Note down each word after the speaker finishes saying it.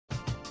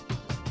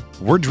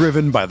We're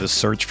driven by the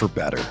search for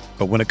better.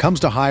 But when it comes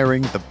to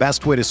hiring, the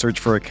best way to search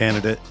for a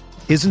candidate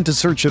isn't to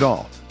search at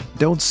all.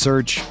 Don't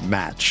search,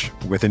 match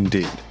with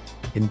Indeed.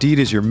 Indeed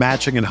is your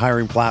matching and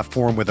hiring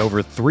platform with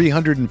over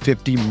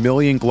 350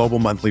 million global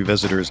monthly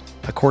visitors,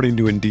 according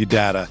to Indeed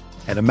data,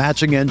 and a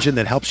matching engine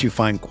that helps you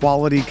find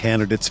quality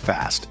candidates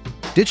fast.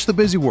 Ditch the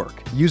busy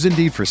work. Use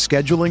Indeed for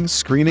scheduling,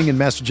 screening, and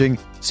messaging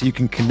so you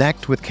can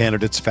connect with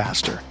candidates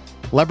faster.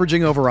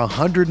 Leveraging over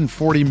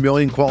 140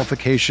 million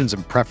qualifications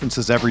and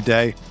preferences every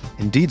day,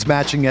 Indeed's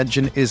matching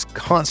engine is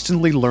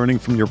constantly learning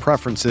from your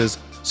preferences,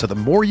 so the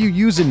more you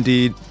use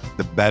Indeed,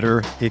 the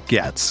better it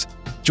gets.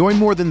 Join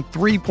more than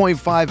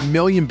 3.5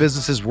 million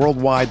businesses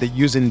worldwide that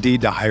use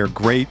Indeed to hire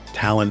great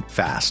talent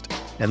fast.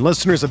 And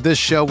listeners of this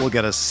show will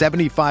get a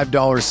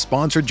 $75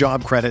 sponsored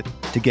job credit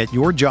to get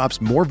your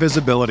jobs more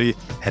visibility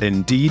at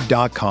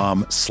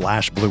Indeed.com/Blue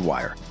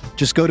Wire.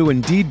 Just go to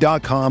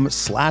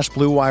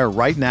Indeed.com/Blue Wire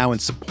right now and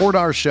support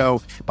our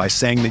show by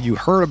saying that you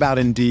heard about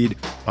Indeed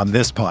on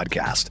this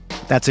podcast.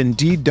 That's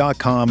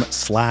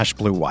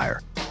Indeed.com/Blue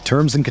Wire.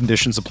 Terms and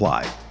conditions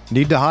apply.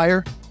 Need to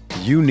hire?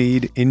 You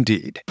need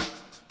Indeed.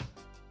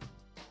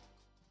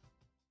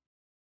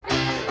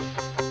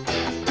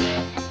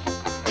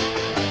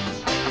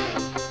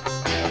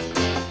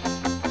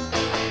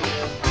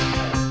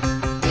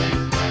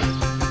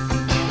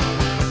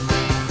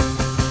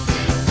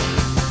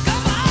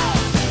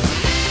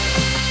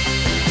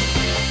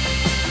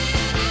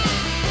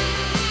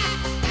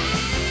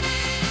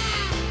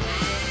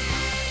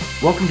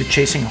 Welcome to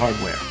Chasing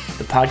Hardware,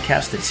 the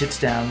podcast that sits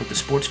down with the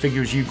sports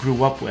figures you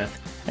grew up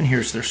with and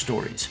hears their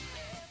stories.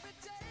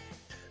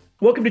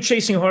 Welcome to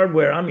Chasing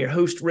Hardware. I'm your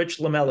host, Rich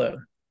Lamello.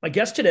 My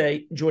guest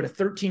today enjoyed a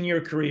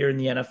 13-year career in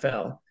the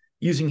NFL,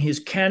 using his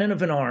cannon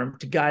of an arm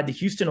to guide the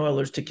Houston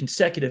Oilers to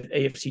consecutive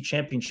AFC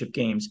championship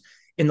games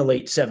in the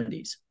late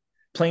 70s.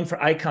 Playing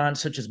for icons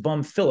such as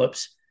Bum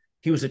Phillips,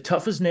 he was a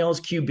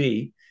tough-as-nails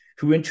QB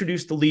who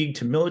introduced the league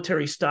to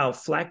military-style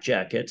flak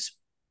jackets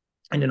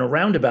and, in a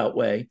roundabout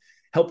way,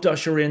 helped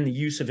usher in the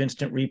use of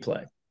instant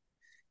replay.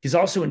 He's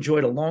also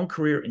enjoyed a long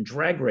career in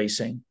drag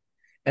racing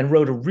and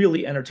wrote a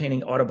really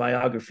entertaining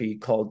autobiography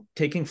called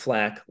Taking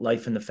Flak,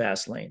 Life in the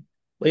Fast Lane.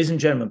 Ladies and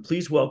gentlemen,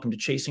 please welcome to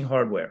Chasing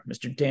Hardware,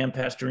 Mr. Dan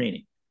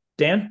Pastorini.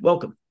 Dan,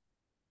 welcome.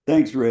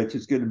 Thanks, Rich.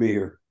 It's good to be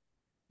here.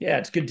 Yeah,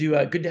 it's good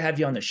to have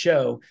you on the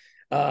show.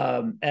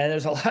 And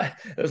there's a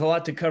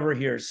lot to cover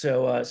here.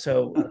 So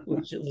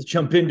let's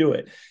jump into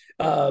it.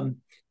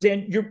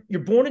 Dan,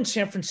 you're born in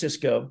San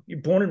Francisco.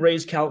 You're born and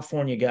raised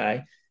California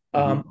guy.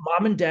 Mom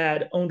and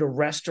dad owned a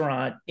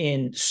restaurant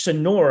in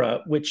Sonora,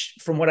 which,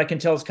 from what I can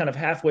tell, is kind of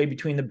halfway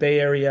between the Bay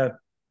Area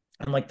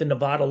and like the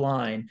Nevada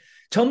line.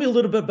 Tell me a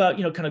little bit about,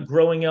 kind of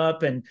growing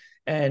up and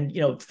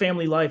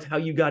family life, how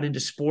you got into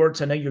sports.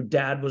 I know your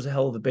dad was a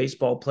hell of a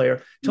baseball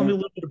player. Tell me a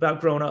little bit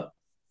about growing up.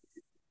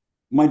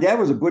 My dad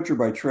was a butcher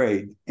by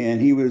trade, and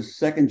he was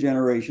second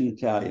generation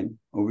Italian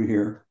over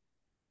here.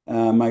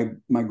 My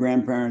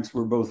grandparents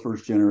were both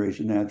first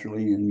generation,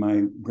 naturally, and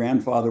my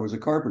grandfather was a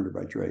carpenter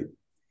by trade.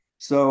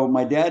 So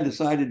my dad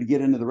decided to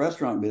get into the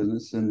restaurant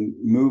business and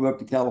move up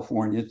to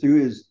California.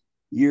 Through his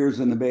years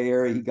in the Bay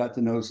Area, he got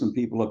to know some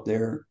people up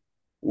there.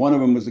 One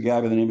of them was a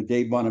guy by the name of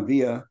Dave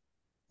Bonavia,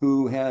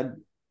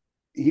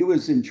 he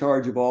was in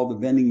charge of all the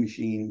vending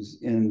machines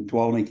in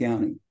Tuolumne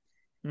County.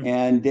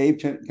 And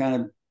Dave kind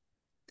of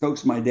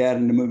coaxed my dad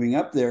into moving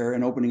up there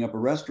and opening up a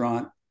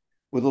restaurant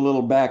with a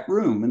little back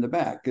room in the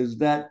back, because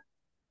that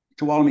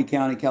Tuolumne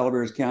County,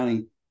 Calaveras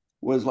County,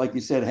 was, like you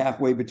said,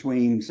 halfway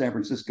between San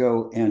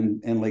Francisco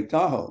and Lake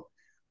Tahoe.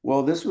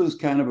 Well, this was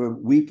kind of a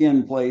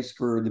weekend place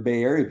for the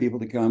Bay Area people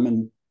to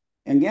come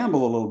and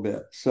gamble a little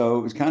bit. So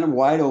it was kind of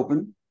wide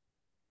open.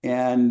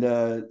 And,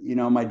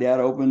 my dad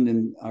opened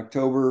in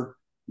October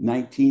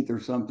 19th or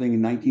something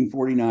in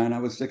 1949. I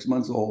was 6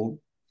 months old.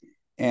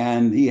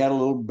 And he had a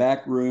little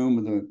back room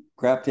with a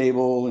crap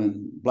table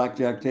and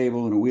blackjack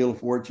table and a wheel of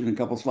fortune and a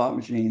couple slot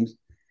machines.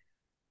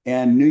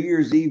 And New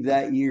Year's Eve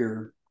that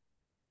year,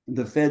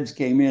 the feds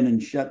came in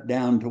and shut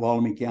down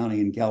Tuolumne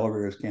County and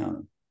Calaveras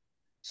County.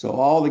 So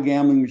all the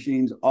gambling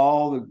machines,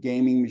 all the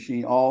gaming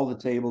machine, all the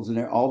tables and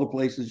all the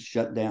places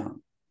shut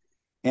down.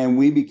 And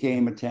we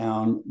became a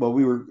town. Well,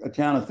 we were a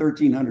town of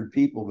 1,300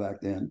 people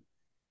back then.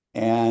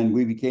 And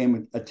we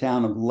became a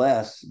town of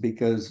less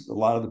because a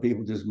lot of the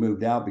people just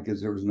moved out because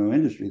there was no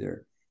industry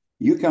there.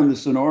 You come to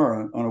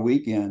Sonora on a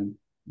weekend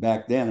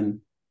back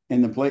then,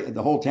 and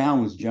the whole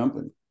town was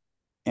jumping.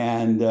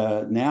 And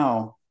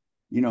now,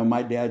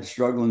 my dad's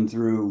struggling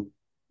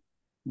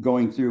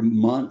going through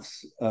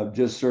months of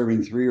just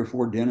serving 3 or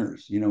 4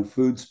 dinners,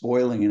 food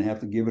spoiling and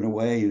have to give it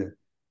away to,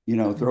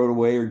 throw it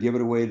away or give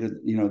it away to,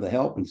 the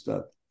help and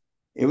stuff.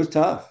 It was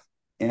tough.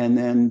 And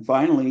then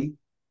finally,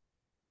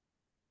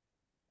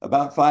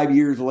 about 5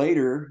 years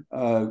later,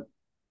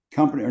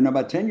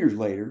 about 10 years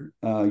later,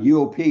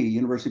 UOP,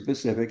 University of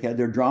Pacific, had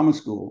their drama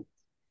school.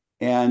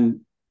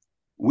 And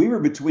we were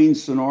between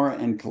Sonora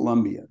and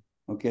Columbia.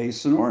 Okay.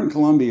 Sonora and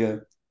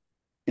Columbia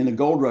in the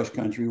gold rush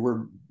country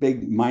were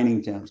big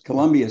mining towns,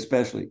 Columbia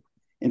especially.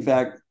 In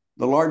fact,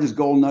 the largest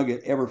gold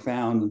nugget ever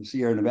found in the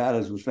Sierra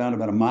Nevadas was found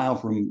about a mile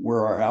from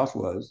where our house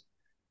was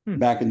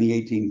back in the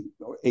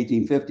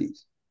 1850s.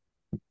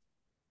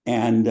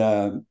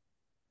 And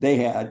they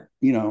had,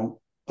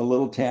 a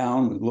little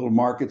town with little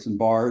markets and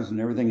bars and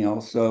everything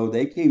else. So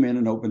they came in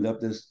and opened up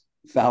this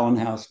Fallon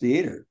House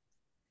Theater.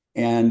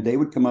 And they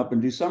would come up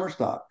and do summer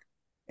stock.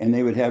 And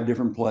they would have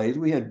different plays.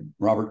 We had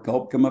Robert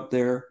Culp come up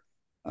there.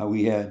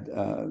 We had,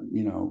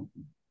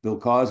 Bill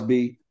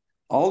Cosby.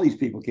 All these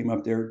people came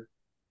up there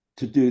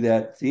to do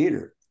that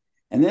theater.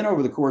 And then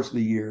over the course of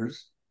the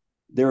years,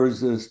 there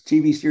was this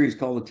TV series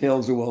called The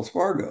Tales of Wells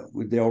Fargo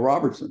with Dale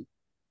Robertson.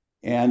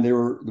 And there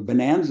were the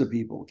Bonanza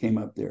people came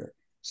up there.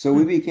 So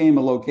we became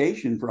a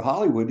location for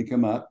Hollywood to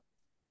come up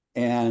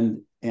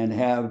and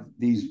have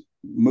these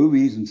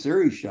movies and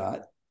series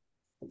shot.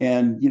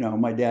 And,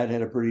 my dad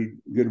had a pretty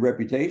good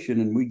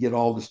reputation, and we get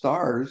all the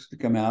stars to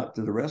come out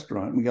to the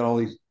restaurant. We got all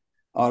these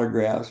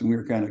autographs, and we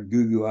were kind of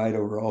goo-goo-eyed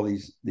over all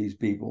these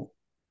people,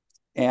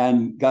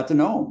 and got to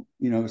know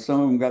them.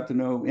 Some of them got to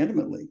know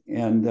intimately,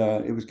 and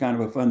it was kind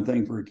of a fun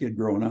thing for a kid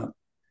growing up.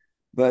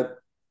 But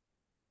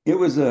it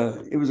was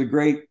a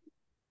great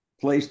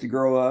place to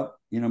grow up.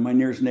 My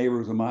nearest neighbor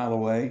was a mile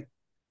away,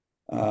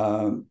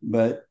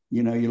 but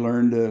you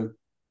learn to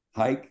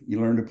hike, you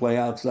learn to play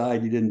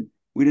outside.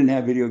 We didn't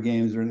have video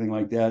games or anything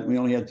like that. We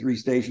only had 3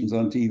 stations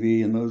on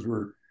TV, and those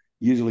were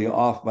usually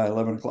off by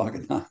 11 o'clock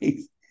at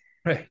night.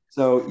 Right.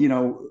 So,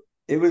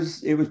 it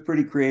was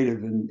pretty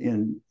creative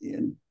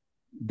in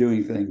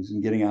doing things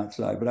and getting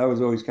outside. But I was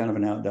always kind of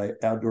an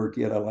outdoor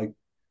kid. I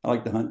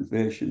like to hunt and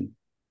fish and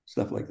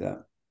stuff like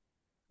that.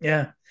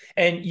 Yeah.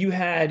 And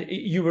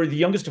you were the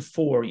youngest of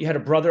 4. You had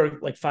a brother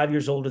like 5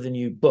 years older than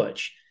you,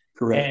 Butch.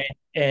 Correct.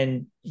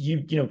 And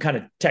you kind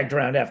of tagged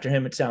around after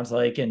him, it sounds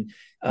like. And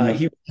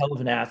he was a hell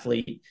of an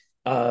athlete.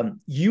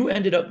 You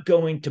ended up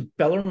going to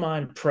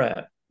Bellarmine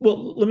Prep.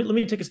 Well, let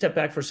me take a step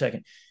back for a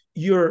second.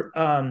 Your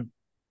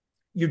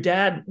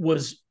dad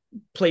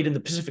played in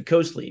the Pacific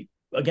Coast League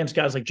against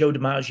guys like Joe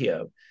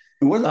DiMaggio.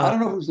 I don't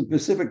know if it was the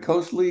Pacific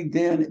Coast League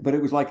then, but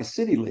it was like a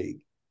city league.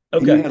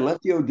 Okay. And you had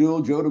Lefty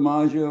O'Doul, Joe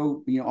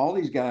DiMaggio, all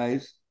these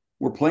guys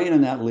were playing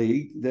in that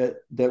league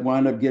that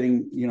wound up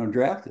getting,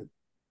 drafted.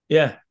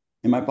 Yeah.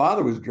 And my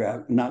father was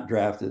not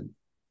drafted,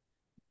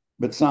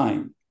 but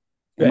signed.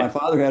 And my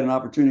father had an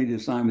opportunity to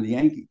sign with the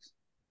Yankees.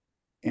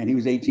 And he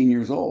was 18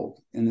 years old.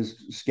 And this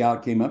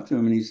scout came up to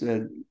him and he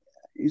said,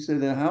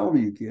 "How old are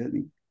you, kid?"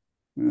 And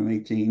I'm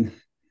 18.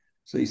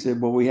 So he said,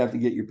 "Well, we have to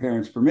get your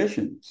parents'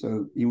 permission."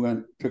 So he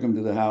took him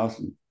to the house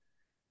and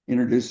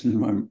introduced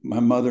him to my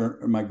mother,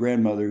 or my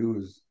grandmother, who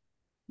was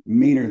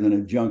meaner than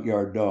a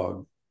junkyard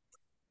dog.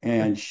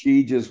 And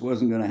she just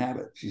wasn't going to have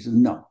it. She said,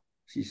 "No."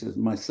 She says,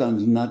 "My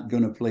son's not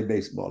going to play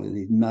baseball.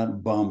 He's not a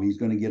bum. He's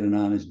going to get an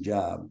honest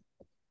job."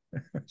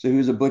 So he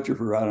was a butcher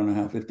for, I don't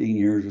know 15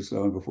 years or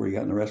so before he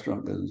got in the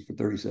restaurant business for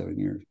 37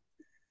 years.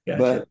 Gotcha.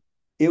 But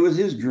it was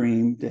his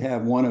dream to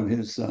have one of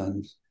his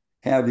sons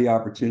have the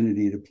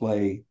opportunity to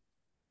play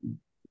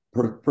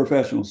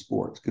professional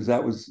sports, because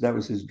that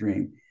was his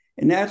dream.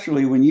 And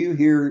naturally, when you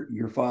hear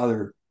your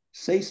father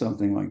say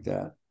something like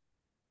that,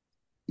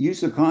 you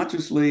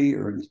subconsciously,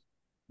 or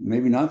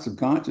maybe not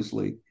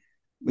subconsciously,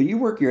 but you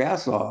work your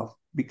ass off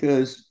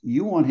because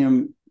you want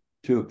him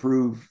to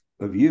approve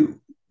of you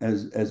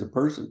as a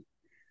person.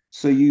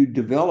 So you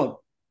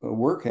develop a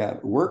work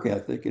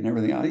ethic and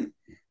everything.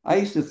 I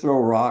used to throw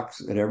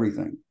rocks at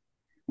everything.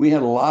 We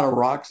had a lot of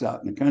rocks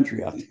out in the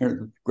country out there,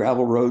 the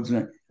gravel roads,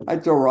 and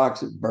I'd throw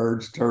rocks at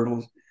birds,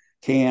 turtles,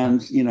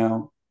 cans.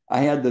 I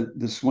had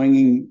the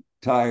swinging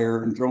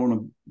tire and throwing a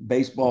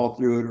baseball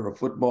through it or a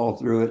football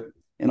through it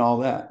and all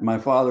that. My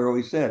father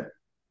always said,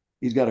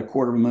 "He's got a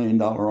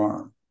 $250,000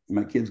 arm.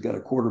 My kid's got a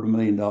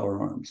 $250,000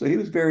 arm." So he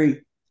was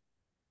very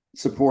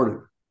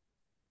supportive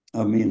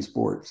of me in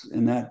sports,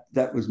 and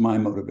that was my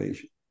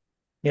motivation.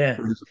 Yeah.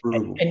 For his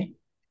approval.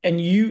 And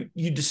you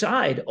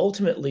decide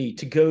ultimately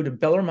to go to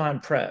Bellarmine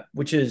Prep,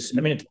 which is,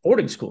 it's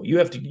boarding school.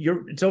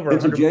 It's over.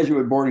 It's a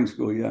Jesuit boarding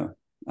school. Yeah.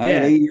 I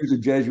had 8 years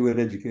of Jesuit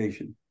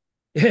education.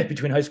 Yeah.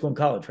 Between high school and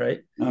college,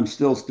 right? I'm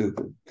still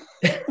stupid.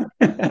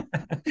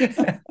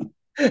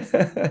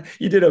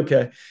 You did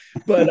okay.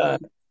 But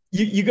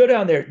you go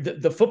down there,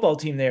 the football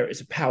team there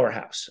is a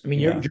powerhouse.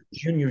 Your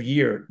junior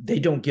year, they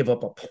don't give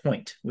up a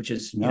point, which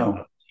is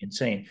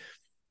insane.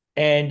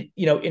 And,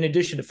 in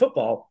addition to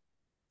football,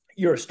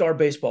 you're a star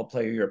baseball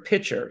player. You're a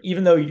pitcher,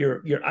 even though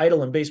your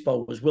idol in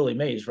baseball was Willie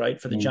Mays, right?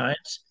 For the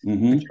Giants, but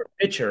you're a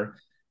pitcher,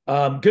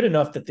 good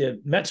enough that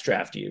the Mets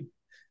draft you.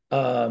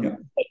 I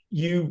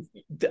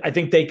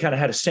think they kind of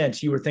had a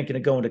sense you were thinking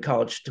of going to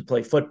college to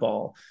play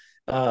football.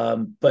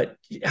 But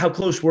how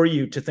close were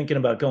you to thinking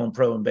about going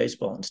pro in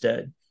baseball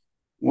instead?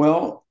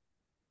 Well,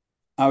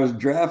 I was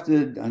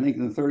drafted, I think,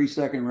 in the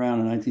 32nd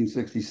round in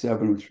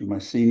 1967, which was my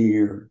senior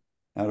year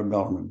out of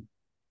Bellarmine.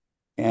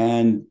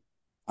 And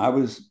I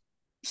was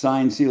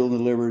signed, sealed, and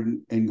delivered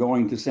and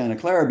going to Santa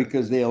Clara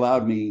because they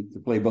allowed me to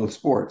play both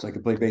sports. I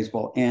could play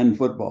baseball and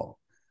football.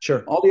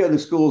 Sure. All the other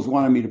schools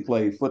wanted me to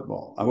play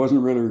football. I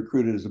wasn't really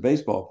recruited as a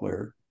baseball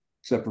player,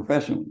 except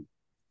professionally.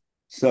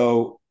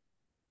 So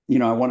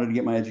I wanted to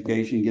get my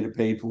education, get it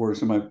paid for,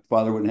 so my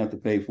father wouldn't have to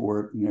pay for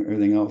it and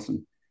everything else.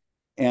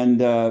 And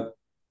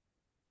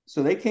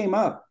so they came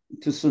up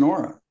to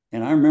Sonora.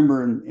 And I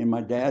remember in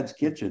my dad's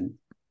kitchen,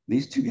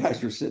 these two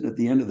guys were sitting at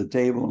the end of the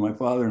table, and my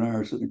father and I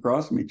are sitting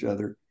across from each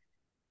other.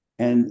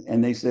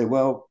 And they said,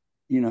 well,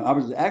 I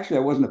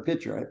wasn't a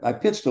pitcher. I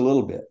pitched a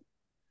little bit,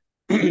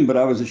 but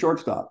I was a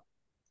shortstop.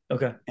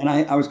 Okay. And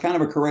I was kind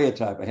of a Correa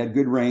type. I had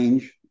good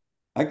range.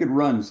 I could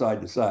run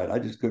side to side. I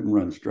just couldn't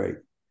run straight.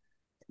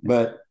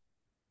 But,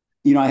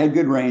 I had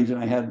good range, and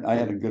I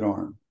had a good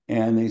arm.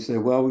 And they said,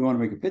 well, we want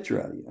to make a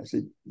pitcher out of you. I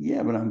said,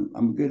 yeah, but I'm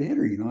a good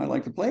hitter. I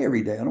like to play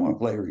every day. I don't want to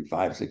play every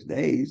 5-6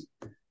 days.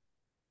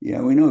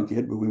 Yeah, we know,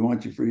 kid, but we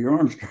want you for your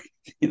arm strength,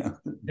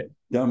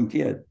 dumb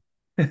kid.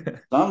 So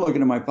I'm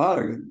looking at my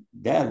father,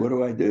 Dad, what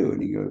do I do?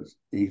 And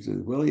he says,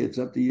 Willie, it's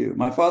up to you.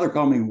 My father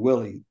called me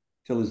Willie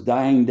till his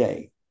dying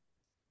day,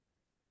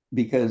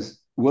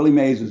 because Willie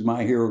Mays was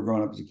my hero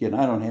growing up as a kid.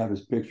 And I don't have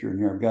his picture in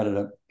here. I've got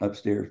it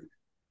upstairs.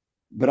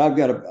 But I've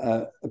got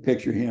a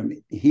picture of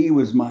him. He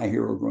was my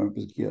hero growing up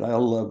as a kid. I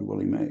loved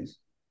Willie Mays.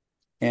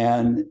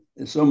 And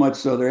so much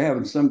so they're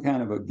having some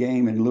kind of a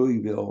game in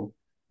Louisville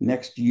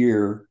next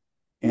year,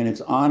 and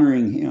it's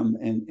honoring him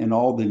and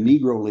all the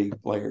Negro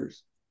League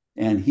players.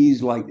 And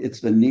he's like,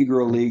 it's the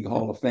Negro League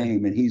Hall of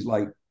Fame, and he's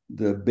like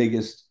the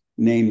biggest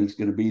name that's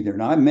going to be there.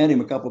 Now, I met him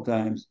a couple of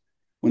times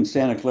when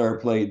Santa Clara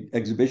played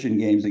exhibition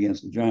games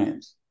against the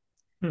Giants.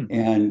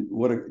 And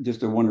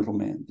just a wonderful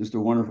man, just a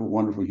wonderful,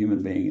 wonderful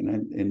human being,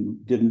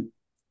 and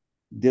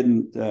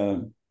didn't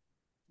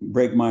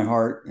break my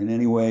heart in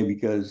any way,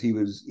 because he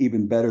was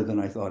even better than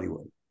I thought he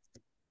would.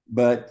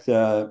 But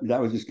that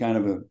was just kind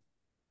of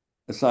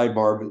a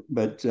sidebar.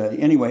 But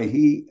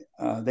anyway,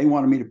 they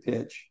wanted me to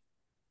pitch,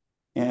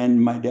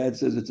 and my dad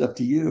says, it's up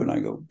to you. And I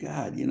go,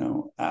 God,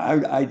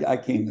 I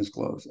came this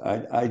close.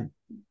 And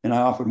I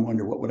often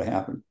wonder what would have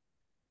happened.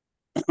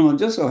 Well, it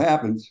just so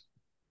happens,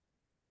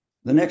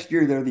 the next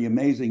year, they're the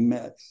amazing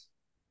Mets,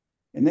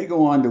 and they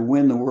go on to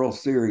win the World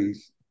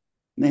Series.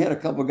 And they had a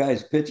couple of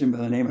guys pitching by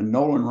the name of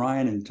Nolan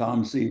Ryan and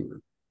Tom Seaver.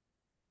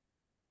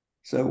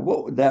 So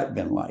what would that have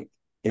been like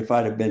if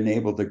I'd have been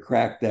able to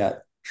crack that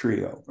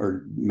trio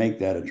or make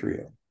that a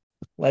trio?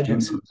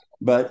 Legends.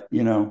 But,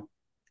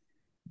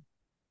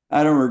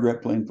 I don't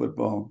regret playing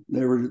football.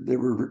 There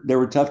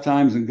were tough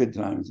times and good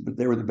times, but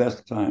they were the best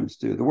of times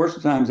too. The worst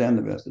of times and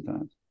the best of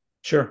times.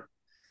 Sure.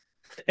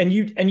 And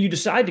you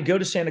decide to go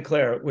to Santa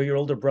Clara, where your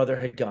older brother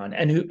had gone,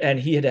 and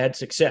he had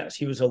success.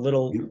 He was a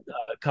little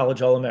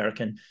college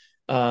All-American,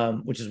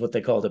 which is what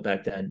they called it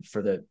back then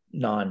for the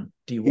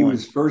non-D1. He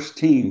was first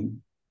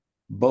team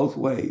both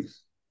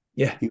ways.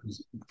 Yeah. He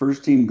was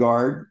first team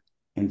guard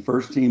and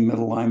first team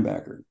middle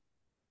linebacker.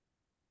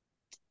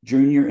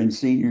 Junior and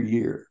senior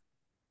year.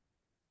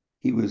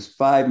 He was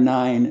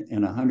 5'9"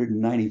 and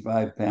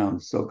 195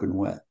 pounds soaking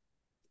wet.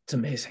 It's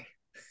amazing.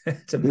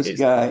 It's amazing. This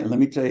guy, let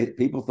me tell you,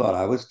 people thought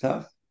I was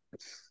tough.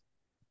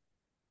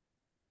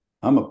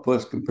 I'm a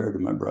puss compared to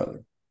my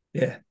brother.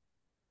 Yeah.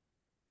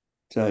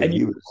 Tell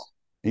you,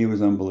 he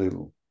was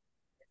unbelievable.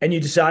 And you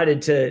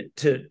decided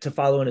to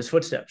follow in his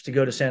footsteps, to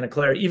go to Santa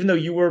Clara, even though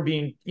you were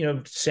being,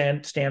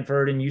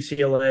 Stanford and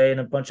UCLA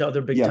and a bunch of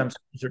other big time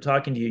schools are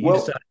talking to you. You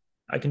decided,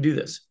 I can do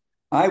this.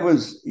 I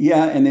was,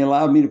 and they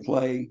allowed me to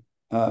play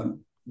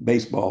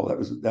baseball. That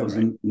was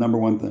right. The number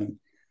one thing.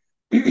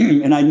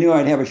 And I knew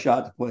I'd have a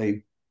shot to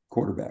play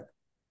quarterback.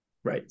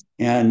 Right.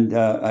 And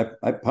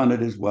I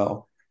punted as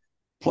well.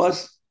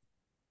 Plus,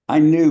 I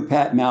knew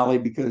Pat Malley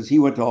because he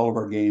went to all of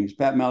our games.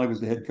 Pat Malley was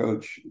the head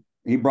coach.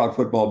 He brought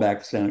football back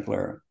to Santa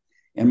Clara.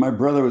 And my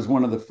brother was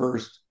one of the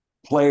first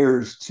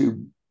players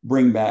to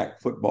bring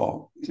back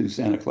football to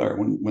Santa Clara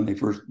when they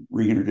first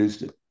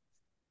reintroduced it.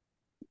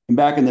 And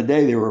back in the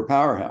day, they were a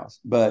powerhouse.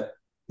 But,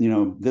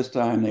 this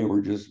time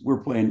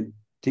we're playing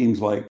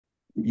teams like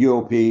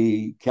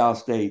UOP, Cal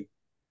State,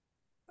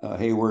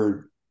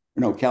 Hayward,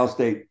 Cal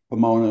State,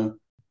 Pomona,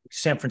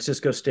 San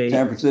Francisco State,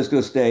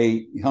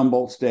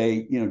 Humboldt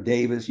State,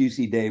 Davis,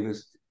 UC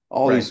Davis,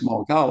 all these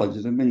small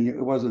colleges. I mean,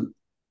 it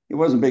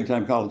wasn't big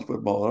time college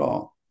football at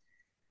all.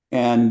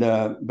 And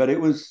but it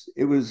was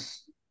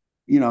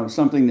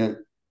something that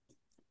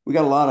we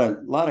got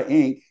a lot of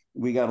ink.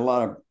 We got a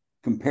lot of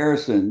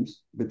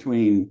comparisons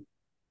between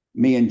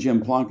me and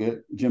Jim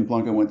Plunkett. Jim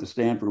Plunkett went to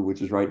Stanford,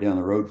 which is right down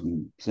the road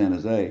from San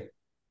Jose.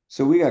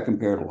 So we got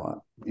compared a lot.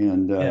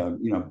 And,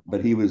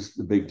 but he was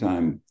the big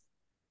time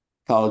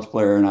college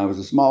player and I was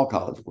a small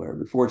college player.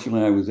 But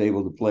fortunately, I was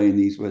able to play in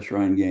the East-West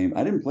Shrine game.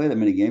 I didn't play that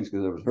many games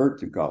because I was hurt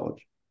through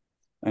college.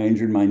 I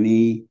injured my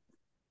knee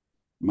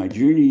my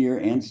junior year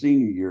and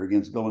senior year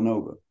against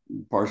Villanova,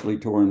 partially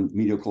torn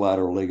medial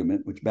collateral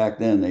ligament, which back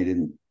then they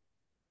didn't know.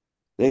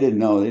 They didn't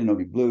know if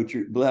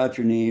you blew out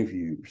your knee, if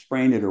you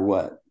sprained it or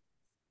what.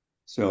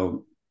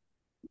 So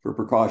for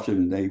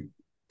precaution, they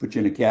put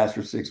you in a cast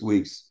for 6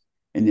 weeks,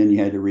 and then you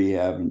had to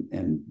rehab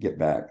and get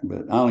back.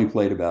 But I only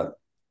played about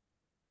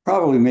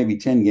probably maybe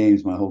 10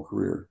 games my whole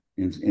career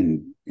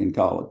in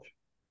college.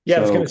 Yeah, so,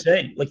 I was going to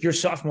say, like your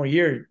sophomore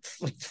year,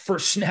 like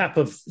first snap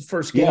of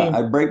first game. Yeah,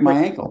 I break my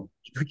ankle.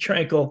 Break your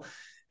ankle.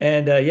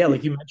 And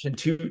like you mentioned,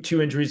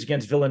 two injuries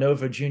against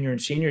Villanova junior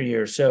and senior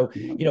year. So,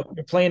 you're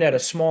playing at a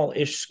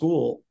small-ish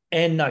school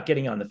and not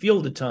getting on the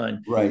field a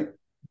ton. Right.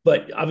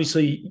 But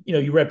obviously,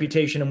 your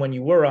reputation and when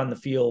you were on the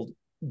field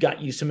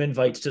got you some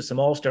invites to some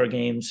all-star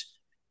games,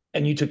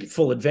 and you took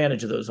full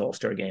advantage of those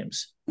all-star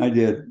games. I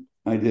did.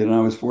 And I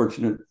was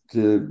fortunate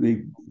to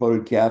be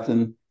voted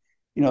captain.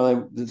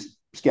 The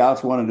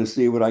scouts wanted to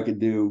see what I could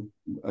do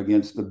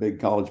against the big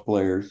college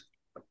players.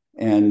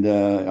 And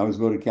I was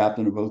voted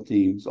captain of both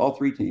teams, all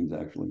three teams,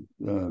 actually,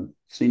 the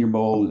Senior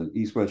Bowl, the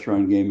East-West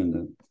Shrine game, and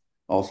the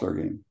All-Star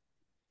game.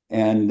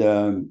 And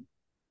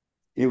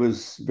it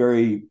was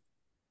very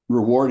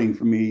rewarding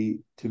for me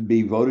to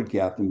be voted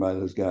captain by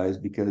those guys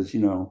because,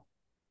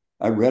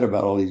 I read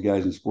about all these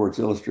guys in Sports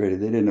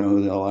Illustrated. They didn't know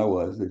who the hell I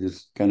was. They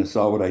just kind of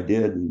saw what I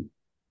did and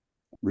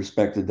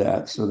respected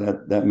that. So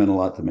that meant a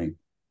lot to me.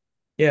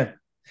 Yeah.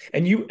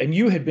 And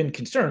you had been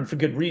concerned for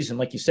good reason.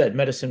 Like you said,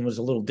 medicine was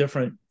a little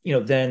different,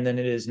 then than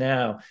it is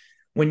now.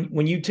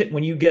 When you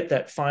get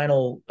that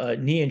final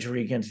knee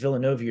injury against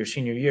Villanova your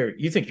senior year,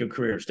 you think your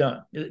career is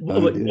done.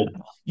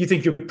 You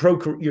think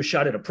your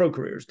shot at a pro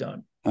career is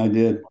done. I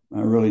did.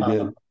 I really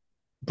did.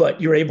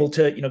 But you're able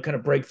to, kind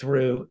of break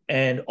through,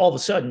 and all of a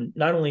sudden,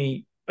 not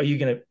only are you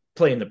going to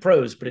play in the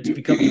pros, but it's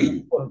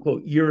becoming quote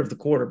unquote year of the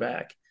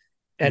quarterback,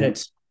 and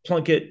it's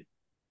Plunkett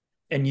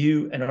and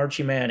you and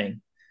Archie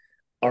Manning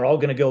are all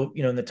going to go,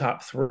 in the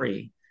top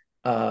three,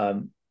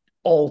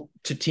 all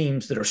to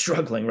teams that are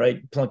struggling,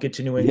 right? Plunkett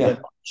to New England,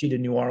 Archie to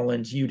New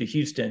Orleans, you to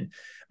Houston.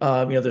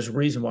 There's a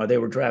reason why they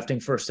were drafting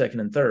first, second,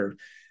 and third.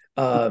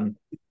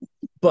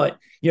 But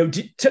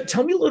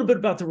tell me a little bit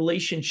about the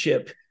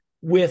relationship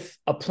with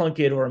a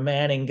Plunkett or a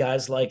Manning,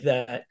 guys like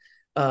that.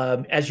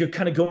 As you're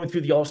kind of going through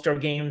the all-star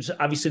games,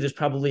 obviously there's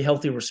probably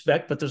healthy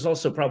respect, but there's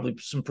also probably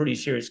some pretty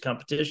serious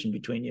competition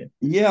between you.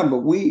 Yeah,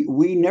 but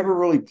we never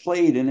really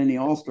played in any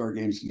all-star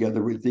games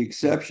together, with the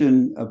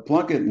exception of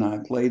Plunkett and I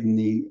played in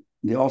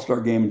the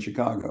all-star game in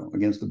Chicago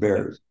against the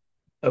Bears.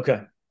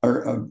 Okay.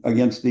 Or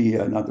against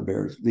not the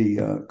Bears,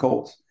 the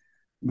Colts.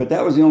 But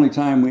that was the only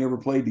time we ever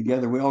played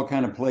together. We all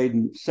kind of played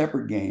in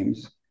separate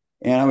games.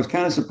 And I was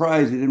kind of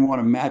surprised he didn't want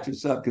to match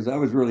us up because I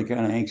was really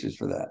kind of anxious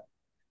for that.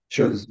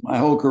 Sure. My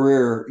whole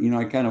career,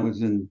 I kind of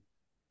was in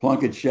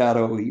Plunkett's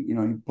shadow, he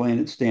playing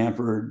at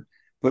Stanford,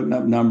 putting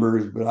up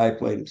numbers, but I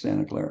played at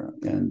Santa Clara.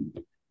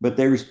 But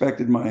they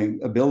respected my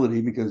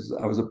ability because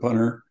I was a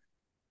punter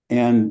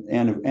and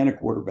a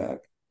quarterback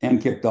and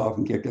kicked off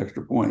and kicked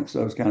extra points. So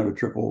it was kind of a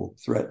triple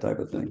threat type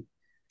of thing.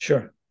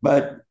 Sure.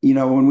 But,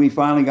 when we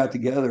finally got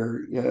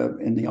together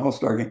in the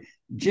All-Star game,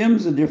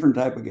 Jim's a different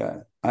type of guy.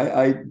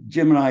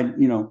 Jim and I,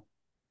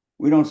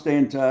 we don't stay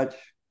in touch.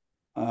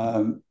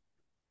 That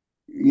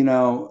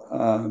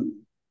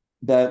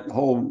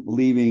whole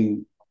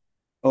leaving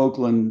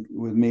Oakland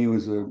with me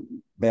was a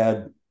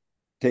bad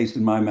taste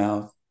in my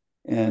mouth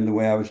and the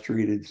way I was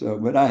treated. So,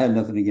 but I had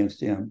nothing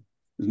against him.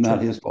 It was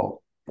not his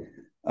fault.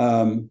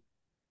 And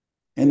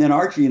then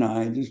Archie and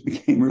I just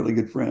became really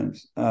good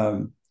friends.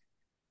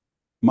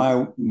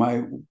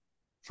 My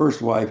first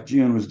wife,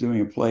 June, was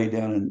doing a play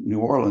down in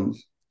New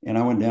Orleans, and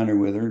I went down there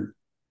with her.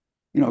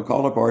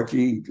 Called up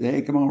Archie.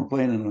 Hey, come on, we're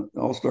playing in an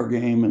all-star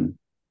game, and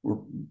we're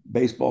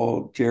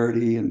baseball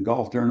charity and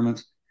golf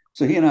tournaments.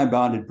 So he and I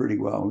bonded pretty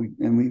well.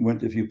 We went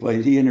to a few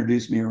plays. He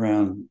introduced me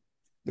around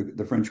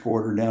the French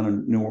Quarter down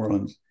in New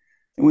Orleans,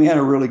 and we had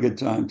a really good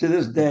time. To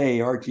this day,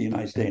 Archie and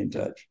I stay in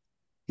touch.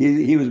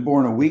 He was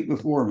born a week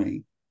before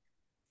me.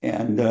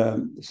 And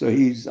so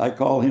I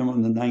call him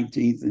on the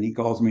 19th and he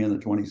calls me on the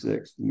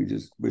 26th. And we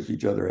just wish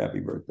each other happy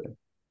birthday.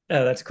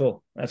 Oh, that's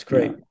cool. That's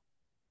great. Yeah.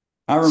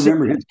 I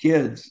remember his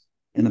kids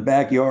in the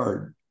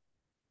backyard,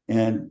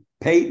 and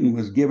Peyton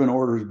was giving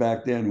orders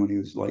back then when he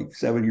was like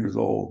 7 years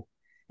old,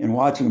 and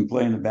watching him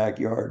play in the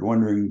backyard,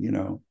 wondering,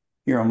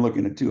 here I'm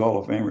looking at two Hall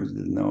of Famers,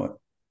 didn't know it.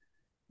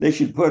 They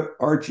should put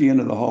Archie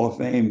into the Hall of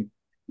Fame.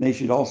 They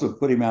should also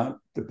put him out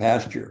to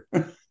pasture.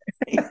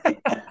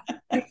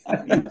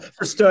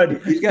 For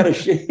stud. He's got to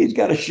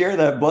share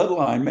that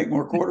bloodline, make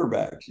more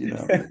quarterbacks.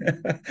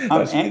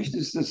 I'm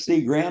anxious to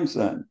see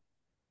grandson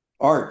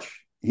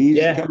Arch. He's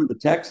coming to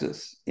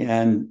Texas,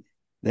 and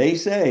they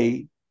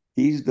say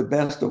he's the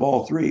best of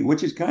all three,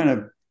 which is kind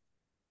of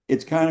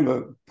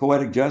a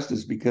poetic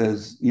justice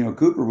because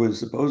Cooper was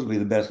supposedly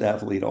the best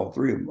athlete, all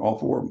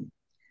four of them,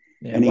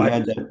 and he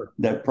had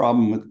that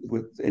problem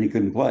with and he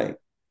couldn't play.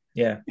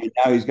 Yeah, and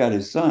now he's got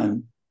his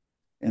son,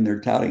 and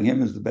they're touting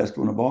him as the best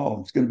one of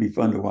all. It's going to be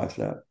fun to watch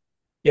that.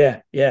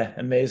 Yeah,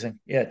 amazing.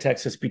 Yeah,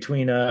 Texas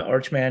between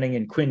Arch Manning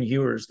and Quinn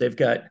Ewers, they've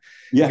got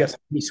some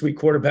pretty sweet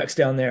quarterbacks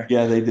down there.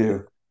 Yeah, they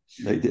do.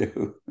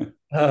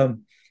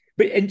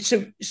 But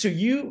so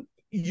you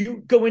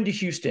go into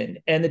Houston,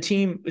 and the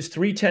team is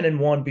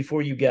 3-10-1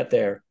 before you get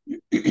there.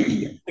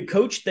 The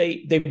coach,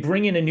 they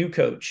bring in a new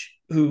coach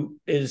who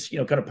is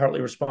kind of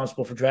partly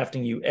responsible for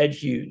drafting you, Ed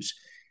Hughes.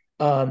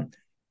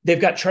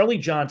 they've got Charlie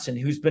Johnson,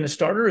 who's been a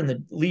starter in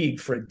the league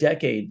for a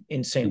decade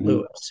in St.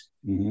 Louis.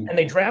 And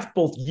they draft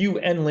both you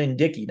and Lynn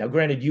Dickey. Now,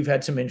 granted, you've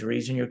had some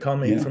injuries and you're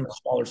coming from a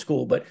smaller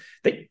school, but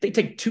they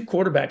take two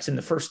quarterbacks in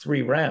the first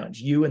 3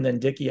 rounds, you and then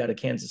Dickey out of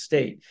Kansas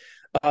State.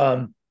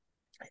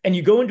 And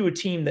you go into a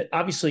team that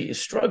obviously is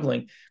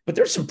struggling, but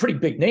there's some pretty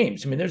big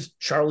names. I mean, there's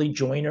Charlie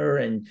Joyner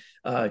and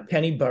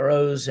Kenny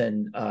Burrows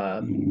and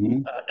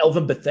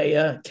Elvin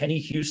Bethea, Kenny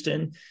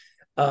Houston.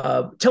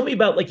 Tell me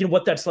about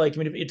what that's like. I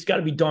mean, it's got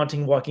to be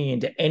daunting walking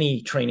into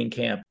any training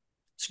camp,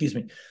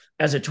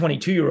 as a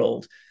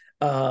 22-year-old.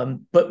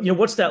 But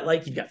what's that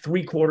like? You've got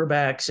 3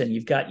 quarterbacks and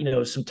you've got,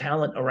 some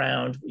talent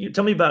around.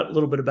 Tell me a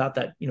little bit about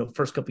that,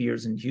 first couple of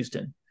years in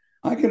Houston.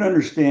 I can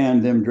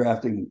understand them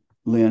drafting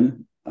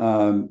Lynn.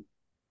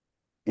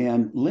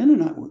 And Lynn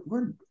and I,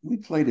 we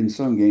played in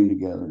some game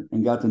together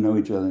and got to know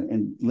each other.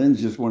 And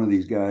Lynn's just one of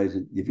these guys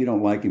that if you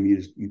don't like him,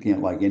 you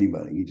can't like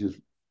anybody. He just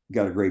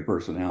got a great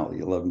personality.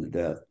 You love him to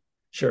death.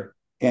 Sure.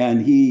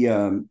 And he,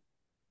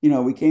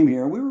 we came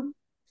here.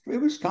 It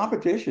was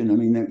competition. I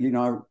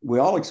mean, we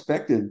all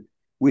expected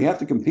we have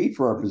to compete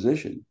for our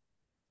position.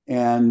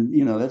 And,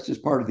 that's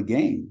just part of the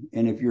game.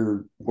 And if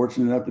you're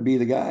fortunate enough to be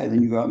the guy,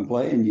 then you go out and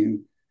play and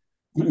you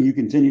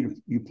continue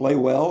to play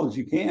well as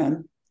you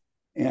can.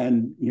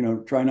 And,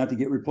 try not to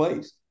get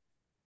replaced.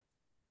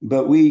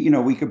 But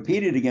we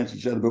competed against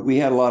each other, but we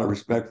had a lot of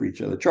respect for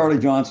each other. Charlie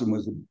Johnson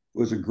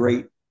was a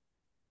great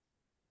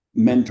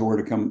mentor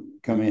to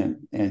come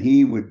in. And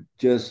he would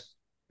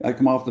I'd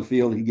come off the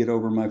field, he'd get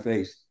over my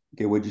face.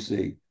 Okay, what'd you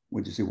see?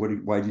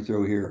 Why'd you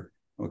throw here?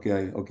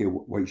 Okay,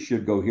 well, you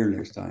should go here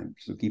next time.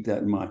 So keep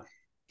that in mind.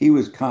 He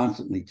was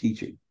constantly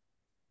teaching.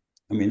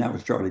 I mean, that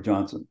was Charlie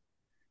Johnson.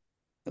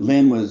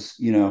 Lynn was,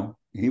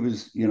 he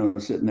was,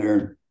 sitting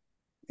there.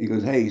 He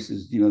goes, hey, he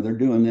says, they're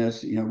doing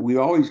this. We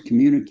always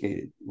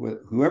communicated with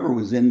whoever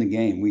was in the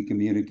game. We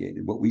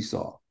communicated what we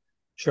saw.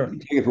 Sure. You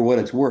take it for what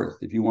it's worth.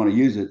 If you want to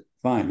use it,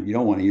 fine. If you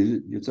don't want to use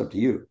it, it's up to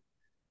you.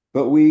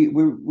 But we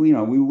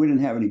didn't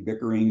have any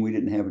bickering. We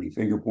didn't have any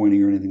finger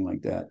pointing or anything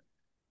like that.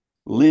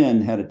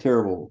 Lynn had a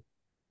terrible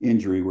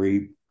injury where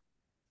he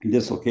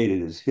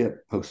dislocated his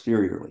hip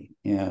posteriorly.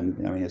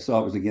 And I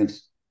saw it was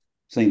against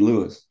St.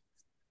 Louis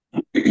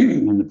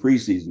in the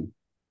preseason.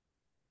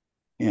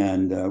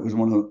 And it was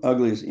one of the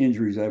ugliest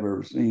injuries I've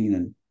ever seen.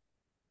 And,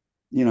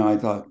 I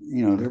thought,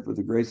 there for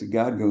the grace of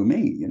God go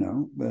me,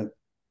 but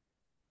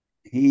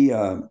he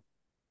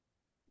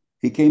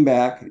came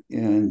back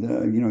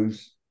and, he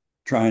was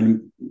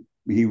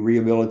he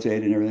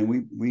rehabilitated and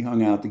everything. We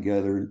hung out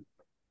together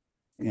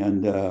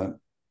and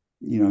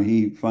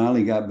he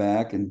finally got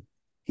back and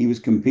he was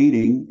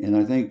competing. And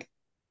I think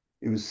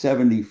it was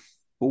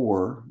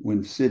 74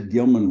 when Sid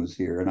Gilman was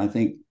here. And I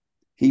think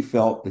he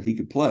felt that he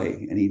could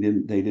play and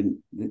they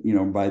didn't,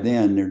 by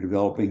then they're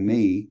developing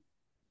me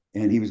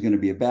and he was going to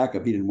be a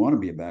backup. He didn't want to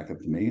be a backup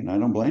to me. And I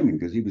don't blame him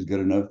because he was good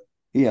enough.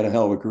 He had a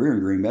hell of a career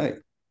in Green Bay.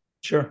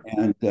 Sure.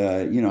 And,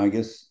 I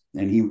guess,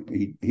 and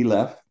he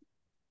left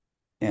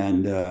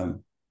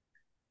and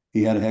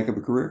he had a heck of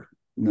a career.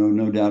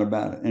 No doubt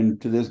about it. And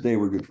to this day,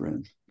 we're good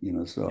friends,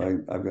 so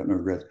I've got no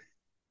regrets.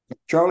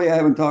 Charlie, I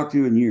haven't talked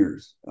to in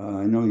years.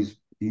 I know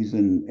he's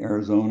in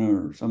Arizona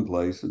or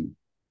someplace and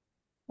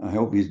I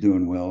hope he's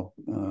doing well.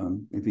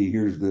 If he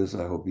hears this,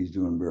 I hope he's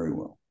doing very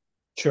well.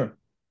 Sure.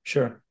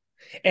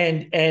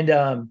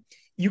 And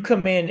you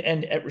come in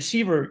and at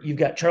receiver, you've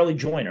got Charlie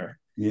Joyner.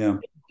 Yeah.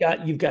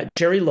 You've got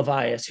Jerry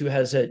Levias, who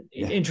has an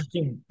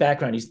interesting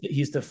background.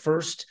 He's the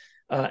first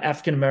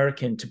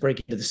African-American to break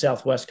into the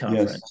Southwest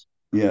Conference.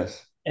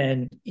 Yes.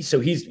 And so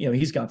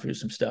he's gone through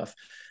some stuff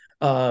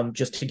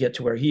just to get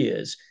to where he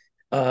is.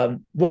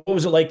 What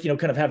was it like,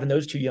 kind of having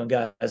those two young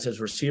guys as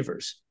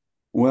receivers?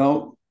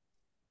 Well,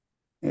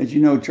 as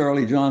you know,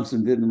 Charlie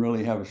Johnson didn't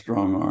really have a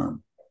strong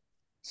arm.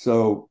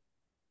 So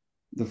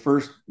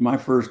my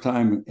first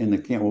time in the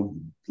camp, well,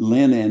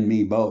 Lynn and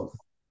me both.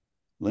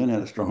 Lynn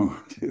had a strong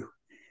arm too.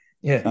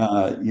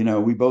 Yeah.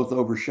 We both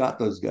overshot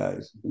those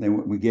guys.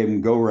 We gave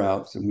them go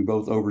routes and we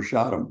both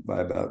overshot them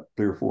by about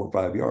 3 or 4 or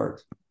 5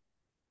 yards.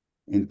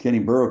 And Kenny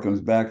Burrow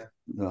comes back,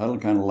 the huddle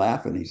kind of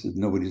laughing. He said,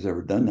 nobody's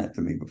ever done that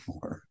to me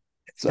before.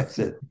 So I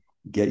said,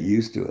 get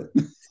used to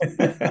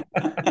it.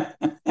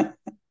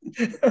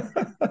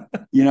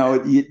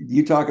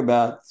 You talk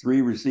about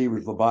 3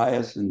 receivers,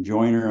 Levias and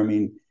Joyner.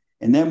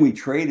 And then we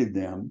traded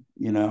them.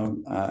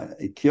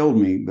 It killed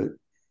me, but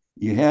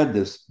you had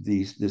this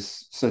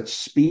such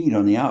speed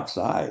on the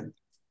outside,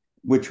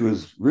 which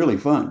was really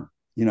fun.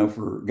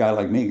 For a guy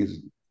like me, because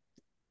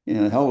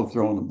the hell of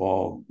throwing the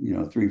ball,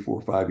 3,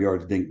 4, 5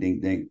 yards, dink,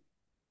 dink, dink.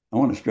 I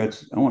want to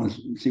stretch. I want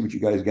to see what you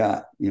guys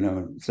got.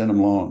 Send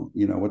them long.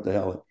 What the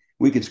hell?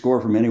 We could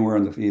score from anywhere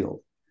on the field.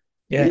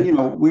 Yeah.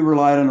 And, we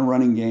relied on a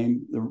running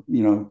game.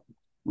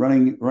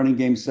 Running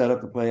game set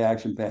up the play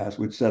action pass,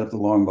 which set up the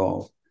long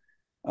balls.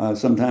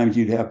 Sometimes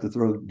you'd have to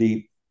throw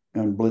deep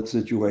on blitz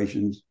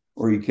situations,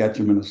 or you catch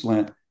them in a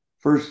slant.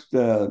 First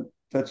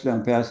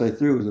touchdown pass I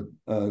threw was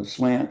a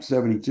slant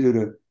 72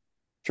 to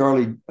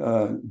Charlie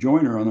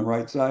Joyner on the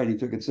right side. He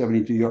took it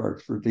 72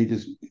 yards. He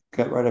just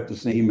cut right up the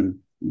seam and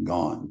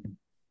gone.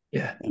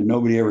 Yeah. And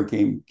nobody ever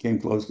came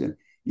close to him.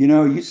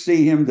 You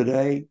see him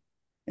today,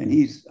 and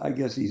I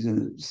guess he's in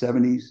the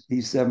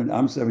 70s.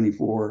 I'm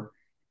 74.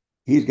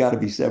 He's got to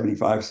be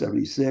 75,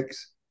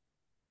 76.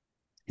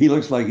 He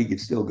looks like he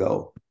could still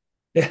go.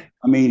 Yeah.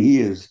 I mean,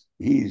 he's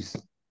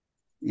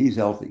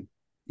healthy.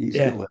 He's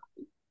still healthy.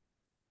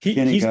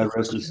 Kenny, God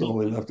rest his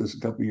soul, he left us a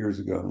couple of years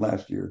ago,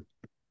 last year.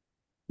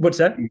 What's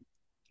that?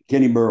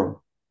 Kenny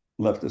Burrow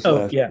left us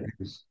last year.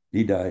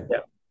 He died.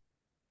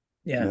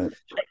 Yeah.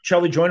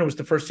 Charlie Joyner was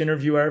the first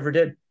interview I ever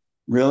did.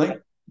 Really? I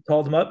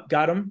called him up,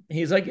 got him.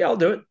 He's like, yeah, I'll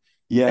do it.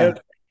 Yeah.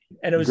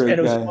 And it was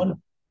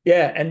fun.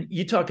 Yeah. And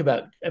you talk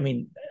about, I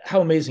mean, how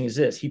amazing is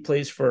this? He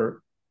plays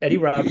for Eddie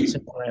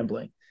Robinson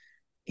Rambling.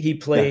 He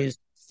plays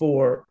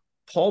for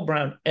Paul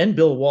Brown and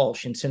Bill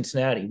Walsh in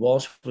Cincinnati.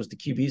 Walsh was the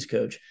QB's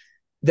coach.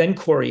 Then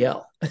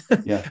Coryell.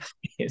 Yeah.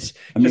 It's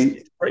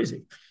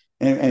crazy.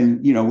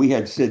 And we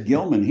had Sid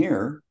Gilman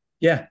here.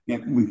 Yeah.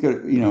 And we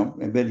could,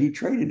 but he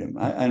traded him.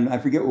 I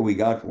forget what we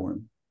got for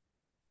him.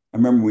 I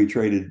remember we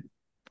traded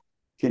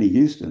Kenny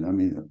Houston. I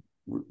mean,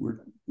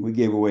 we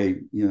gave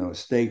away, a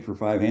steak for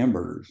 5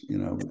 hamburgers,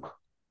 no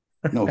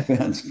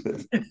offense,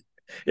 but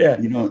yeah,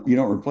 you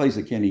don't replace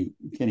a Kenny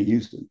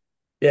Houston.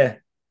 Yeah.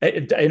 I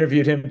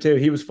interviewed him too.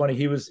 He was funny.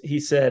 He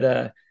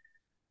said,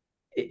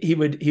 he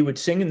would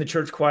sing in the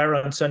church choir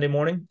on Sunday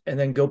morning and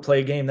then go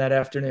play a game that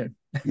afternoon.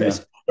 Yeah.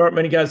 There aren't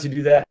many guys who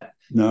do that.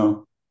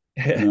 No.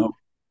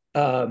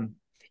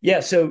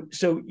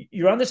 So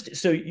you're on this.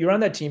 So you're on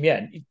that team.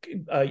 Yeah.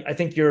 I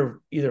think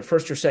you're either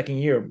first or second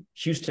year.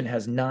 Houston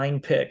has 9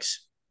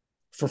 picks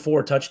for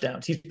 4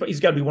 touchdowns. He's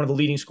got to be one of the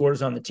leading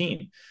scorers on the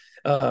team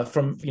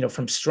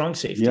from strong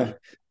safety. Yeah.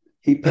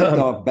 He picked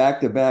off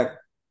back-to-back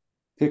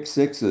pick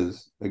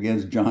sixes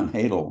against John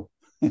Hadle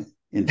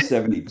in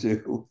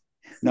 72.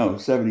 No,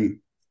 70.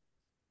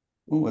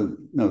 What was it?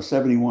 No,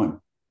 71.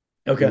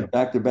 Okay.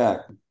 Back to back.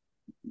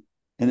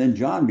 And then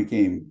John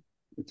became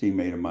a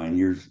teammate of mine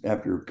years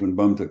after when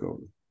Bum took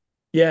over.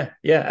 Yeah.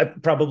 Yeah.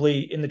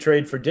 Probably in the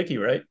trade for Dickey,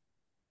 right?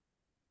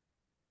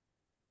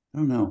 I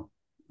don't know.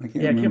 I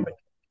can't remember.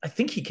 I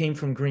think he came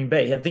from Green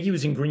Bay. I think he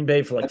was in Green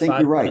Bay for like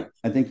 5 you're right. months.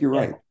 I think you're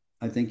right.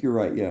 I think you're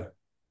right. Yeah.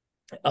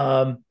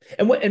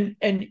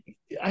 And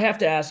I have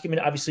to ask, I mean,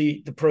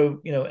 obviously the pro,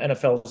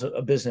 NFL is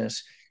a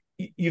business.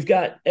 You've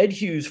got Ed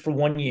Hughes for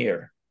 1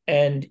 year,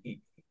 and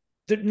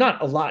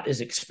not a lot is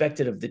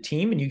expected of the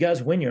team, and you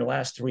guys win your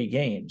last 3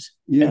 games,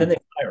 and then they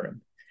fire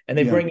him, and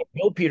they bring in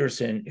Bill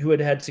Peterson, who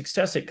had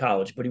success at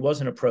college, but he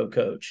wasn't a pro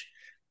coach.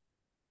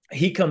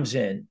 He comes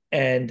in,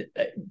 and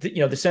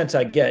the sense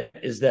I get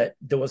is that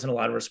there wasn't a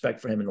lot of respect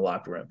for him in the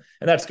locker room,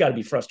 and that's got to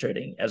be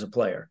frustrating as a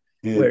player.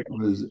 It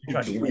was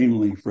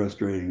extremely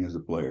frustrating as a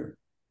player.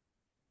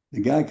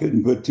 The guy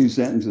couldn't put 2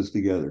 sentences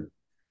together.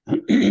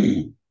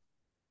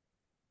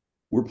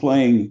 We're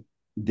playing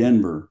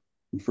Denver,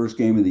 the first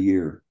game of the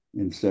year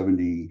in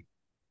 72.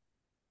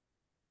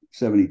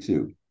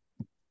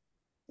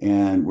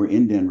 And we're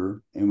in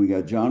Denver, and we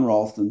got John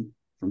Ralston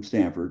from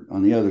Stanford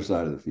on the other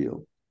side of the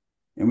field.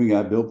 And we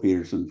got Bill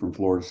Peterson from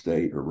Florida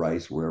State or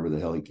Rice, wherever the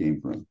hell he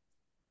came from.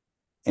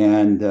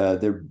 And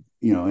they're,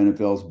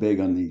 NFL's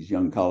big on these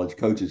young college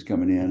coaches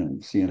coming in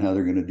and seeing how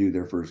they're going to do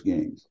their first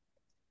games.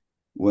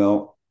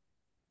 Well,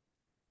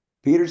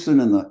 Peterson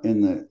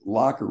in the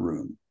locker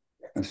room,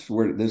 I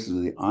swear this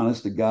is the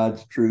honest to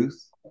God's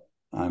truth.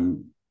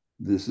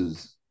 This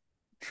is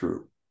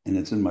true, and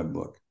it's in my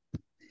book.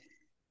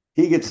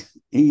 He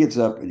gets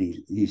up and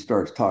he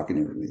starts talking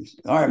to everybody.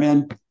 All right,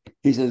 man.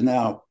 He says,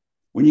 now,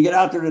 when you get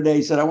out there today,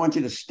 he said, I want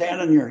you to stand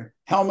on your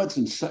helmets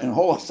and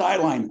hold a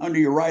sideline under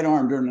your right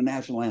arm during the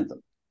national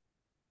anthem.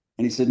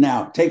 And he said,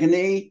 now, take a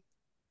knee.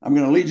 I'm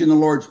going to lead you in the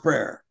Lord's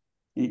Prayer.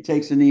 And he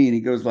takes a knee and he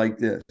goes like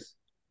this.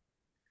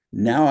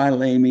 Now I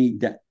lay me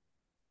down.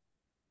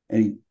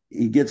 And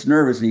he gets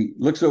nervous and he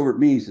looks over at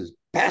me and he says,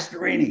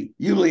 Pastorini,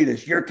 you lead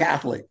us. You're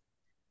Catholic.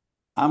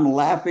 I'm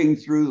laughing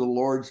through the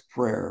Lord's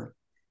Prayer.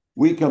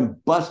 We come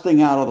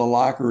busting out of the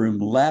locker room,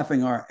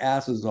 laughing our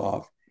asses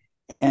off.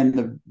 And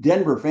the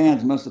Denver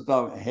fans must have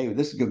thought, hey,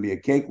 this is going to be a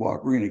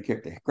cakewalk. We're going to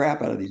kick the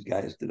crap out of these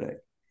guys today.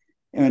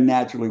 And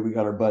naturally, we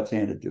got our butts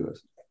handed to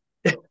us.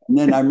 And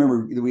then I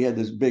remember we had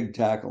this big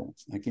tackle.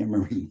 I can't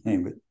remember his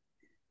name, but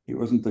he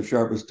wasn't the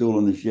sharpest tool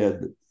in the shed.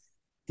 But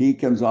he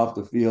comes off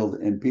the field,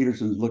 and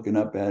Peterson's looking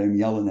up at him,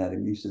 yelling at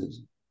him. He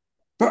says,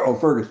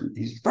 Ferguson.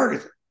 He says,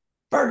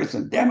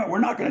 Ferguson, damn it, we're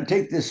not going to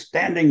take this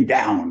standing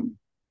down.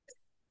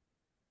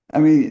 I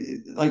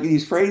mean, like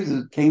these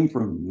phrases came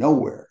from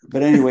nowhere.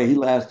 But anyway, he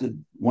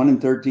lasted 1 in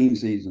 13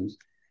 seasons.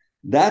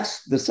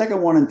 That's the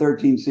second 1 in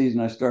 13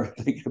 season I started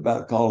thinking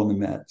about calling the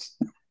Mets.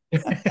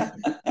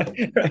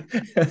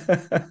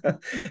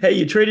 Hey,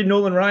 you traded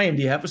Nolan Ryan.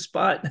 Do you have a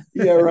spot?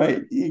 Yeah,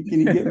 right. Can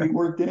you get me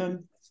worked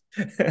in?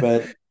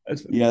 But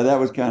yeah, that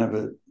was kind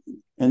of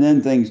and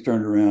then things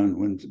turned around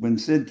when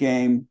Sid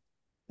came.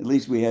 At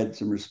least we had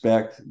some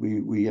respect.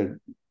 We had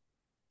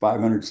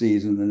 500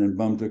 seasons, and then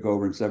Bum took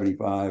over in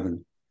 75,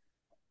 and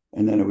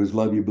then it was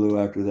Love You Blue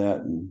after that,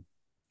 and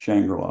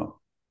Shangri-La.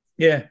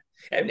 Yeah.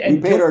 And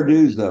we paid our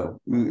dues, though.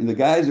 The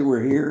guys that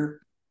were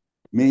here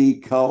me,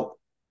 Culp,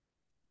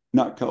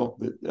 not Culp,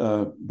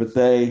 but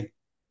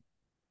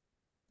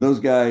those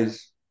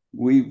guys,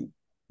 we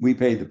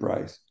paid the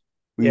price.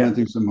 We went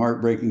through some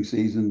heartbreaking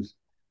seasons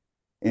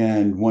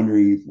and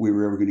wondering if we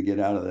were ever going to get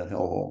out of that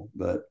hellhole.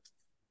 But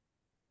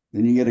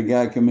then you get a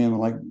guy come in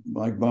like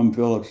Bum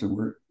Phillips,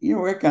 and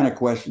we kind of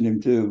questioned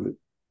him too,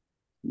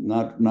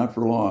 but not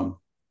for long.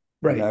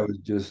 Right. The guy was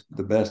just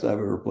the best I've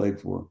ever played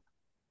for.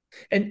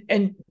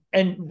 And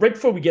right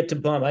before we get to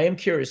Bum, I am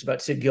curious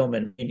about Sid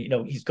Gilman.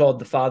 He's called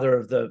the father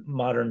of the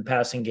modern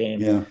passing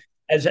game. Yeah.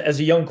 As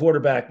a young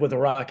quarterback with a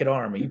rocket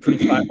arm, are you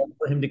pretty fired up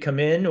for him to come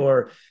in,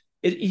 or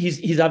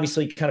he's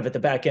obviously kind of at the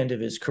back end of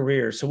his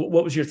career? So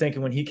what was your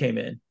thinking when he came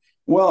in?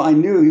 Well, I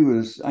knew he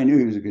was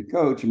a good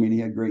coach. I mean, he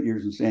had great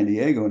years in San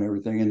Diego and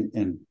everything.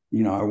 And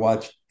I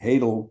watched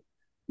Hadel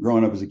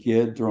growing up as a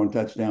kid, throwing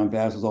touchdown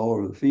passes all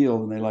over the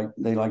field, and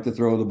they like to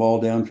throw the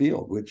ball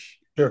downfield, which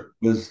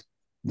was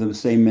the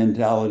same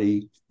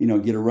mentality.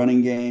 Get a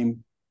running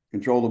game,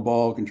 control the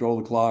ball, control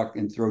the clock,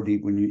 and throw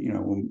deep when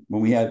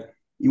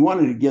you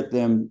wanted to get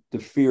them to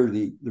fear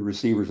the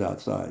receivers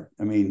outside.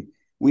 I mean,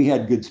 we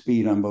had good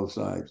speed on both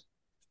sides,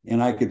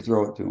 and I could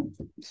throw it to them.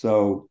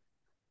 So,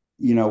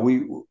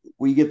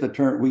 we get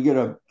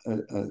a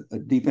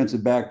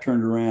defensive back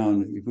turned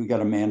around. If we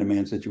got a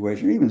man-to-man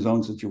situation, or even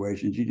zone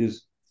situations, you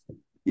just,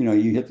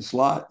 you hit the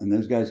slot, and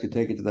those guys could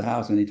take it to the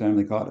house anytime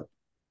they caught it.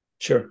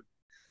 Sure.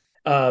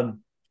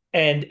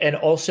 And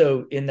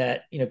also in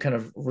that, kind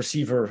of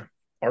receiver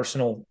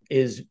arsenal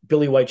is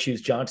Billy White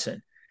Shoes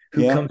Johnson,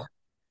 who comes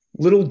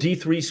little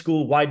D3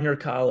 school, Widener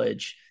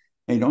College.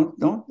 Hey,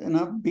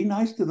 don't be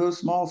nice to those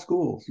small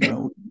schools.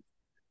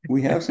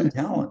 We have some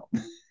talent.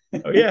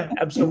 Oh yeah,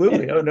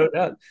 absolutely. Oh, no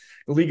doubt.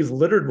 The league is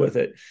littered with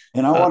it.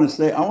 And I want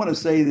to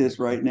say this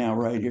right now,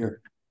 right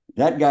here.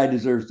 That guy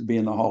deserves to be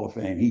in the Hall of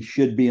Fame. He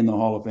should be in the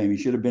Hall of Fame. He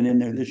should have been in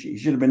there this year. He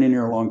should have been in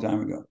here a long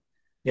time ago.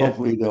 Yeah.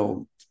 Hopefully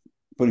they'll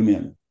put him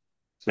in.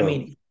 So, I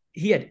mean,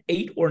 he had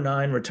 8 or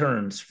 9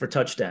 returns for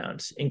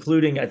touchdowns,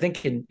 including, I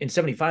think in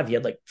 75, he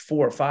had like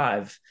 4 or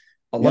 5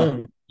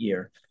 alone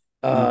year.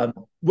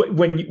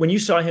 When you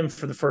saw him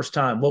for the first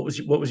time, what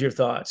was your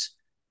thoughts?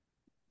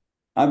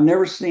 I've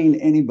never seen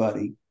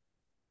anybody,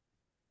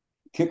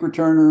 kick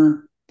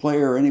returner,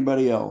 player, or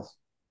anybody else,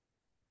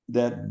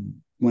 that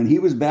when he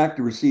was back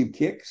to receive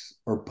kicks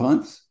or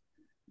punts,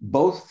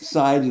 both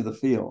sides of the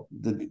field,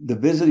 the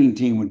visiting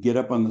team would get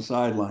up on the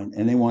sideline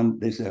and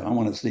they say, I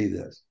want to see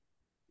this.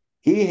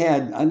 He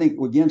had, I think,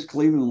 against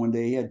Cleveland one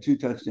day, he had 2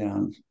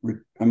 touchdown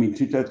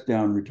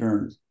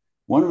returns.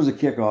 One was a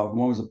kickoff, and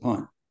one was a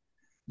punt.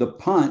 The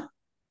punt,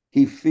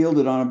 he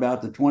fielded on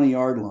about the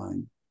 20-yard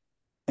line,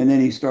 and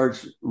then he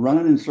starts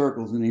running in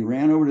circles, and he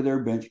ran over to their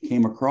bench,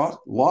 came across,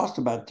 lost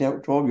about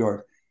 12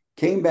 yards,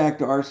 came back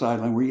to our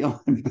sideline. We're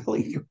yelling,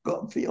 Billy,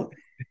 go upfield.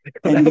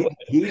 And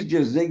he's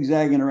just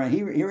zigzagging around.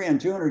 He ran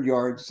 200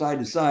 yards side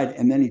to side,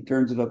 and then he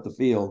turns it up the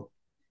field.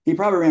 He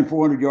probably ran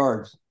 400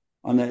 yards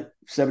on that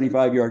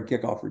 75-yard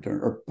kickoff return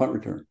or punt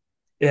return.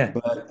 Yeah.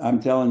 But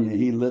I'm telling you,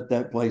 he lit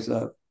that place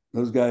up.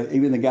 Those guys,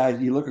 even the guys,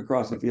 you look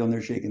across the field and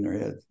they're shaking their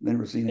heads.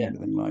 Never seen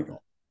anything like him.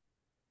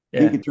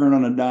 Yeah. He could turn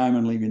on a dime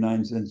and leave you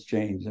 9 cents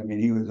change. I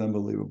mean, he was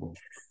unbelievable.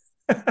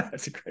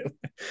 That's a great one.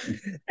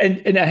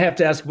 And I have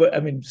to ask,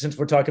 since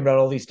we're talking about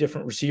all these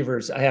different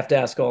receivers, I have to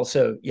ask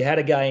also, you had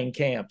a guy in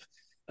camp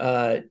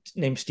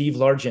named Steve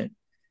Largent.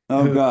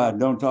 Oh, God,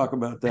 don't talk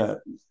about that.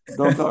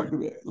 Don't talk to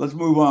me. Let's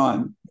move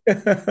on.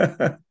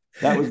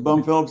 That was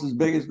Bum Phillips'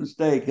 biggest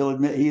mistake.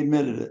 He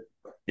admitted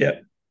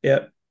it. Yeah.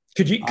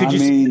 Could you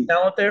see the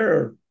talent there?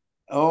 Or?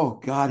 Oh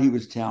God, he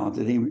was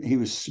talented. He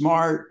was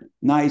smart,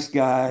 nice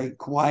guy,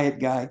 quiet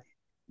guy.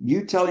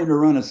 You tell him to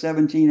run a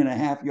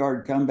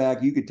 17.5-yard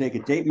comeback, you could take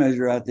a tape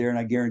measure out there, and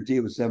I guarantee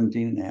it was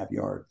 17.5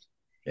 yards.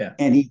 Yeah.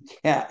 And he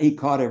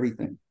caught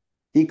everything.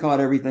 He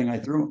caught everything I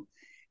threw him.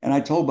 And I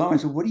told Bum, I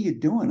said, what are you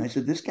doing? I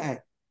said, this guy,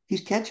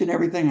 he's catching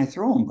everything I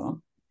throw him,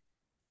 Bum.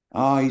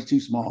 Oh, he's too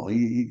small.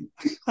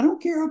 I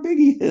don't care how big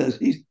he is.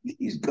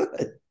 He's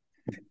good.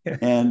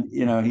 And,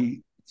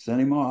 he sent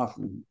him off.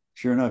 And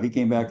sure enough, he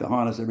came back to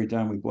haunt us every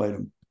time we played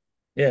him.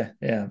 Yeah,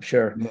 I'm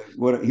sure.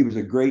 He was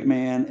a great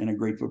man and a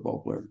great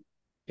football player.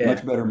 Yeah.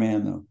 Much better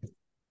man, though.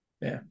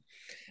 Yeah.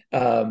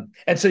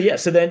 And so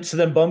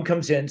then Bum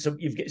comes in. So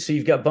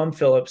you've got Bum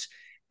Phillips,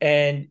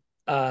 and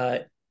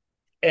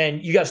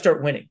you guys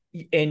start winning.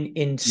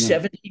 In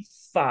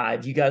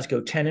 75, you guys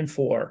go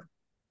 10-4,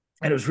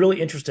 and it was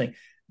really interesting.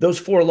 Those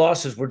 4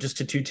 losses were just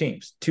to 2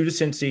 teams, 2 to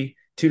Cincy,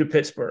 2 to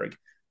Pittsburgh.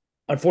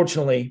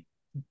 Unfortunately,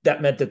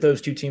 that meant that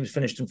those 2 teams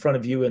finished in front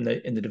of you in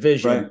the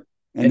division. Right.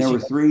 And there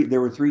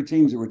were 3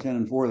 teams that were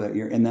 10-4 that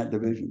year in that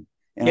division.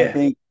 And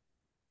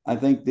I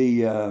think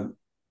the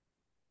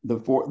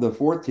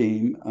fourth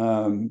team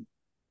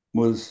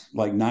was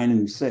like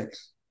 9-6.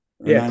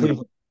 Yeah,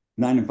 Cleveland.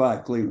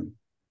 9-5, Cleveland.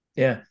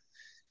 Yeah.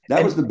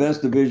 That was the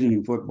best division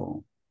in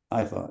football,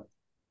 I thought.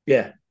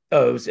 Yeah.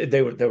 Oh,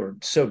 they were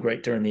so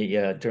great during the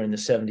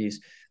 70s,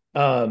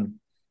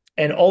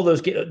 and all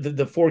those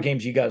the 4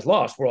 games you guys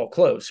lost were all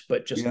close,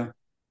 but just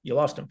you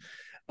lost them.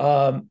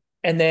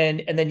 And then,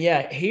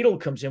 yeah, Hadel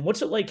comes in.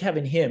 What's it like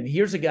having him?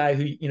 Here's a guy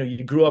who,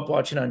 you grew up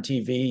watching on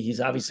TV.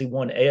 He's obviously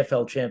won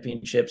AFL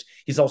championships.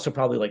 He's also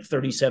probably like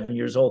 37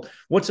 years old.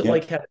 What's it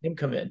like having him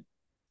come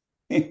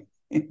in?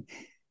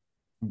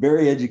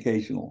 Very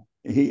educational.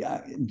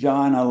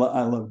 John, I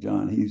love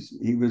John.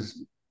 He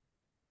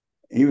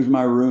was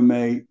my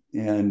roommate,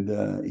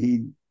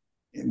 and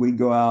we'd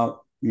go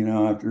out,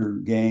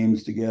 after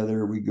games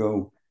together. We'd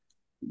go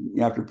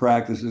after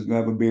practices, go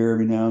have a beer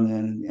every now and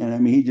then. And I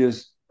mean, he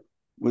just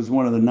was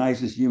one of the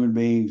nicest human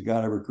beings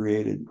God ever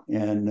created,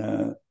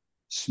 and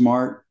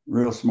smart,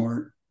 real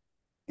smart,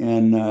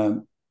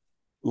 and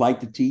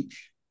liked to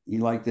teach. He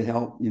liked to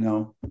help.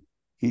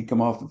 He'd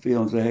come off the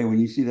field and say, "Hey, when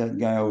you see that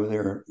guy over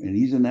there and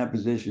he's in that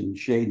position,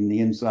 shading the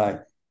inside,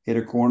 hit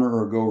a corner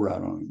or a go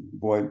route on him.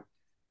 Boy,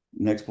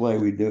 next play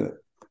we do it."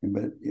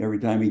 But every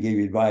time he gave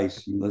you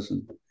advice, you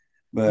listened.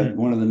 But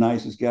one of the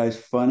nicest guys,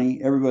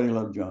 funny. Everybody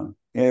loved John.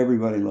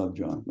 Everybody loved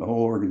John. The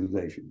whole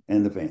organization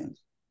and the fans.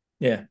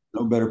 Yeah,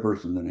 no better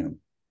person than him.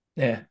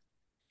 Yeah.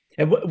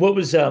 And what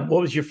was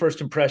your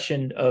first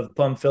impression of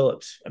Bum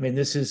Phillips? I mean,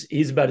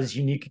 he's about as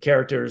unique a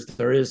character as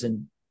there is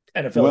in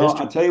NFL history.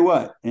 I'll tell you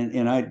what,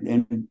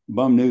 and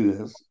Bum knew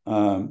this.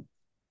 I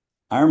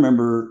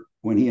remember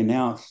when he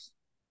announced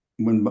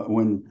when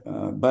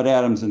Bud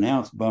Adams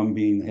announced Bum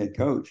being the head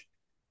coach.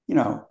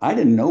 I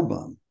didn't know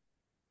Bum.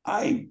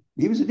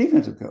 He was a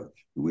defensive coach.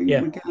 We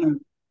kind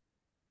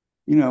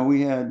of,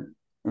 we had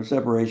our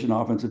separation,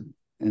 offensive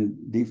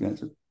and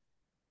defensive.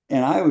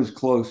 And I was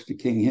close to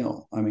King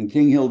Hill. I mean,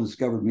 King Hill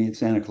discovered me at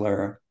Santa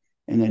Clara,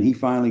 and then he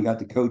finally got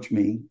to coach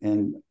me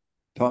and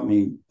taught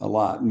me a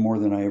lot, more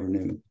than I ever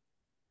knew.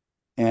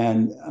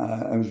 And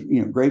I was,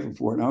 grateful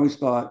for it. And I always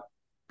thought,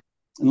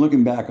 and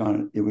looking back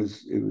on it, it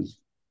was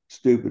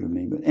stupid of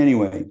me. But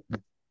anyway,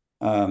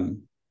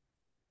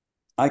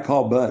 I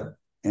called Bud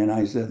and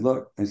I said,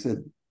 "Look," I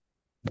said,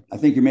 "I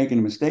think you're making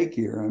a mistake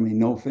here. I mean,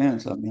 no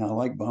offense. I mean, I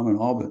like Bum and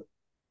all, but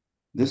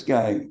this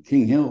guy,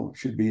 King Hill,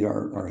 should be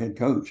our head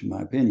coach, in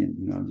my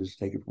opinion. Just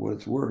take it for what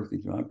it's worth."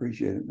 He said, "I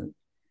appreciate it, but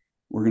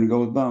we're going to go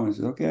with Bum." I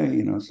said,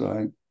 "Okay."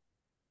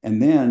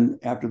 And then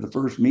after the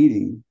first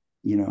meeting,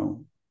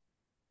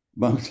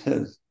 Bum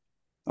says,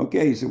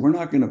 "Okay," he said, "we're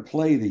not going to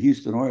play the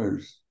Houston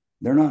Oilers.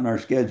 They're not in our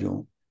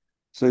schedule."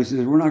 So he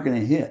says, "We're not going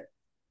to hit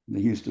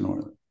the Houston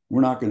Oilers.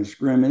 We're not going to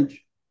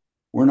scrimmage.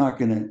 We're not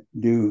going to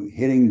do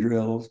hitting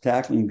drills,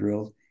 tackling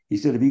drills." He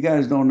said, "If you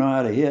guys don't know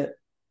how to hit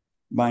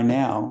by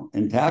now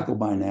and tackle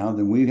by now,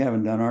 then we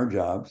haven't done our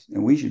jobs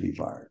and we should be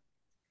fired."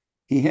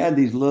 He had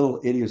these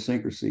little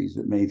idiosyncrasies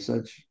that made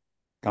such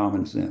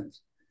common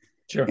sense.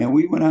 Sure. And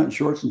we went out in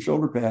shorts and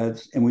shoulder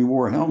pads and we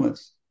wore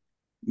helmets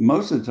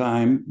most of the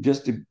time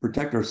just to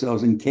protect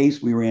ourselves in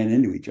case we ran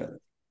into each other.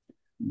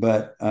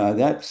 But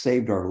that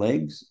saved our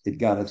legs. It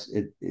got us,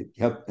 it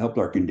helped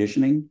our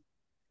conditioning.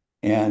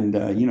 And,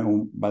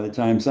 by the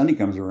time Sunday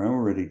comes around,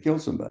 we're ready to kill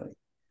somebody.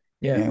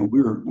 Yeah. And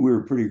we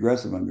were pretty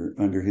aggressive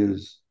under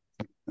his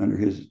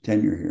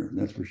tenure here,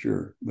 that's for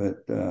sure. But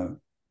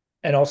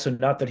and also,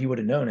 not that he would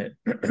have known it,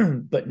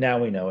 but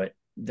now we know it,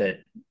 that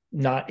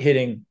not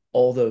hitting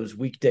all those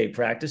weekday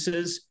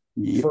practices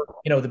for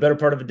the better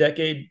part of a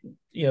decade,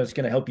 it's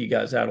going to help you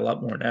guys out a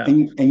lot more now.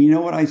 And you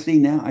know what I see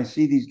now? I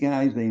see these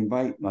guys, they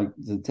invite, like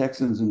the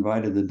Texans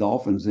invited the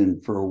Dolphins in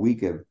for a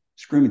week of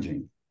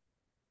scrimmaging.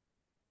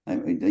 I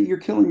mean, you're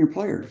killing your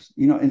players,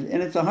 and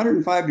it's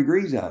 105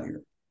 degrees out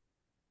here.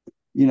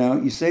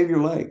 You save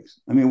your legs.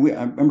 I mean,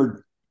 I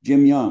remember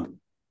Jim Young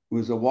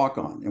was a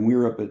walk-on, and we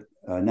were up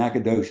at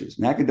Nacogdoches.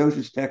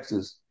 Nacogdoches,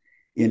 Texas,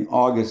 in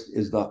August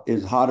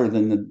is hotter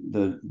than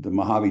the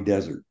Mojave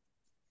Desert,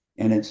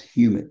 and it's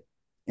humid.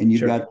 And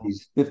you've got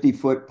these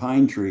 50-foot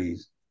pine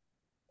trees,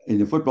 and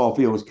the football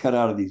field was cut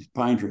out of these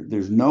pine trees.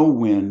 There's no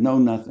wind, no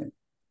nothing.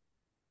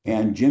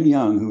 And Jim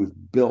Young, who was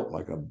built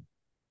like a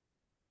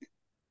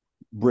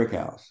brick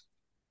house,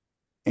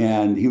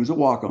 and he was a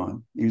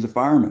walk-on. He was a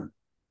fireman,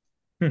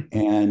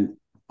 and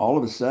all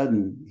of a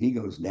sudden he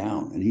goes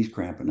down and he's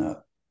cramping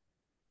up,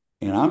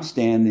 and I'm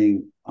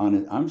standing on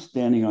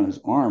his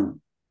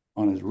arm,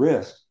 on his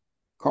wrist.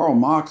 Karl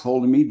Mach's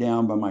holding me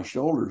down by my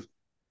shoulders,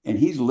 and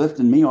he's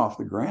lifting me off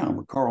the ground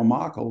with Karl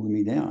Mach holding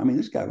me down. I mean,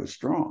 this guy was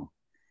strong.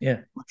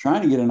 Yeah, we're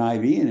trying to get an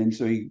IV in him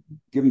so he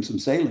give him some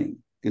saline,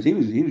 because he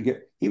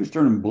was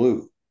turning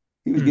blue.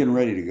 He was getting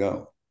ready to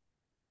go.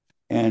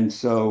 And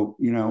so,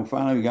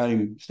 finally we got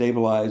him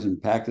stabilized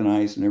and packed in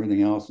ice and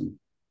everything else. And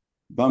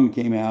Bum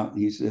came out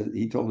and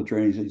he told the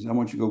trainer, he said, "I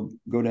want you to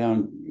go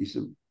down." He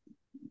said,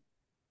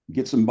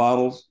 "Get some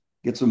bottles,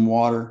 get some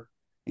water."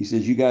 He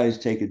says, "You guys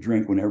take a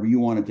drink whenever you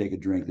want to take a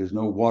drink. There's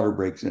no water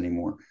breaks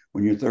anymore.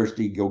 When you're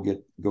thirsty, go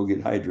get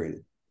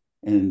hydrated."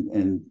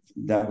 And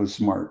that was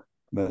smart.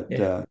 But,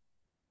 that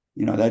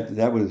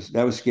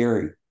was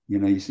scary.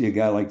 You see a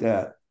guy like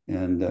that,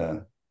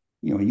 and,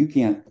 you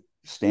can't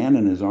stand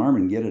in his arm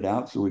and get it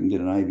out so we can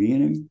get an IV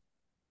in him.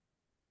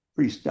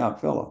 Pretty stout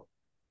fellow.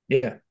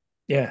 Yeah.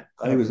 Yeah.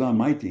 He was on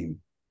my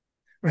team.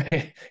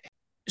 Right.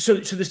 so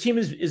this team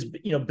is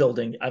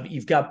building.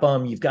 You've got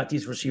Bum, you've got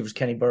these receivers,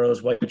 Kenny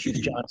Burrows, White Shoes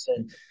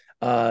Johnson.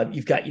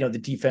 You've got the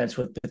defense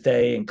with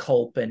Bethea and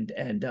Culp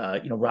and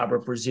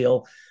Robert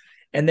Brazil,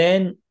 and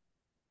then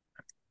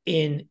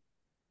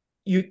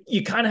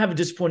you kind of have a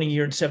disappointing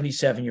year in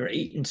 77. You're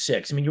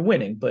 8-6. I mean, you're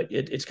winning, but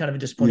it's kind of a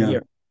disappointing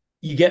year.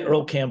 You get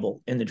Earl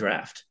Campbell in the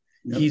draft.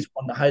 Yep. He's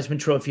won the Heisman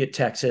Trophy at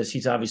Texas.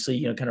 He's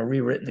obviously, kind of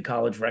rewritten the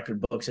college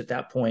record books at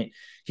that point.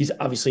 He's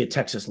obviously a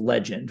Texas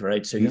legend,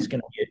 right? So he's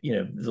going to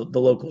get, the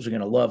locals are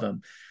going to love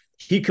him.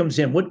 He comes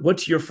in.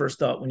 What's your first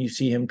thought when you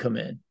see him come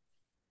in?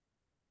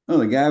 Well,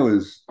 the guy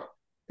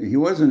he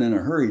wasn't in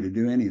a hurry to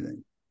do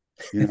anything.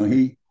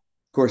 Of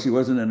course, he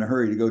wasn't in a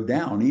hurry to go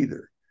down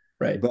either.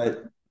 Right.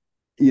 But,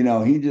 he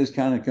just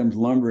kind of comes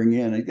lumbering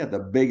in. He's got the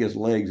biggest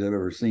legs I've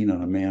ever seen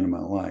on a man in my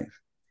life.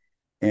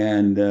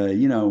 And,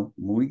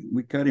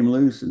 we cut him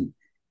loose, and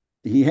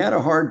he had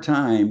a hard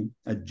time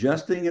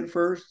adjusting at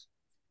first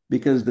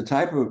because the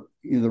type of,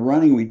 the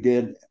running we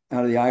did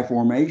out of the I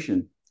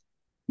formation,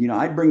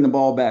 I'd bring the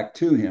ball back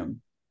to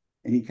him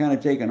and he'd kind of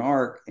take an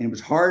arc, and it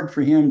was hard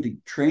for him to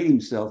train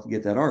himself to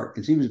get that arc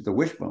because he was at the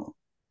wishbone.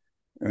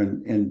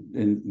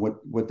 And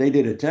what they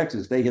did at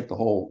Texas, they hit the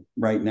hole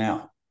right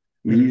now.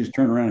 I mean, you just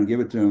turn around and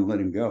give it to him and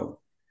let him go.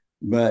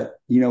 But,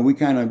 we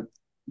kind of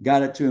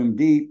got it to him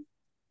deep.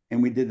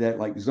 And we did that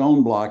like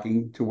zone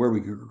blocking to where we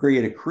could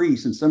create a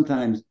crease. And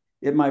sometimes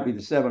it might be the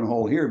 7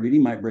 hole here, but he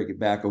might break it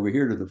back over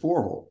here to the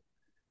 4 hole.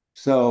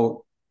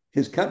 So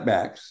his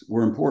cutbacks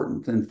were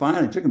important. And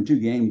finally, it took him 2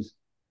 games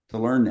to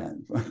learn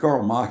that.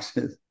 Carl Mock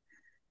says,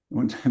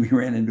 one time he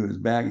ran into his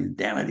bag, he said,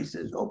 "Damn it," he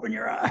says, "open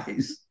your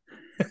eyes."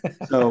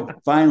 So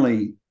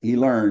finally he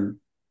learned.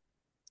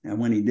 And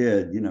when he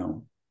did,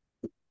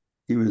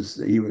 he was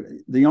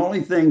the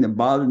only thing that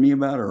bothered me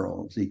about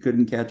Earl is he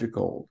couldn't catch a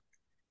cold.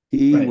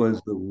 He was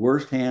the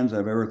worst hands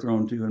I've ever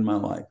thrown to in my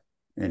life.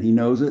 And he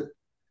knows it.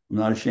 I'm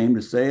not ashamed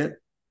to say it.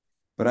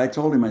 But I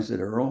told him, I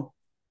said, "Earl,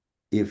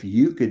 if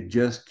you could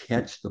just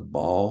catch the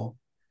ball,"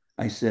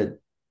 I said,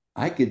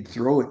 "I could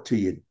throw it to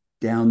you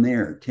down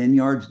there, 10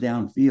 yards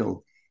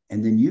downfield,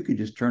 and then you could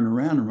just turn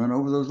around and run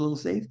over those little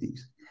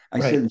safeties."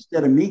 I said,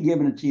 "Instead of me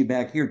giving it to you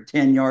back here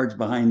 10 yards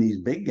behind these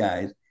big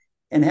guys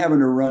and having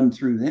to run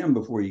through them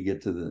before you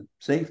get to the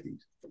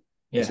safeties."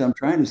 Yeah. So I'm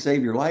trying to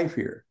save your life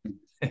here.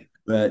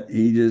 But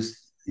he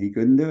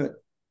couldn't do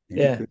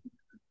it.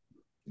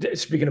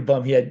 Speaking of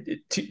Bum, he had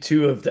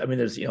two of the,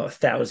 there's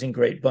 1,000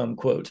 great Bum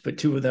quotes, but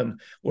 2 of them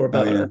were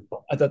about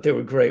I thought they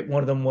were great.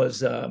 One of them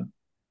was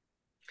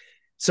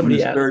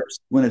somebody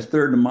when it's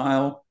third and a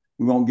mile,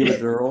 we won't give it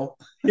to Earl.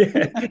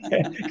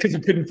 Because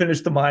he couldn't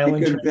finish the mile.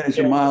 He couldn't finish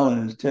a mile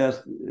in his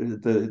test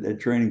at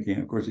training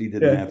camp. Of course, he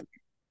didn't have to.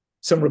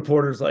 Some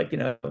reporters what do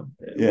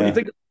you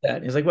think of that?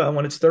 And he's like, "Well,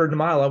 when it's third and a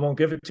mile, I won't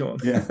give it to him."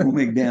 Yeah, we'll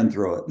make Dan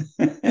throw it.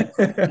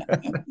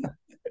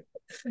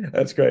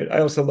 That's great. I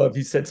also love,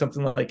 he said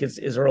something like,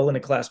 is Earl in a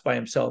class by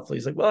himself?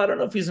 He's like, "Well, I don't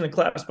know if he's in a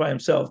class by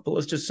himself, but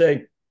let's just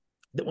say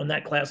that when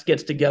that class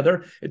gets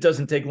together, it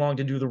doesn't take long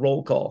to do the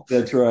roll call."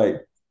 That's right.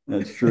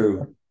 That's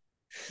true.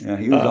 Yeah,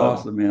 he was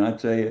awesome, man. I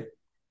tell you,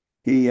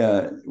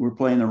 we're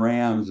playing the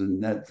Rams,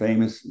 and that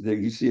famous,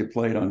 you see it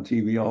played on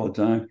TV all the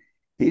time.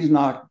 He's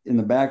knocked in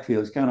the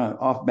backfield. He's kind of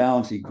off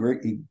balance. He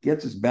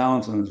gets his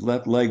balance on his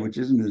left leg, which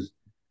isn't his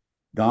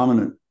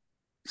dominant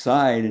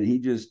side.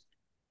 And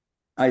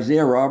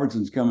Isaiah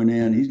Robertson's coming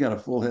in. He's got a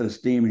full head of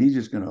steam, and he's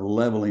just going to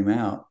level him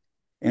out.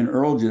 And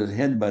Earl just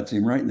headbutts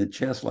him right in the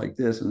chest like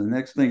this. And the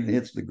next thing that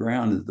hits the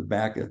ground is the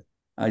back of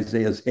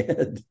Isaiah's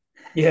head.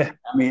 Yeah.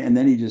 And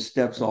then he just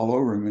steps all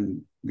over him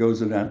and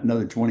goes about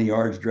another 20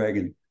 yards,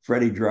 dragging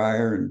Freddie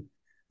Dryer and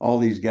all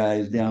these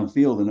guys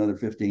downfield another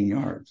 15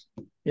 yards.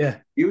 Yeah.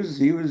 He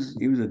was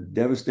a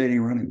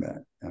devastating running back.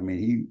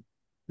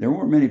 There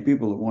weren't many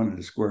people that wanted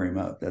to square him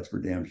up. That's for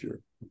damn sure.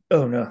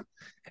 Oh no.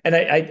 And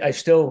I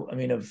still,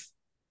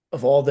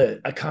 of all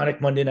the iconic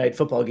Monday Night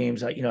Football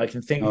games, I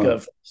can think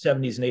of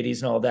 70s and 80s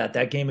and all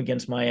that game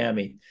against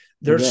Miami,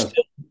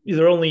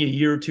 they're only a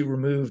year or 2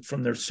 removed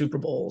from their Super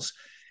Bowls.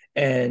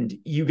 And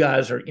you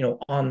guys are,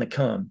 on the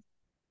come.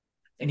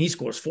 And he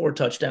scores 4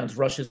 touchdowns,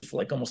 rushes for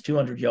like almost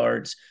 200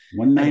 yards.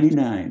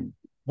 199.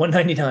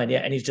 199, yeah.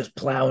 And he's just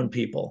plowing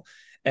people.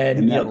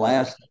 And that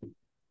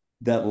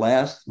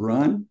last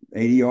run,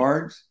 80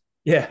 yards.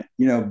 Yeah.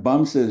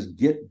 Bum says,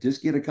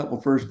 just get a couple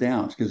first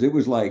downs, because it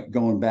was like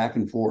going back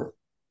and forth.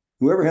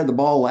 Whoever had the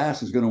ball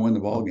last is going to win the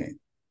ball game.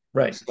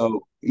 Right.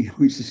 So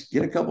we just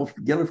get a couple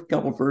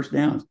first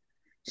downs.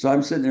 So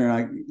I'm sitting there,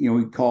 and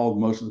we called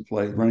most of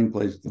the running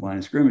plays at the line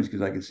of scrimmage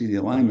because I could see the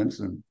alignments,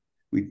 and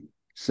we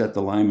set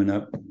the linemen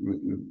up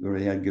where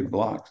they had good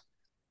blocks.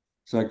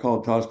 So I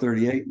called toss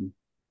 38, and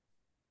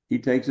he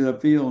takes it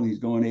upfield, and he's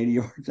going 80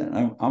 yards.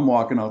 And I'm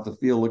walking off the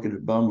field looking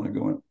at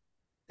Bum,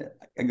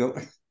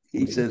 and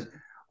he says,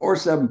 "Or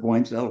 7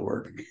 points, that'll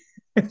work."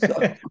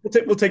 So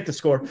we'll take the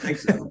score.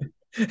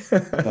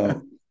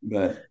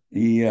 But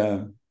he,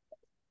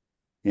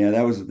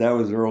 that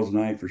was Earl's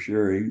night for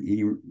sure.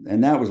 He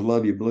and that was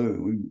Love You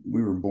Blue.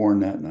 We were born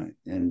that night,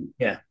 and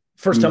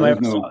first time I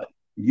ever saw it.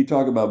 you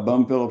talk about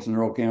Bum Phillips and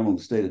Earl Campbell in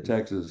the state of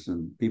Texas,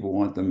 and people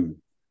want them.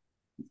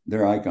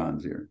 They're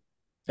icons here.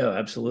 Oh,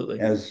 absolutely.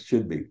 As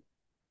should be.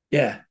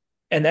 Yeah.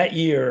 And that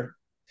year,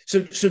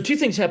 so two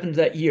things happened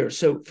that year.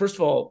 So first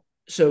of all,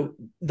 so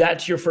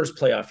that's your first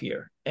playoff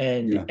year,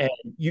 and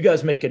you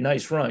guys make a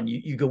nice run.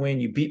 You go in,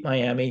 you beat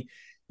Miami,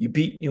 you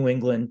beat New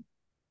England,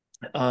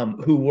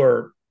 who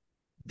were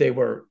they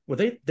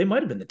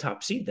might have been the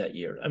top seed that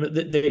year. I mean,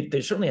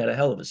 they certainly had a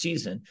hell of a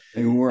season.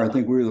 They were. I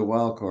think we were the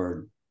wild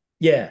card.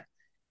 Yeah.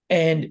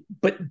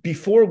 But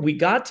before we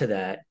got to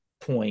that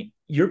point,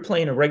 you're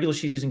playing a regular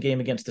season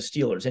game against the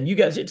Steelers, and you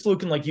guys, it's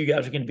looking like you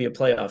guys are going to be a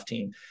playoff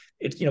team.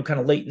 It's, kind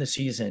of late in the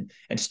season,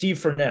 and Steve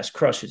Furness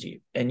crushes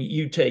you, and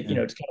you take,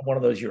 it's kind of one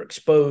of those, you're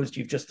exposed,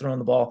 you've just thrown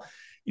the ball,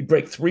 you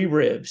break 3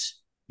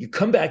 ribs, you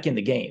come back in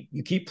the game,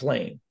 you keep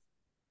playing,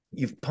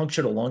 you've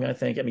punctured a lung, I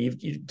think. I mean,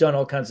 you've done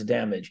all kinds of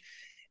damage,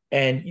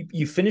 and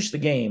you finish the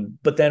game,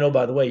 but then, oh,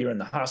 by the way, you're in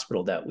the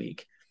hospital that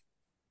week.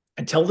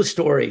 And tell the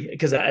story,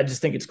 because I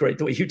just think it's great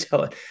the way you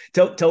tell it.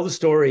 Tell the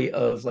story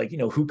of, like,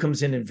 who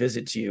comes in and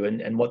visits you,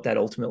 and what that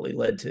ultimately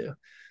led to.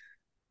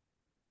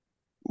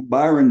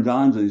 Byron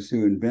Donzis,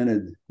 who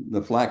invented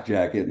the flak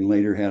jacket and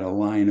later had a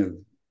line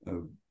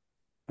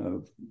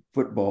of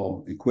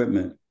football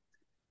equipment,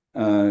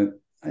 there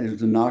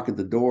was a knock at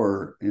the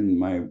door in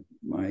my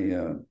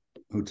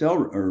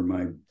hotel or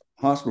my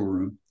hospital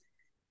room,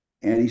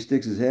 and he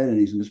sticks his head in.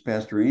 He's Miss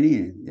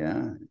Pastorini.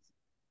 Yeah,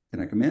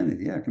 can I come in?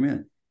 Yeah, come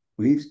in.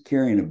 Well, he's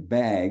carrying a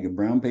bag, a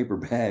brown paper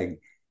bag,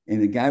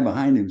 and the guy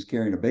behind him is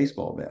carrying a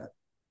baseball bat.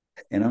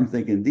 And I'm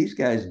thinking, these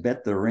guys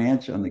bet the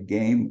ranch on the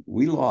game.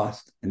 We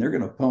lost, and they're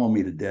going to pummel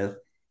me to death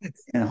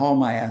and haul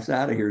my ass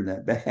out of here in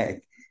that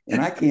bag.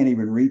 And I can't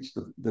even reach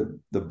the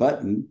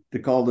button to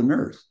call the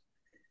nurse.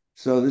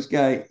 So this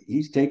guy,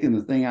 he's taking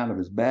the thing out of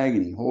his bag,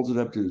 and he holds it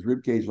up to his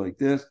rib cage like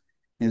this.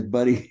 His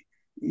buddy,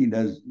 he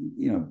does,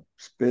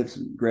 spits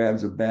and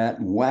grabs a bat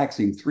and whacks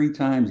him 3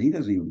 times. He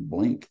doesn't even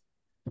blink.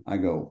 I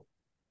go,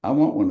 I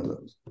want one of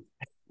those.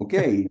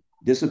 Okay, he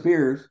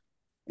disappears.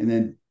 And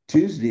then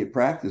Tuesday at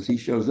practice, he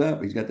shows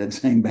up. He's got that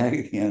same bag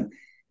again.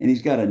 And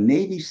he's got a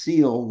Navy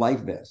SEAL life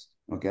vest.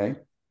 Okay.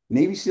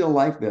 Navy SEAL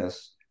life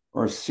vests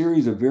are a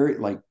series of very,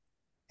 like,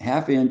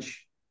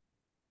 1/2-inch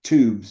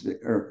tubes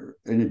that are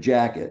in a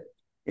jacket,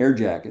 air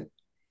jacket.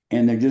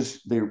 And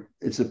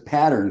it's a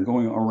pattern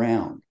going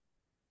around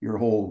your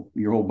whole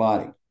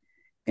body.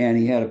 And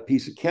he had a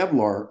piece of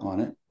Kevlar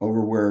on it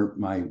over where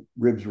my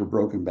ribs were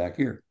broken back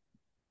here.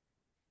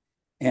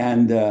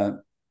 And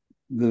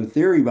the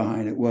theory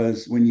behind it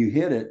was, when you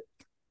hit it,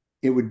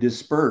 it would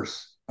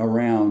disperse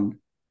around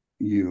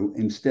you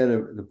instead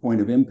of the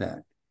point of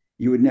impact.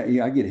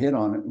 I get hit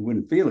on it and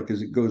wouldn't feel it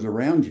because it goes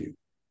around you.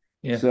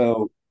 Yeah.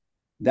 So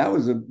that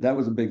was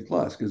a big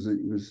plus, because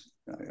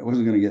I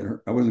wasn't going to get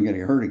hurt. I wasn't going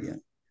to get hurt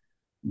again.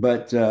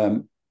 But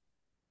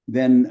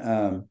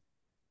then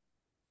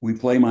we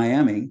play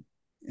Miami,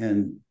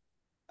 and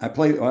I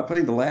played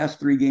the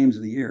last 3 games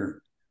of the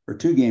year, or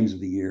 2 games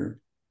of the year.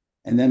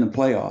 And then the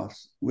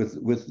playoffs with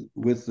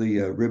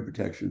the rib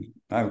protection.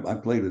 I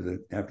played with it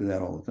after that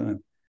all the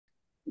time.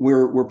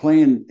 We're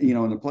playing,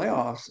 in the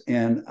playoffs,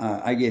 and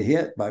I get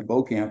hit by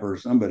Beaucamp or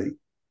somebody,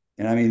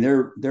 and I mean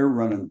they're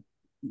running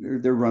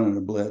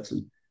a blitz,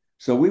 and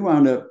so we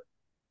wound up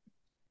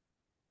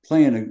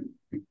playing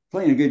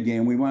a good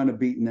game. We wound up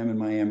beating them in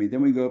Miami.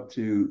 Then we go up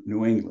to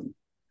New England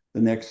the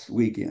next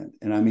weekend,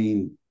 and I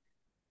mean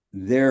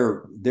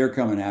they're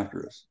coming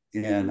after us,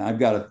 and I've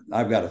got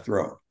to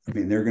throw. I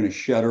mean, they're going to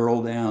shut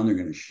Earl down. They're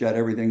going to shut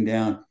everything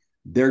down.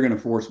 They're going to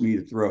force me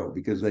to throw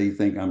because they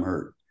think I'm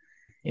hurt.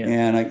 Yeah.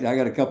 And I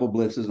got a couple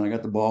blitzes, and I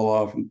got the ball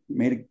off and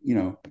made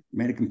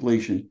a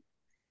completion.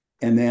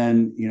 And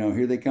then,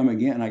 here they come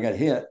again. I got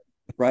hit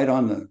right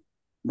on the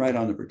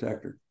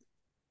protector.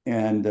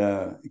 And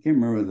I can't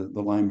remember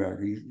the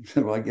linebacker. He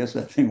said, well, I guess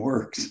that thing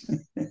works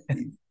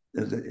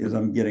as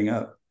I'm getting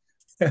up.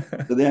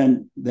 So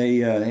then they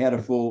had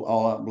a full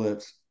all-out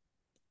blitz.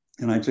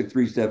 And I took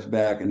 3 steps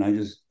back, and I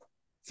just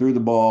threw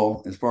the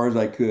ball as far as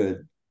I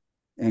could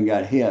and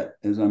got hit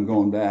as I'm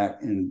going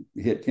back, and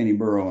hit Kenny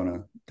Burrow on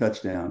a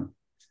touchdown.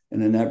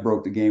 And then that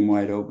broke the game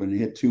wide open.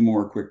 Hit 2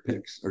 more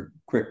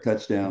quick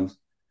touchdowns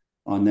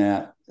on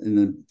that in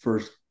the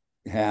first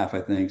half,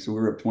 I think. So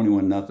we were up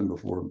 21-0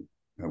 before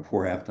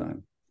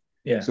halftime.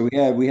 Yeah. So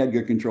we had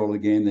good control of the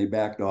game. They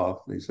backed off.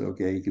 They said,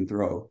 okay, you can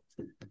throw.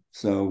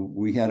 So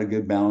we had a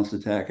good balanced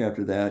attack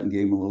after that, and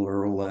gave them a little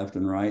Earl left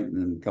and right, and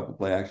then a couple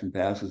play action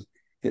passes,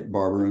 hit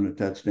Barber on a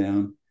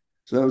touchdown.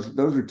 So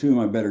those are 2 of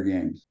my better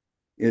games.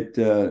 It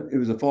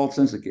was a false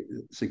sense of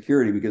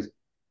security, because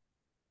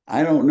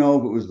I don't know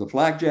if it was the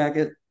flak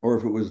jacket or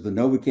if it was the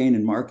Novocaine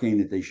and Marcaine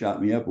that they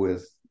shot me up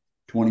with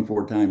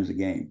 24 times a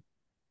game.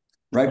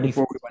 Right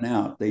before we went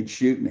out, they'd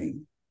shoot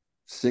me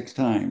 6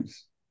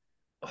 times,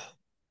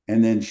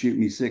 and then shoot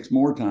me 6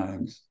 more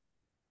times,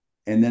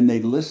 and then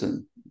they'd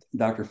listen.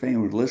 Dr.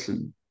 Fain would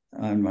listen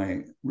on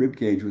my rib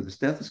cage with a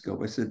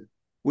stethoscope. I said,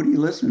 "What are you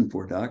listening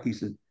for, Doc?" He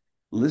said,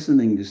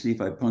 "Listening to see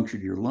if I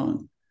punctured your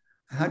lung."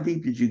 "How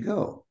deep did you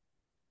go?"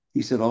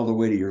 He said, "All the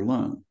way to your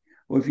lung."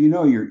 Well, if you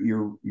know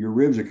your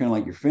ribs are kind of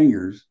like your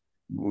fingers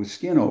with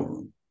skin over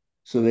them,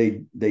 so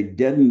they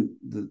deaden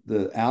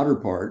the outer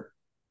part,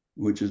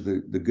 which is the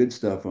good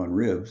stuff on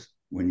ribs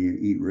when you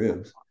eat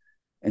ribs,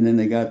 and then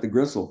they got the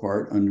gristle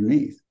part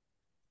underneath,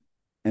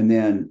 and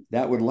then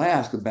that would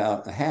last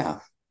about a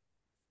half,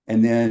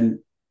 and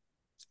then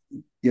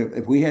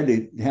if we had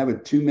to have a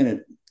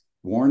 2-minute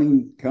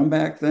warning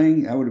comeback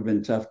thing, that would have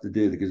been tough to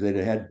do because they'd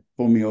have had to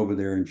pull me over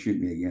there and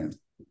shoot me again.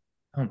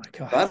 Oh my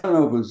God. I don't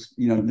know if it was,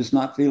 just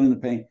not feeling the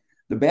pain.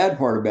 The bad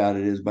part about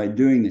it is by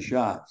doing the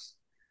shots,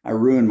 I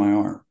ruined my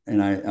arm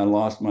and I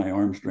lost my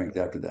arm strength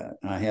after that.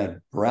 And I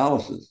had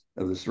paralysis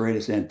of the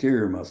serratus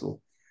anterior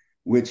muscle,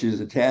 which is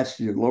attached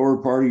to the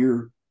lower part of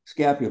your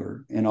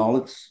scapular. And all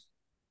its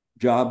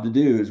job to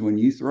do is when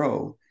you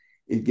throw,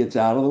 it gets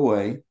out of the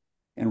way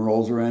and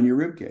rolls around your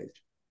rib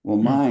cage. Well,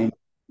 mine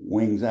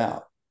wings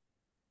out.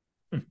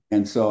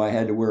 And so I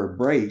had to wear a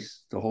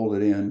brace to hold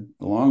it in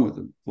along with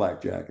the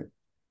flak jacket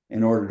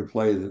in order to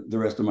play the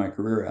rest of my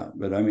career out.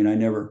 But I mean, I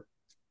never,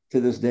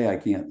 to this day, I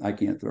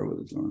can't throw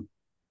with this arm.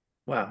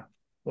 Wow.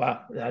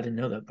 I didn't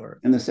know that part.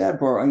 And the sad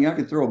part, I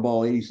could throw a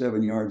ball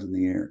 87 yards in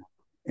the air,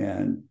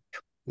 and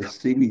to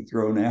see me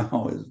throw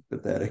now is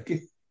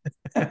pathetic.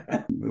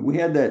 We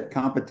had that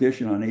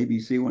competition on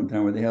ABC one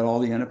time where they had all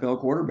the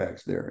NFL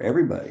quarterbacks there,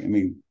 everybody. I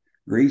mean,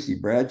 Greasy,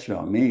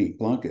 Bradshaw, me,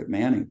 Plunkett,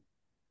 Manning.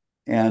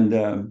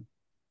 And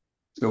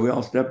so we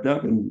all stepped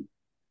up and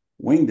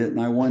winged it, and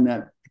I won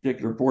that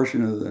particular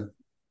portion of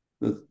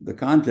the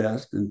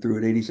contest and threw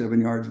it 87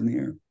 yards in the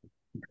air.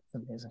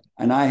 That's amazing.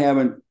 And I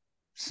haven't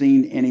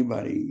seen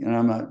anybody, and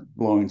I'm not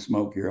blowing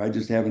smoke here, I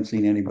just haven't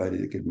seen anybody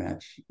that could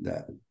match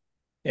that.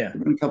 Yeah. There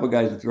have been a couple of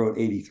guys that throw it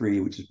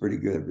 83, which is pretty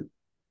good, but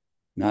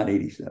not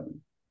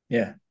 87.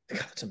 Yeah. God,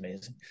 that's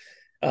amazing.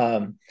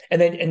 And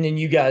then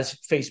you guys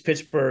faced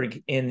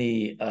Pittsburgh in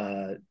the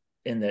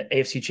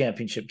AFC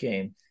Championship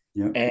game.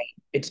 Yeah. And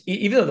it's,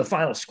 even though the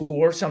final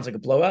score sounds like a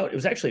blowout, it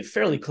was actually a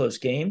fairly close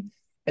game.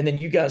 And then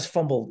you guys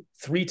fumbled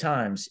 3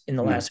 times in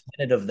the last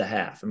minute of the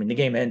half. I mean, the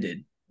game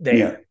ended there.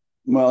 Yeah.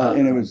 Well,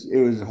 and it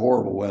was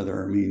horrible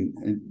weather. I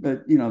mean,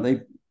 but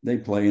they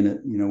play in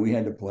it. We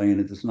had to play in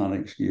it. That's not an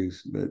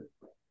excuse, but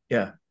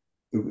yeah,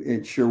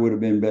 it sure would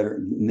have been better.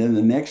 And then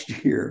the next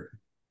year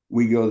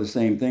we go the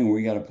same thing where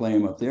we got to play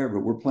them up there, but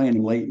we're playing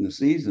them late in the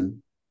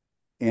season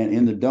and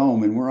in the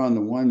dome, and we're on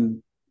the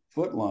 1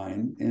 foot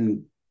line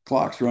and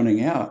clock's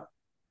running out.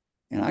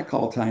 And I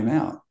call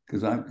timeout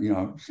because I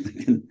was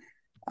thinking,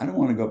 I don't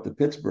want to go up to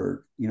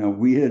Pittsburgh.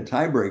 We hit a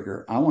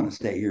tiebreaker. I want to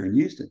stay here in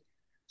Houston.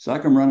 So I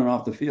come running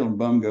off the field, and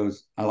Bum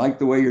goes, I like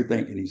the way you're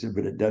thinking. He said,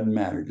 but it doesn't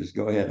matter. Just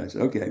go ahead. I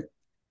said, okay.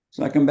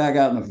 So I come back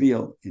out in the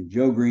field, and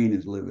Joe Green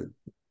is livid.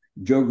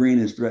 Joe Green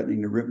is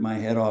threatening to rip my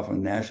head off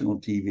on national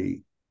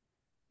TV.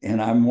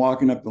 And I'm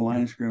walking up the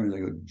line of scrimmage.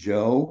 I go,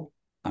 Joe,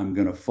 I'm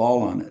going to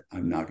fall on it.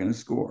 I'm not going to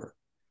score.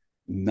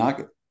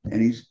 And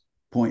he's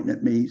pointing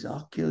at me. He's,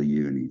 I'll kill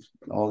you. And he's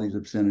all these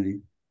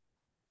obscenities.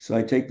 So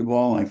I take the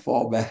ball and I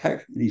fall back,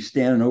 and he's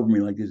standing over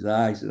me like his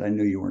eye. I said, I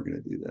knew you weren't going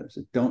to do that. I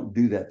said, don't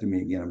do that to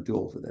me again. I'm too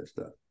old for that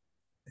stuff.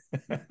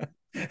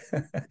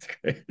 That's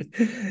great.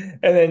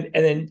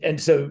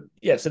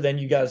 So then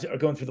you guys are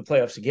going through the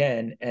playoffs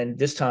again. And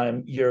this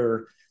time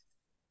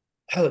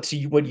let's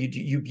see what you do.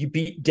 You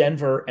beat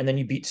Denver, and then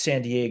you beat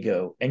San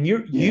Diego, and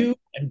you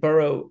and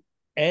Burrow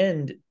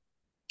and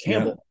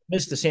Campbell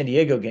missed the San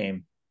Diego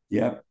game.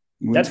 Yeah.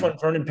 That's when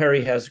Vernon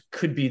Perry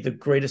could be the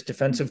greatest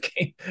defensive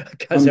game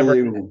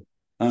unbelievable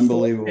ever.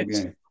 Unbelievable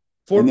game.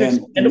 4 picks.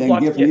 And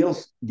then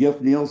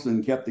Giff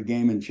Nielsen kept the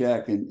game in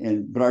check,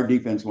 but our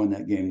defense won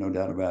that game, no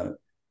doubt about it.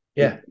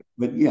 Yeah.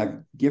 But yeah,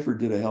 Gifford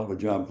did a hell of a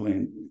job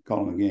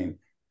calling the game.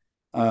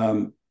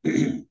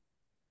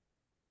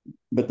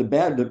 But the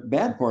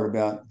bad part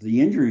about the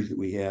injuries that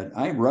we had,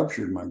 I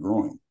ruptured my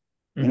groin.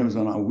 And it was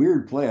on a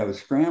weird play. I was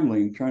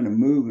scrambling, trying to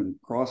move and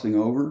crossing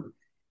over.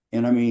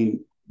 And I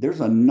mean,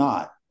 there's a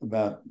knot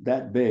about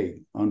that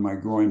big on my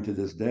groin to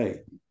this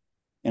day.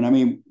 And I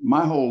mean,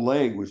 my whole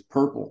leg was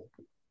purple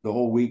the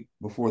whole week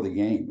before the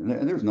game.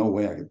 And there's no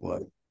way I could play.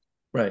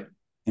 Right.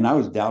 And I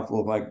was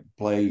doubtful if I could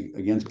play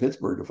against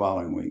Pittsburgh the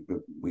following week, but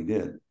we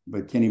did.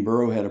 But Kenny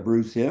Burrow had a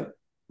bruised hip.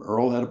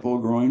 Earl had a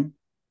pulled groin.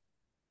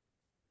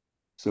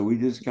 So we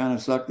just kind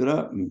of sucked it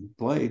up and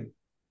played.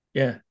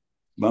 Yeah.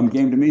 Bum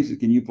came to me and said,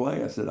 can you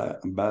play? I said,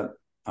 I'm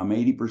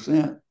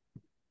 80%.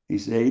 He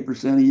said,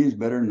 80% of you is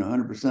better than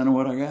 100% of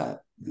what I got.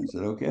 I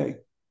said, okay,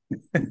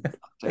 I'll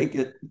take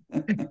it.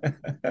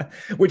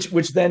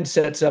 which then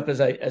sets up, as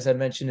I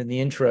mentioned in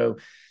the intro,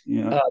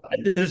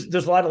 there's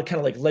a lot of kind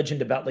of like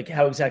legend about like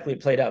how exactly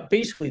it played out.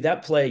 Basically,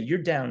 that play,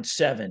 you're down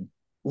 7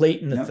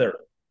 late in the third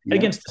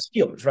against the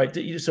Steelers, right?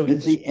 So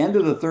it's the end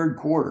of the third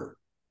quarter.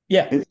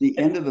 Yeah. It's the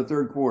end of the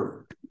third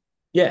quarter.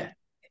 Yeah.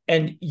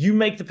 And you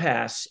make the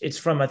pass. It's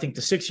from, I think,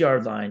 the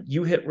 6-yard line.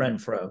 You hit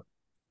Renfro.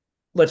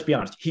 Let's be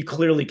honest. He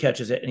clearly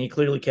catches it, and he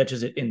clearly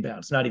catches it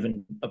inbounds. Not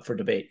even up for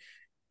debate.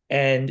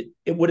 And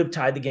it would have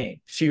tied the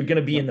game. So you're going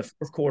to be in the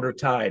fourth quarter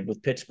tied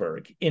with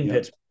Pittsburgh in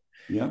Pittsburgh.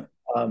 Yeah.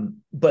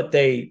 But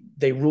they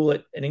rule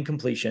it an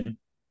incompletion.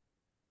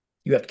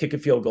 you have to kick a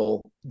field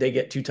goal. They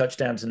get 2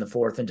 touchdowns in the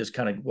fourth and just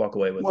kind of walk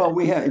away with it. Well,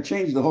 it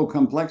changed the whole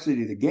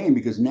complexity of the game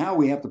because now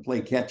we have to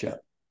play catch up.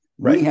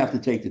 Right. We have to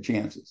take the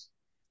chances.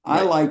 Right.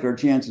 I liked our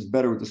chances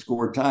better with the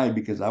score tied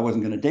because I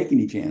wasn't going to take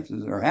any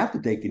chances or have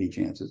to take any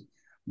chances.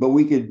 But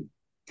we could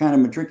kind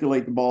of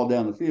matriculate the ball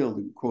down the field,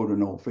 to quote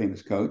an old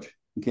famous coach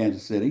in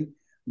Kansas City.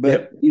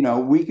 But,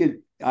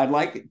 I'd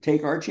like to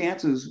take our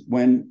chances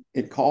when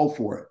it called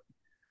for it.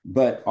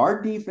 But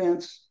our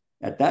defense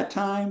at that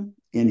time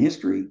in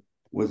history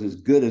was as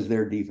good as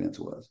their defense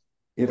was,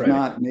 if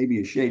not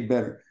maybe a shade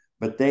better.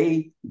 But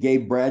they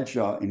gave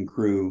Bradshaw and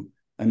crew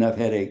enough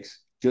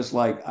headaches, just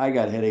like I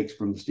got headaches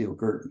from the Steel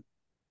Curtain.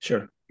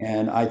 Sure.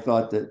 And I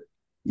thought that,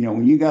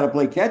 when you got to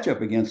play catch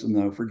up against them,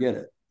 though, forget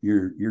it.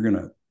 You're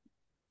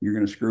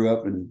gonna screw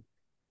up and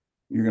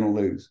you're gonna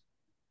lose.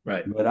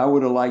 Right. But I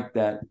would have liked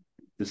that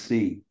to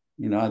see.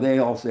 They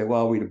all say,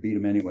 well, we'd have beat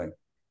them anyway.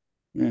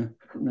 Yeah,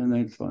 and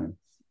that's fine.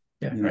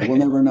 Yeah, we'll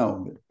never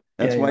know. But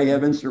that's why you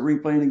have instant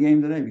replay in the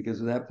game today, because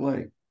of that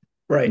play.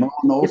 Right.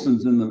 Marlon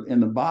Olson's in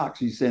the box.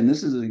 He's saying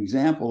this is an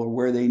example of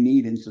where they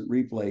need instant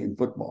replay in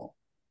football.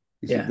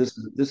 He said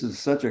this is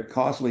such a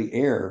costly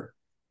error,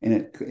 and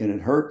it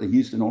hurt the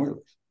Houston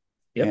Oilers.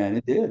 Yep. And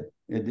it did.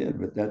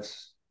 But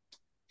that's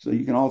so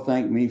you can all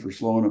thank me for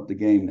slowing up the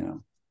game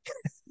now.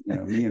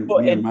 Me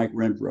and Mike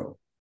Renfro.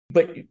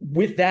 But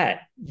with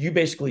that, you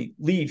basically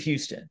leave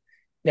Houston.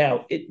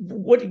 Now,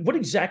 what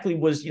exactly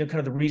was kind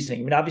of the reasoning?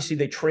 I mean, obviously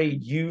they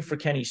trade you for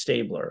Kenny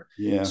Stabler.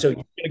 Yeah. So you're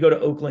going to go to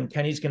Oakland.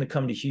 Kenny's going to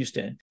come to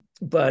Houston.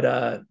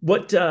 But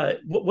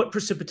what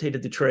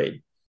precipitated the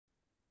trade?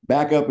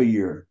 Back up a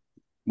year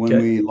when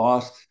we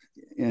lost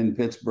in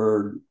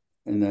Pittsburgh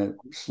and the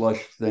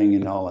slush thing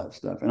and all that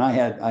stuff. And I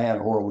had a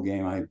horrible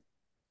game.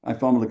 I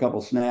fumbled a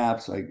couple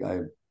snaps. I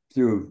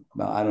threw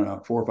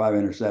about 4 or 5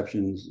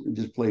 interceptions.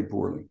 Just played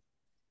poorly.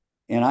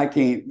 And I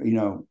came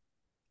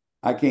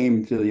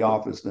to the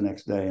office the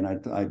next day and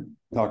I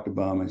talked to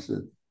Bum. I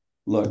said,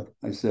 look,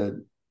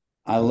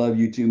 I love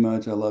you too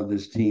much. I love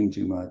this team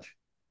too much.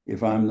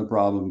 If I'm the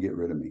problem, get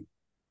rid of me.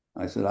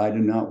 I said, I do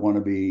not want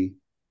to be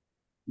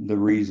the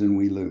reason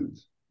we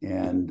lose.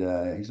 And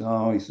he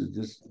said,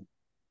 just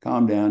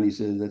calm down. He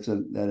said,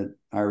 that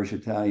Irish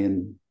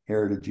Italian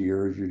heritage of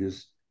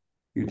yours.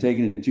 You're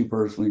taking it too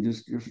personally.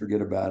 Just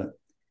forget about it.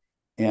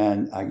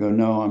 And I go,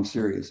 no, I'm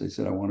serious. I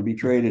said, I want to be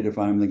traded if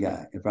I'm the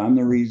guy. If I'm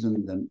the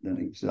reason, then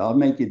he said, I'll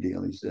make you a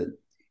deal. He said,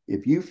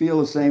 if you feel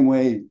the same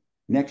way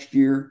next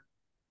year,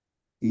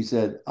 he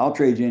said, I'll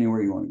trade you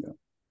anywhere you want to go.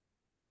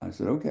 I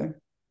said, okay,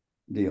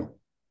 deal.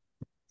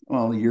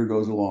 Well, the year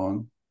goes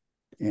along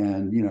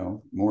and,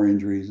 more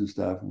injuries and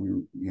stuff.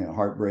 And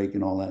heartbreak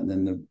and all that. And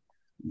then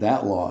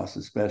that loss,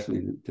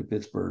 especially to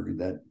Pittsburgh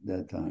at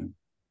that time,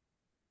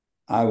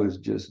 I was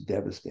just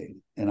devastated.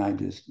 And I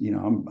just,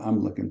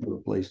 I'm looking for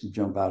a place to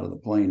jump out of the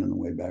plane on the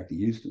way back to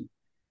Houston.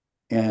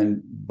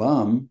 And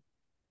Bum,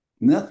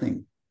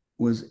 nothing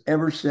was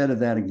ever said of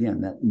that again,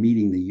 that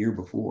meeting the year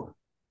before.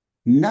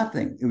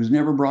 Nothing. It was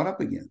never brought up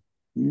again.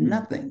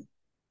 Nothing.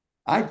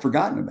 I'd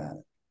forgotten about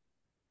it.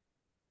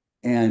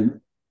 And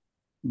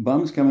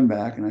Bum's coming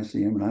back and I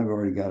see him and I've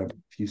already got a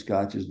few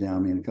scotches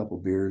down me and a couple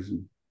of beers.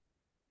 And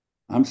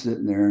I'm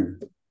sitting there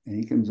and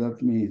he comes up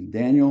to me,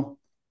 Daniel.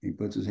 He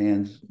puts his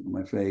hands on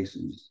my face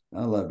and says,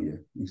 I love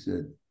you. He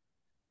said,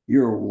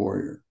 you're a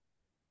warrior.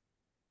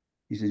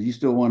 He said, you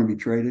still want to be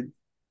traded?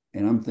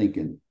 And I'm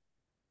thinking,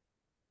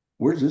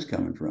 where's this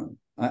coming from?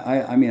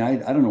 I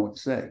don't know what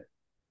to say.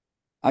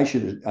 I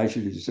should have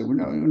just said, well,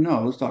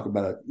 no, let's talk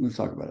about it. Let's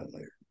talk about it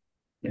later.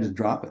 Yeah. Just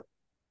drop it.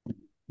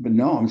 But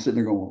no, I'm sitting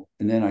there going,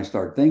 and then I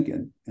start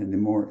thinking, and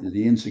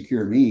the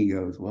insecure me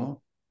goes,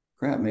 well,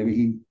 crap, maybe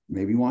he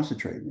wants to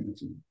trade me.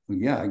 Said, well,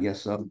 yeah, I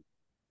guess so.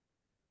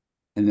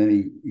 And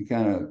then he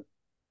kind of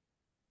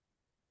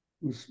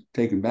was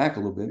taken back a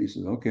little bit. He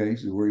said, okay. He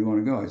said, where do you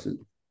want to go? I said,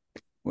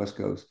 West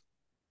Coast.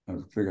 I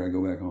figured I'd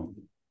go back home.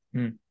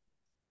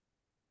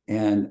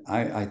 And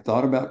I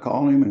thought about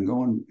calling him and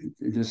going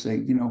and just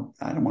say,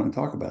 I don't want to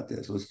talk about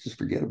this. Let's just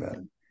forget about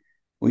it.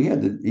 Well, he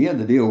had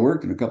the deal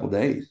worked in a couple of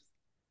days.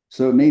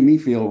 So it made me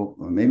feel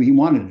maybe he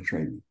wanted to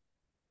trade me.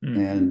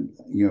 And,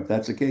 if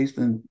that's the case,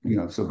 then,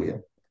 so be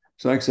it.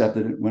 So I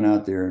accepted it, went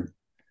out there and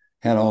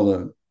had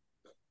other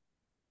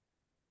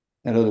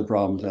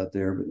problems out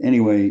there. But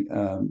anyway,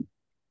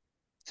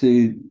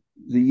 to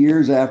the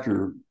years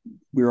after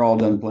we were all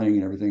done playing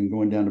and everything,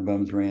 going down to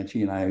Bum's Ranch,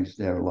 he and I used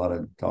to have a lot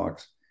of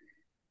talks.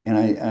 And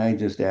I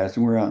just asked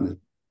him, we're out on the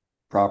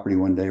property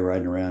one day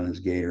riding around in his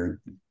gator.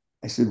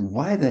 I said,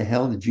 why the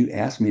hell did you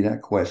ask me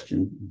that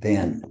question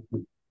then?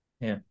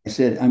 Yeah. I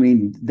said,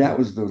 that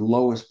was the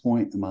lowest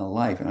point in my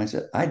life. And I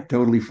said, I'd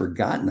totally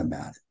forgotten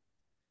about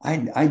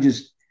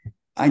it.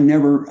 I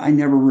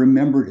never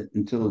remembered it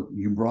until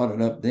you brought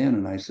it up then.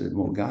 And I said,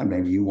 well, God,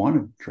 maybe you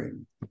wanted to trade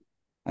me.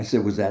 I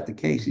said, was that the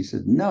case? He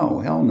said, no,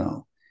 hell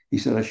no. He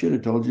said, I should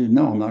have told you,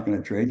 no, I'm not going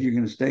to trade you. You're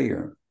going to stay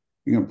here.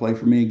 You're going to play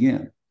for me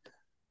again.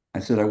 I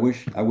said, I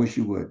wish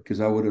you would, because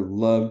I would have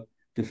loved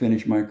to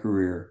finish my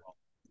career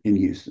in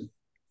Houston.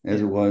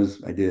 As it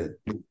was, I did.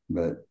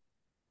 But,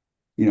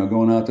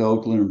 going out to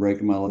Oakland and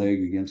breaking my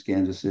leg against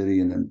Kansas City,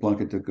 and then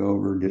Plunkett took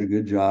over, did a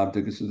good job,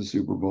 took us to the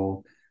Super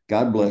Bowl.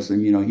 God bless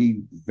him.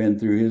 He'd been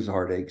through his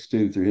heartaches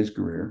too through his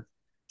career.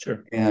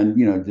 Sure. And,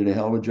 did a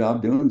hell of a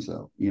job doing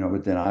so,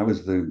 but then I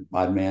was the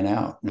odd man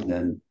out. And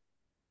then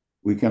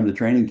we come to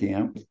training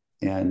camp,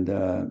 and,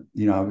 it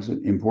was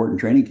an important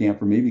training camp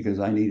for me because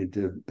I needed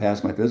to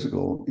pass my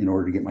physical in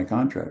order to get my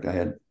contract. I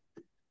had,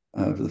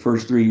 for the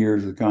first 3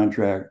 years of the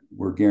contract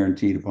were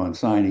guaranteed upon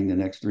signing. The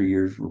next 3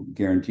 years were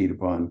guaranteed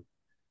upon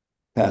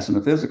passing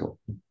a physical.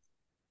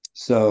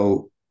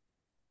 So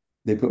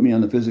they put me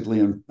on the physically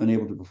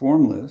unable to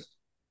perform list.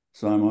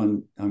 So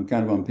I'm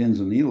kind of on pins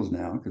and needles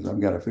now because I've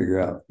got to figure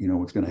out,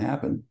 what's going to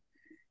happen.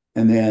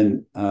 And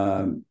then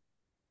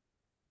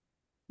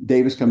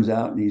Davis comes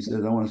out and he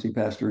says, I want to see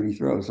Pastorini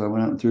throw. So I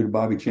went out and threw to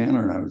Bobby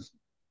Chandler, and I was,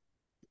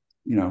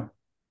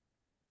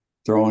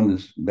 throwing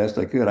as best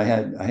I could. I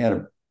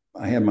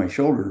had my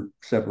shoulder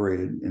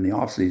separated in the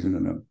off season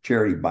in a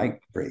charity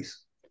bike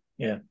race.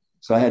 Yeah.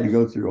 So I had to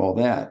go through all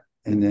that.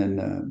 And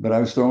then, but I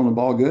was throwing the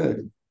ball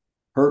good,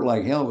 hurt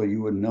like hell, but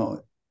you wouldn't know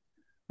it.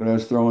 But I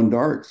was throwing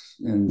darts,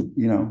 and,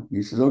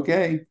 he says,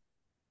 okay,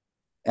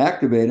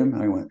 activate him.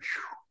 I went,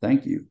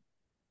 thank you.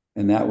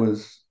 And that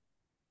was,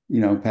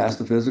 passed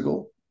the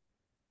physical,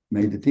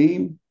 made the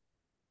team.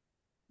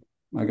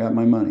 I got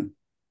my money.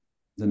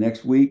 The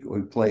next week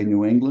we played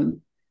New England.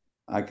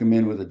 I come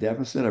in with a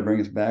deficit. I bring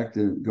us back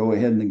to go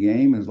ahead in the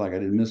game. It's like I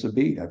didn't miss a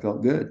beat. I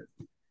felt good.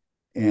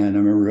 And I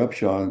remember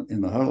Upshaw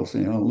in the huddle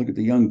saying, oh, look at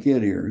the young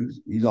kid here.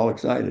 He's all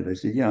excited. I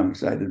said, yeah, I'm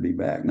excited to be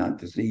back. Not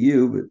to see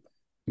you, but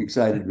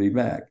excited to be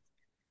back.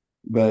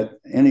 But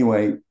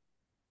anyway,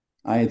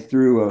 I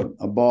threw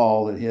a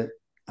ball that hit,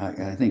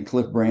 I think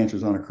Cliff Branch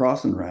was on a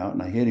crossing route,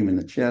 and I hit him in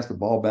the chest. The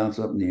ball bounced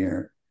up in the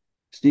air.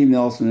 Steve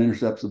Nelson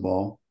intercepts the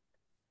ball.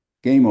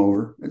 Game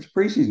over. It's a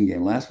preseason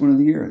game, last one of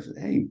the year. I said,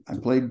 hey, I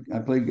played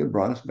good,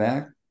 brought us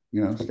back,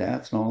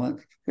 stats and all that.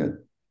 Good.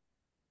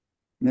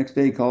 Next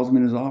day, he calls me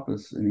in his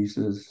office, and he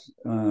says,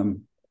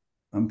 I'm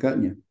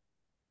cutting you.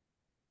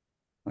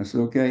 I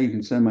said, okay, you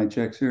can send my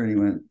checks here. And he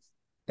went,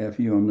 F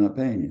you, I'm not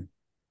paying you.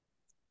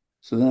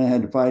 So then I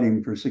had to fight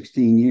him for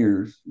 16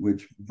 years,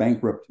 which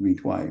bankrupted me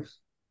twice.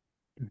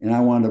 And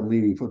I wound up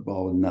leaving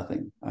football with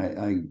nothing.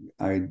 I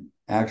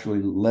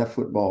actually left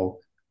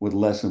football with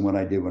less than what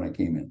I did when I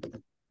came in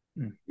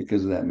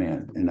because of that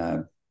man. And I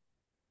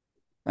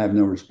have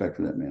no respect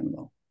for that man at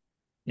all.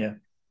 Yeah.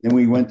 Then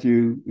we went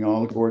through,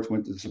 all the courts,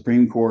 went to the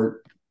Supreme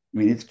Court. I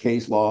mean, it's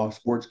case law,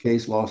 sports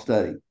case law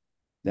study,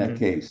 that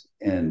case.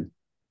 And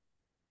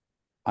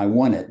I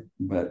won it,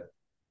 but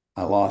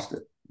I lost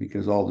it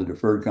because all the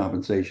deferred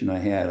compensation I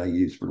had, I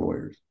used for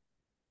lawyers.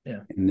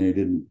 Yeah. And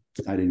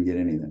I didn't get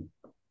anything.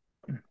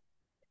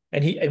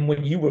 And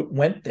when you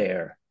went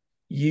there,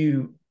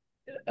 you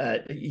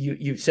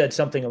said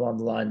something along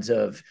the lines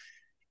of,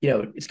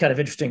 it's kind of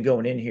interesting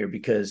going in here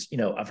because,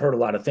 I've heard a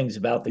lot of things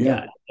about the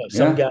guy.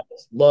 Some guys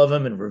love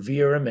him and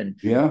revere him.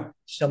 And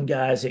some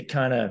guys, it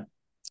kind of,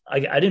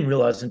 I didn't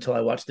realize until I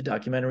watched the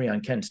documentary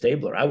on Ken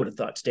Stabler. I would have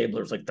thought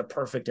Stabler was like the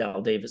perfect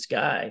Al Davis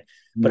guy.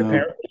 But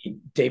apparently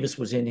Davis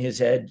was in his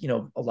head,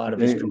 a lot of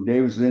his career.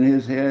 Davis was in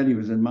his head. He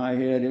was in my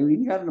head. And he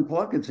got into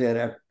Plunkett's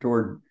head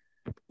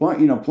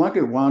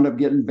Plunkett wound up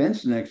getting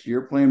benched next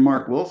year playing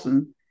Mark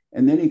Wilson.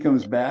 And then he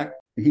comes back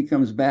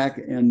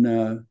and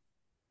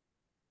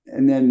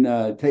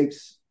then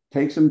takes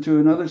him to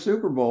another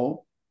Super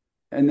Bowl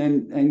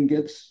and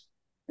gets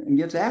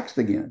axed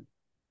again.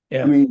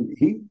 Yeah. I mean,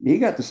 he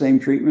got the same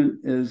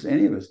treatment as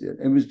any of us did.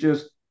 It was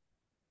just,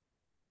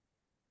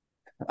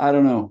 I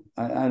don't know.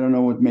 I don't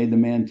know what made the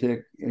man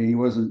tick. He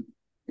wasn't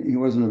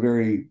a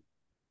very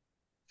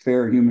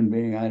fair human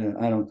being. I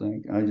don't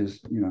think. I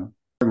just,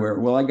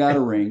 well, I got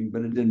a ring,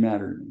 but it didn't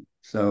matter to me.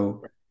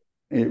 So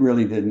it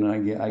really didn't.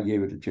 I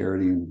gave it to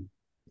charity, and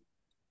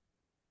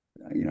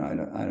I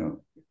don't.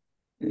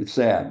 It's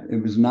sad.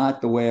 It was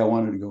not the way I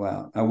wanted to go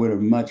out. I would have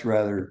much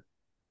rather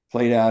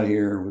played out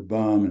here with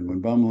Bum, and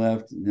when Bum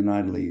left, then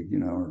I'd leave,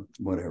 or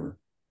whatever.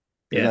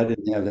 Because I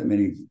didn't have that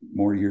many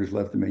more years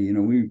left in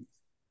me.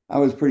 I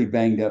was pretty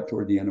banged up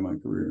toward the end of my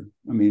career.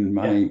 I mean,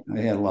 I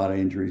had a lot of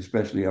injuries,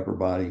 especially upper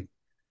body,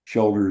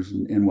 shoulders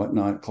and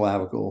whatnot,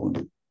 clavicle,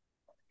 and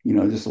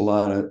just a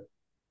lot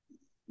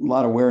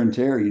of wear and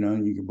tear.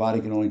 And your body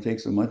can only take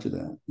so much of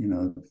that.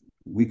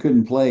 We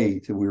couldn't play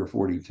till we were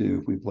 42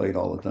 if we played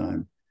all the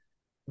time.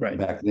 Right.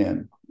 Back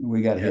then,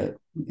 we got hit,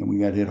 and we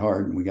got hit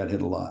hard, and we got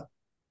hit a lot.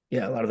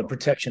 Yeah, a lot of the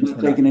protections.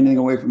 Not taking anything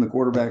away from the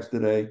quarterbacks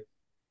today.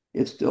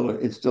 It's still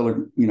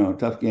a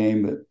tough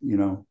game, but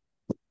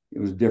it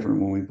was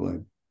different when we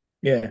played.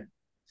 Yeah.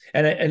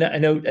 And I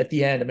know at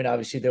the end, I mean,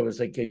 obviously there was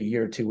like a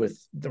year or two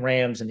with the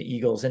Rams and the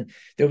Eagles, and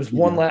there was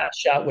one last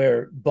shot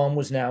where Bum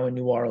was now in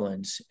New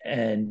Orleans,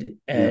 and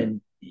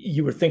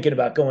you were thinking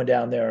about going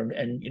down there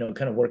and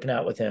kind of working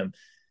out with him,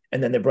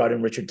 and then they brought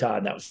in Richard Todd,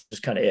 and that was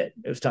just kind of it.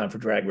 It was time for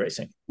drag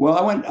racing. Well,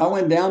 I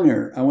went down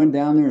there.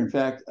 In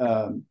fact,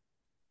 there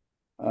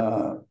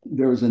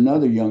was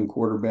another young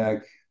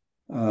quarterback.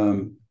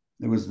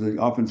 It was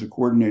the offensive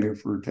coordinator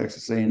for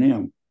Texas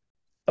A&M.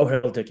 Oh,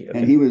 Harold Dickey. Okay.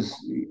 And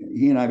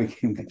he and I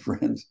became good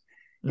friends.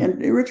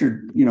 And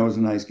Richard, was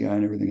a nice guy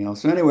and everything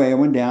else. So anyway, I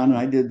went down and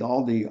I did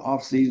all the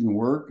off-season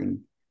work, and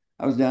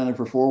I was down there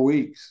for 4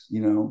 weeks,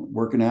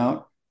 working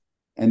out.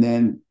 And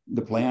then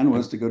the plan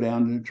was to go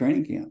down to the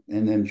training camp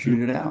and then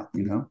shoot it out,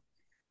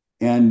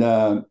 And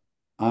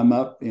I'm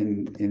up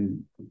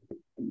in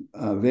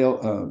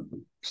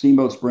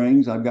Steamboat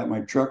Springs. I've got my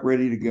truck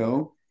ready to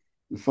go.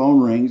 The phone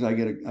rings. I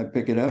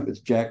pick it up.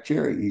 It's Jack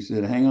Cherry. He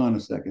said, "Hang on a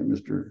second,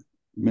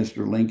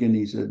 Mr. Lincoln."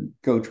 He said,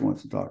 "Coach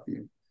wants to talk to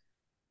you."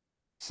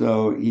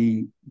 So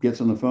he gets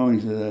on the phone.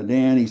 He says,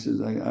 "Dan," he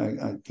says,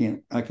 I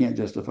can't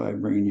justify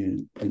bringing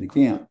you into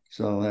camp.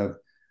 So I'll have,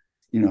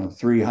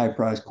 3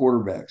 high-priced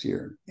quarterbacks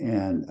here."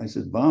 And I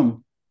said,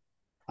 "Bum,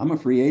 I'm a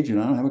free agent.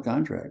 I don't have a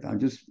contract. I'm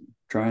just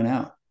trying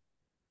out.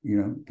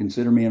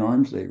 Consider me an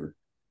arm saver.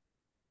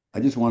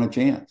 I just want a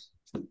chance."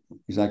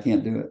 He said, "I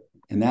can't do it."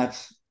 And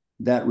that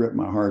ripped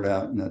my heart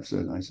out. And that's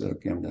it. I said,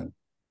 "Okay, I'm done."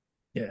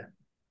 Yeah.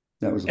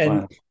 That was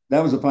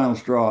the final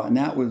straw. And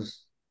that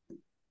was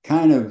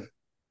kind of,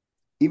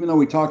 even though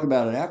we talked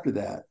about it after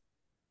that,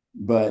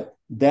 but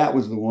that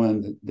was the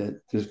one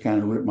that just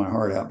kind of ripped my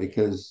heart out,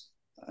 because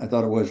I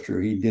thought it was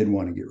true. He did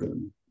want to get rid of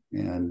me.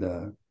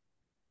 And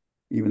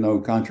even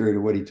though, contrary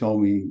to what he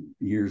told me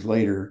years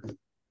later,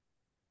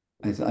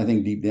 I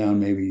think deep down,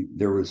 maybe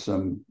there was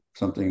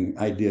something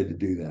I did to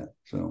do that.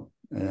 So,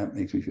 and that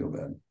makes me feel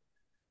bad.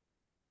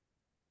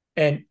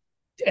 And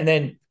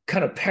then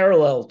kind of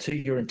parallel to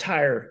your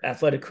entire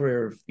athletic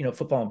career of,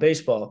 football and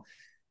baseball,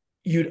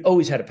 you'd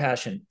always had a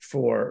passion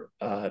for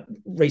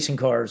racing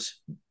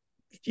cars,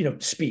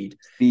 speed.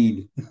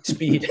 He's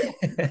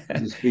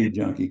a speed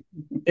junkie.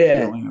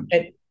 Yeah.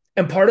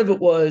 And part of it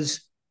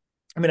was,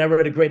 I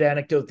read a great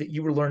anecdote that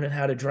you were learning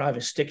how to drive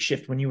a stick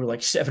shift when you were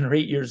like 7 or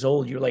 8 years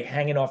old. You're like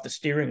hanging off the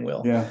steering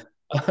wheel. Yeah.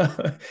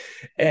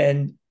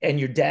 And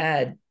your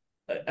dad,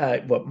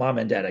 mom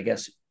and dad, I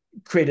guess,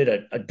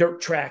 created a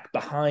dirt track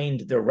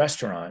behind their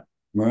restaurant.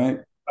 Right.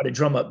 Try to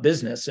drum up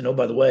business. And, oh,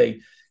 by the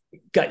way,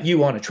 got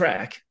you on a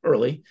track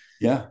early.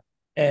 Yeah.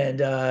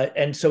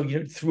 And so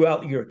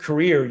throughout your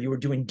career, you were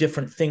doing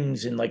different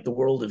things in like the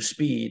world of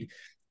speed.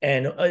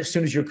 And as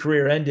soon as your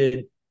career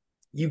ended,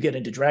 you get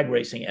into drag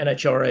racing,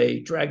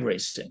 NHRA drag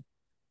racing.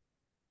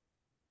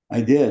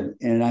 I did.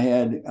 And I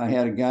had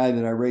a guy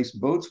that I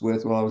raced boats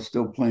with while I was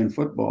still playing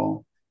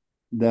football,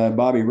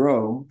 Bobby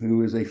Rowe, who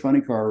was a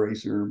funny car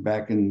racer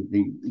back in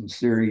the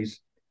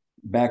series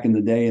back in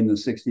the day in the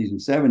 60s and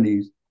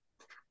 70s.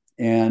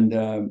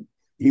 And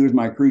he was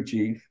my crew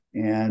chief,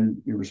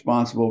 and he was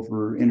responsible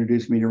for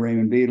introducing me to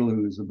Raymond Beadle,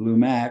 who was a Blue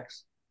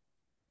Max.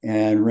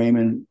 And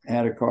Raymond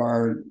had a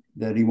car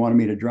that he wanted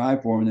me to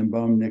drive for him, and then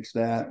Bum nixed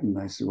that. And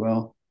I said,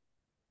 "Well,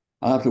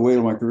 I'll have to wait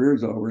till my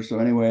career's over." So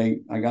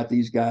anyway, I got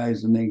these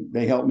guys, and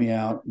they helped me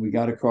out. We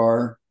got a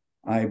car.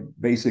 I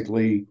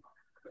basically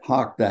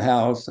hawked the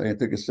house. I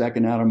took a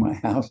second out of my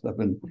house up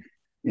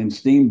in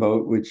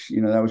Steamboat, which,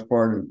 that was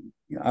part of,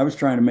 I was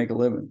trying to make a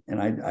living,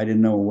 and I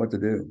didn't know what to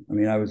do.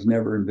 I was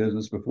never in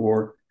business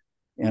before,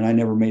 and I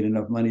never made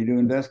enough money to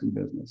invest in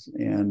business.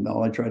 And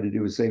all I tried to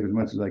do was save as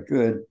much as I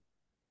could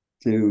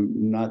to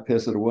not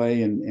piss it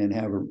away and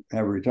have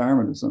a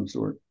retirement of some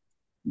sort.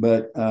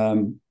 But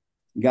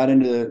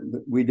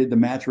we did the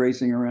match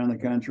racing around the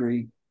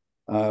country,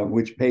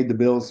 which paid the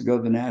bills to go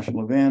to the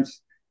national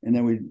events. And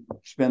then we'd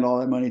spend all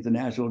that money at the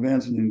national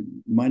events, and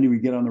then Monday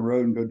we'd get on the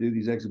road and go do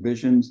these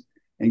exhibitions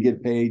and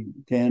get paid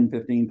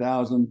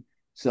 $10,000-15,000,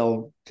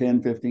 sell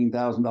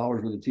 $10,000-15,000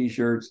 worth of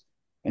t-shirts,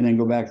 and then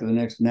go back to the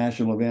next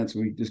national events.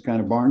 We just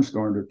kind of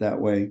barnstormed it that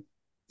way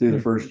through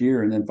the first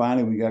year. And then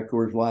finally we got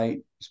Coors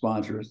Light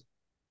sponsors,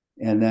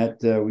 and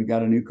that we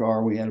got a new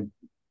car.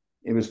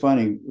 It was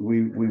funny.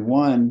 We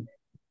won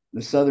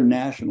the Southern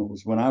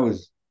Nationals when I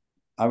was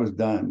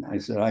done. I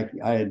said,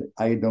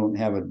 I don't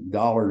have a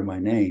dollar to my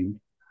name.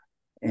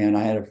 And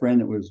I had a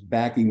friend that was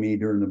backing me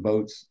during the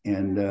boats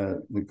and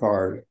the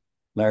car,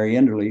 Larry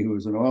Enderly, who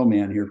was an oil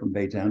man here from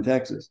Baytown,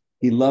 Texas.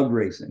 He loved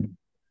racing.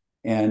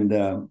 And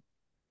I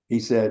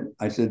said,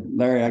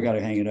 "Larry, I got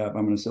to hang it up.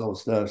 I'm going to sell the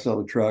stuff, sell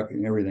the truck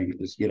and everything,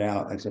 just get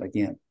out." I said, "I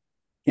can't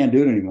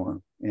do it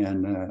anymore."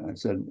 And I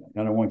said,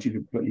 "I don't want you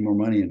to put any more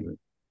money into it."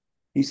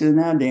 He said,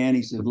 "Now, Dan,"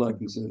 he said, "look,"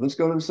 he said, "let's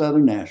go to the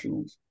Southern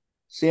Nationals.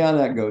 See how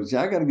that goes."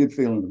 I got a good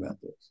feeling about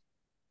this.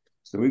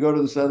 So we go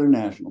to the Southern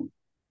Nationals.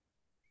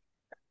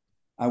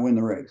 I win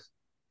the race.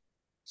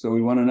 So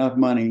we won enough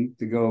money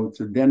to go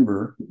to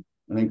Denver.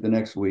 I think the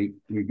next week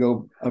we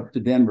go up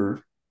to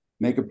Denver,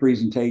 make a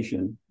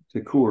presentation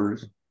to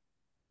Coors.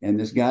 And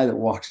this guy that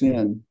walks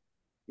in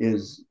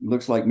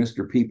looks like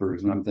Mr.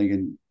 Peepers. And I'm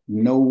thinking,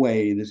 no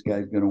way this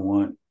guy's going to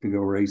want to go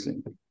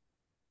racing.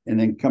 And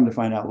then come to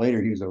find out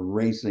later, he was a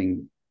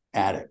racing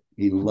addict.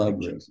 He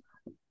loved racing.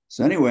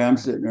 So anyway, I'm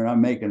sitting there,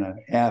 I'm making a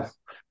half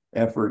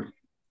effort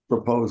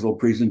proposal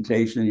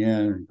presentation.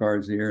 Yeah,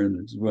 cards here, and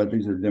this is what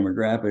these are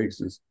demographics.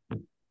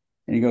 And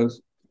he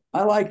goes,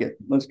 "I like it.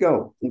 Let's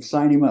go. Let's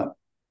sign him up."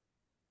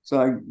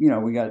 So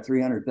we got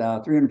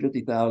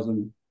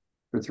 $350,000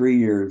 for 3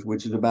 years,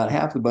 which is about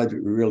half the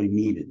budget we really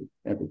needed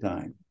at the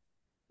time.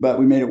 But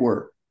we made it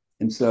work.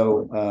 And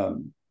so,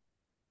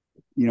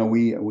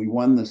 we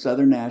won the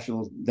Southern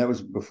Nationals. That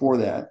was before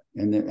that.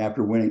 And then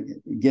after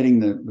getting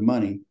the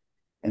money.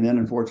 And then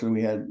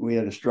unfortunately we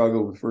had a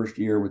struggle the first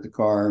year with the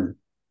car, and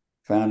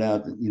found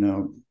out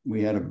that,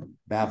 we had a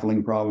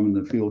baffling problem in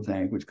the fuel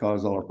tank, which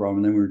caused all our problem.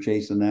 And then we were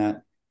chasing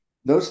that.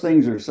 Those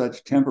things are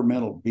such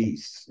temperamental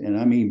beasts, and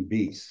I mean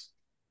beasts.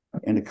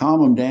 And to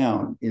calm them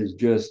down is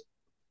just,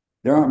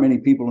 there aren't many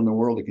people in the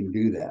world that can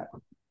do that.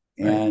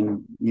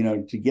 And,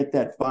 to get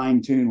that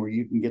fine tune where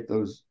you can get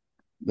those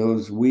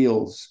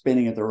wheels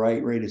spinning at the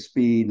right rate of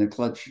speed, and the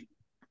clutch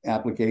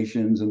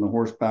applications and the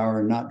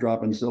horsepower, and not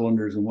dropping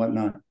cylinders and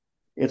whatnot.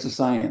 It's a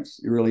science.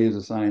 It really is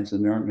a science.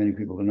 And there aren't many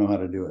people that know how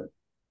to do it.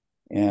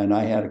 And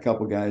I had a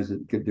couple guys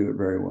that could do it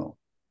very well.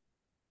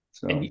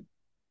 So,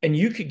 and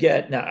you could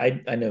get, now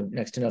I know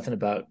next to nothing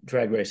about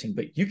drag racing,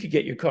 but you could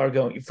get your car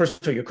going.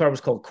 First of all, your car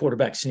was called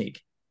Quarterback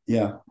Sneak.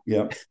 Yeah.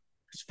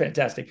 It's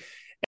fantastic.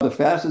 The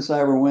fastest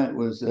I ever went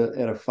was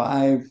at a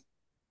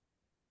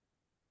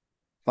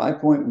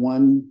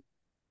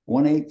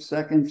 5.118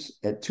 seconds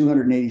at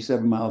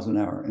 287 miles an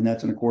hour. And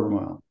that's in a quarter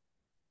mile.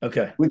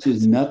 Okay. Which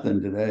is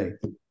nothing today.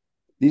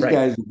 These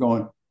guys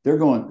are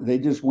they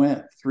just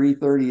went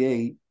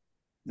 338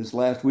 this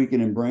last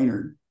weekend in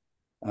Brainerd.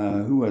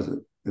 Who was it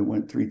that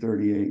went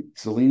 338?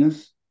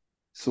 Salinas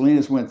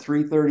went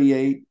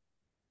 338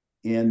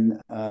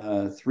 in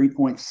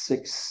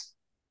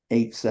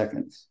 3.68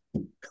 seconds.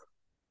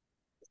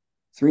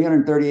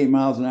 338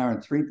 miles an hour in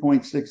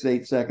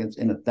 3.68 seconds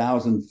in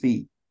 1,000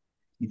 feet.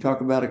 You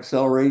talk about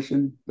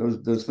acceleration.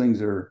 Those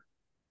things are,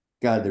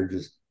 God, they're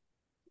just,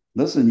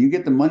 listen, you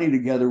get the money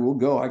together, we'll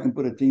go. I can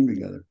put a team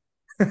together.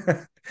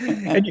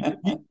 And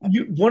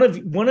you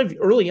one of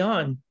early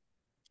on,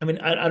 I mean,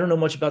 I don't know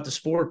much about the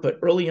sport, but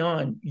early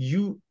on,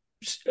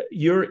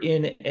 you're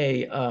in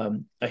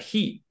a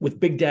heat with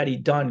Big Daddy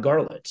Don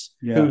Garlitz,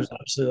 who's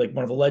obviously like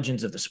one of the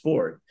legends of the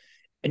sport,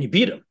 and you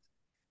beat him.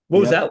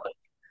 What was that like?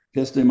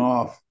 Pissed him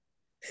off.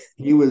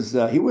 He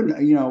wouldn't,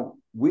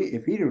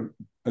 if he'd have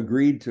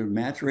agreed to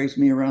match race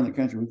me around the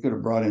country, we could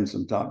have brought in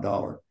some top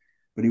dollar,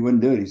 but he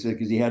wouldn't do it. He said,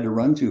 because he had to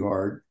run too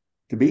hard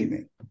to beat me.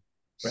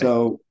 Right.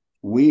 So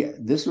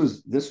this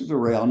was a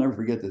race. I'll never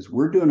forget this.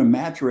 We're doing a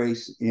match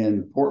race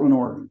in Portland,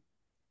 Oregon.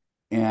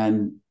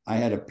 And I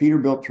had a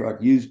Peterbilt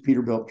truck, used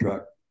Peterbilt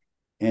truck.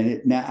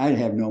 And now I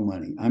have no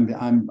money.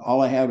 I'm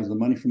all I have is the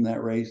money from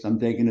that race. I'm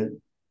taking it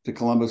to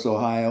Columbus,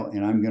 Ohio,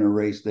 and I'm going to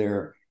race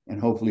there. And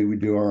hopefully we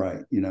do all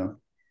right,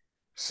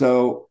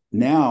 So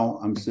now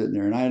I'm sitting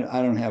there, and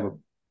I don't have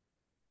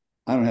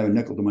a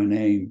nickel to my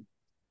name,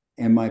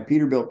 and my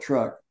Peterbilt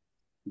truck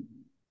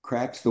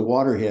cracks the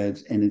water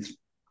heads, and it's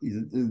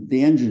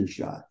the engine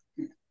shot.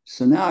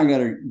 So now I got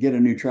to get a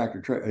new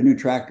tractor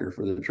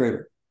for the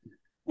trailer.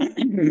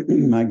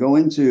 I go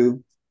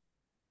into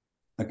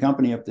a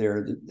company up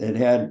there that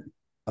had,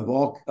 of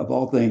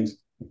all things,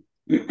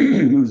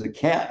 it was a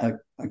cab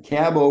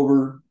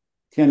over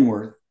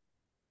Kenworth.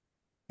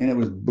 And it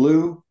was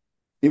blue.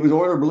 It was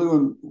Oiler blue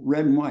and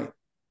red and white.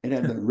 It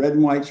had the red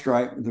and white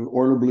stripe, the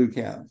Oiler blue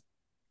cab.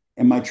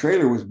 And my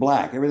trailer was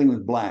black. Everything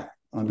was black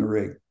on the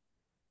rig.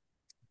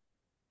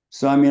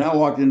 So, I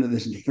walked into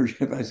this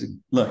dealership. I said,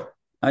 look,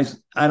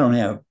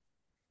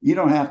 you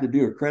don't have to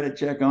do a credit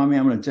check on me.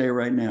 I'm going to tell you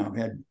right now, I've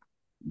had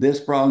this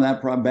problem, that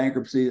problem,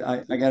 bankruptcy.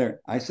 I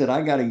said,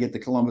 I got to get to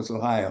Columbus,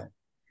 Ohio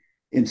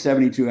in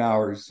 72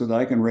 hours so that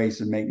I can race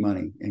and make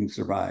money and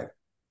survive.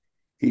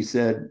 He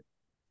said,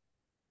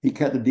 he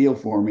cut the deal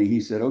for me.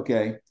 He said,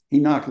 okay.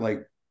 He gave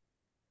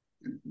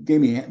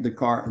me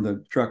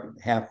the truck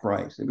half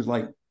price. It was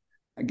like,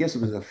 I guess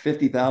it was a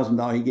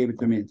 $50,000. He gave it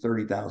to me at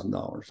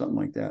 $30,000, something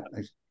like that.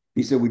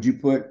 He said, would you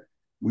put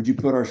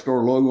our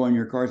store logo on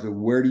your car? I said,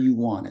 where do you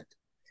want it?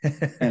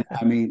 And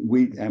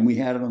we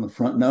had it on the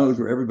front nose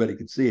where everybody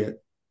could see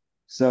it.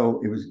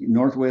 So it was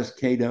Northwest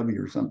KW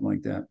or something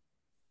like that.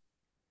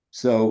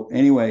 So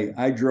anyway,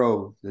 I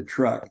drove the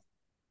truck.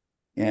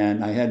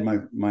 And I had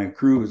my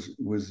crew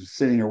was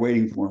sitting there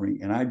waiting for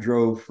me, and I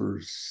drove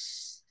for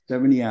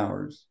 70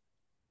 hours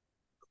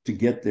to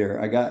get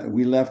there.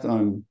 We left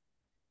on,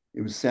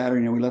 it was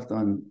Saturday, and we left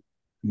on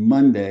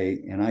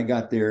Monday, and I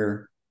got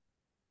there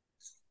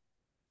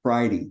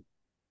Friday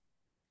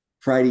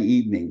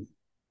evening,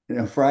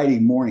 Friday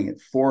morning at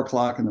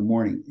 4:00 in the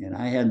morning, and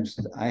I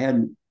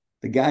hadn't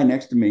the guy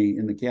next to me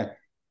in the cab.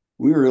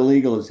 We were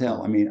illegal as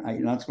hell.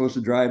 You're not supposed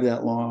to drive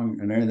that long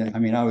and everything.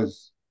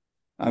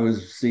 I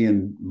was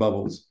seeing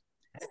bubbles.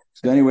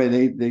 So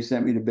anyway, they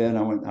sent me to bed.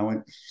 I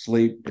went to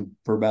sleep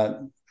for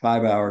about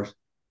 5 hours.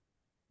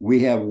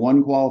 We have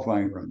one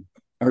qualifying run,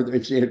 or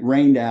it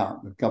rained out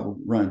a couple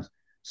runs.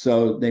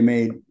 So they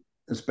made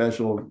a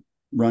special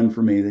run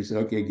for me. They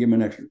said, okay, give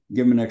them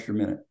an extra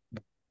minute.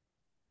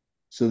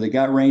 So they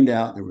got rained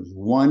out. There was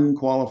one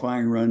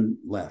qualifying run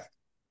left.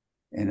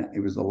 And it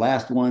was the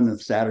last one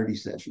of Saturday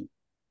session.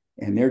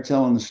 And they're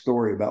telling the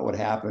story about what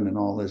happened and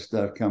all this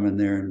stuff coming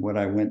there and what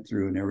I went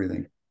through and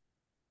everything.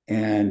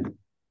 And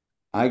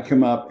I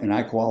come up and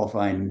I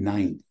qualified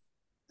ninth.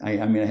 I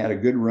had a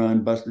good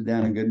run, busted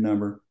down a good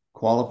number,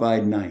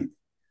 qualified ninth.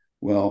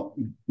 Well,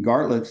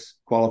 Gartlett's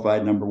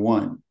qualified number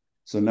 1.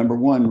 So number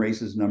 1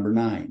 races number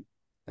 9.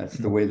 That's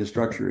the way the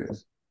structure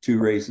is. 2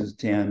 races,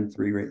 10,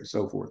 3 races,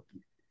 so forth.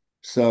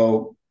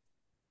 So,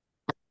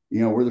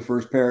 we're the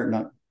first pair,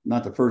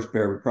 not the first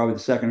pair, but probably the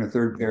second or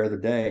third pair of the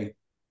day.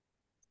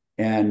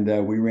 And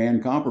we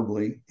ran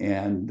comparably,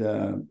 and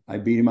I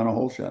beat him on a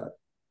hole shot.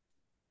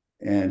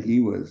 And he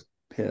was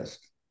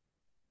pissed.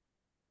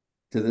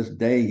 To this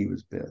day, he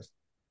was pissed.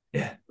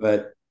 Yeah.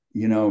 But,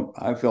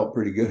 I felt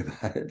pretty good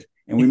about it.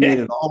 And we made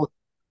it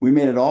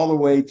all the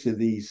way to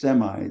the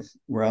semis,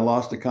 where I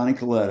lost to Connie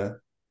Coletta,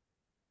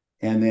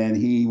 and then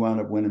he wound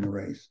up winning the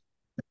race.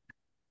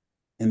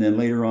 And then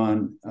later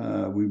on,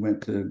 we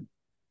went to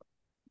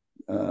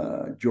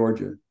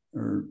Georgia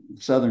or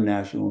Southern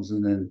Nationals,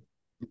 and then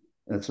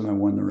that's when I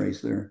won the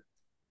race there.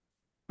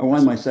 I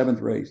won my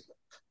 7th race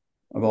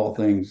of all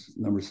things,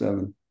 number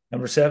 7.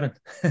 Number 7.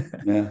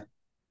 Yeah.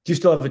 Do you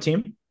still have a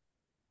team?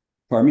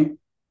 Pardon me?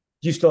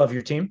 Do you still have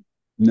your team?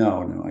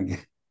 No.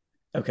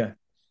 Okay.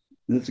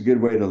 That's a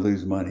good way to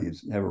lose money,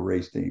 is have a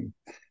race team.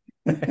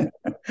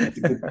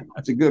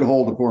 It's a good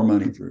hole to pour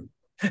money through.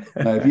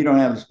 If you don't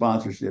have the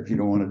sponsorships, you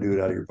don't want to do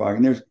it out of your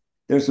pocket. And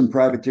there's some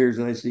privateers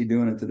that I see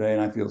doing it today,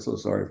 and I feel so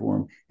sorry for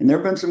them. And there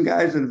have been some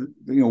guys that,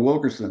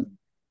 Wilkerson,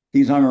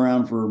 he's hung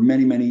around for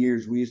many, many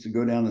years. We used to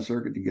go down the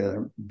circuit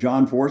together.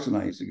 John Force and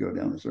I used to go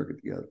down the circuit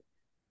together.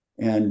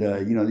 And,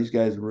 these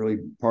guys really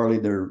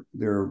parlayed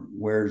their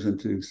wares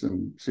into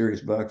some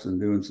serious bucks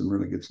and doing some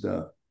really good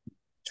stuff.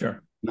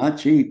 Sure. Not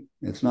cheap.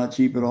 It's not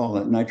cheap at all.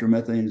 That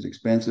nitromethane is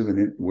expensive, and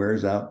it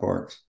wears out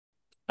parts.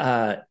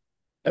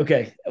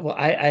 Okay. Well,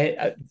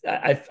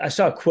 I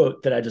saw a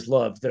quote that I just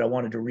loved that I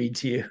wanted to read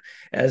to you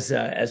as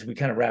we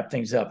kind of wrap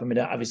things up. I mean,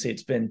 obviously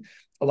it's been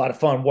a lot of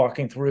fun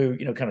walking through,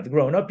 kind of the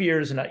growing up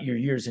years and not your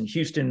years in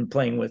Houston,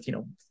 playing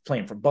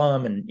for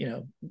Bum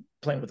and,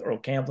 playing with Earl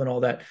Campbell and all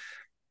that.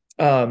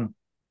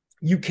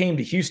 You came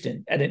to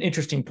Houston at an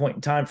interesting point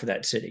in time for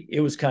that city.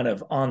 It was kind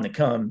of on the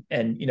come,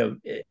 and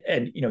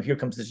here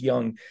comes this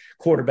young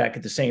quarterback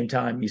at the same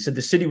time. You said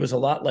the city was a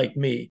lot like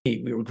me.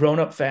 We were growing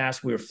up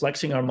fast, we were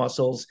flexing our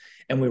muscles,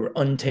 and we were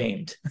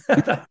untamed.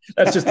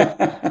 That's just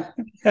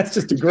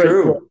a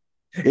great quote.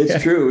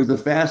 It's true. It was the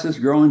fastest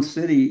growing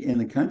city in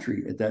the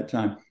country at that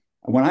time.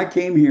 When I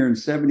came here in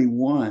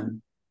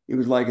 71, it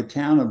was like a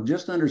town of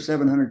just under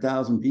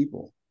 700,000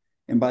 people.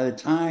 And by the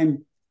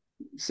time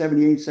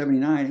 78,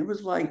 79, it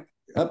was like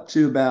up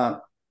to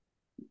about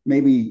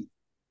maybe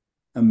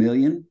 1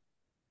 million.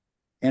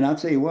 And I'll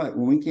tell you what,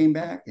 when we came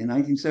back in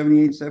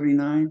 1978,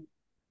 79,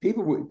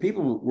 people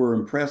were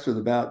impressed with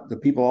about the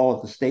people all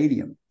at the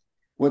stadium.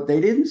 What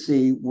they didn't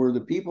see were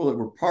the people that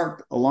were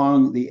parked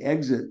along the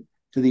exit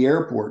to the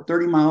airport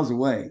 30 miles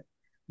away,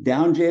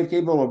 down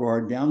JFK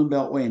Boulevard, down the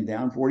Beltway, and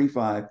down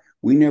 45.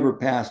 We never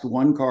passed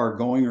one car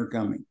going or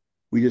coming.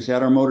 We just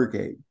had our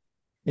motorcade.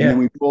 And then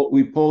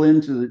we pull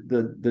into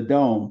the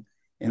dome,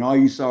 and all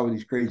you saw were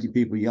these crazy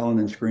people yelling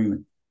and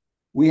screaming.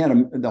 We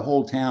had the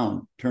whole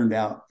town turned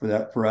out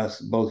for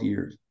us both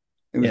years.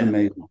 It was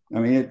amazing. I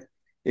mean,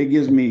 it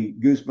gives me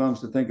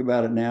goosebumps to think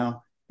about it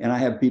now. And I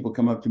have people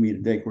come up to me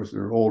today, of course,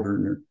 they're older,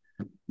 and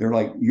they're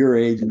like your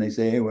age, and they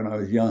say, "Hey, when I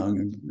was young,"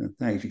 and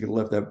thanks, you could have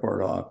left that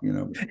part off,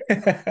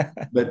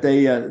 But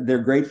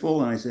they're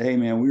grateful, and I say, "Hey,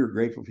 man, we were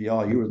grateful for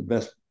y'all. You were the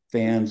best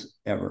fans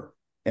ever."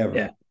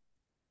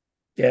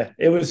 Yeah,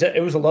 it was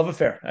a love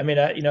affair. I mean,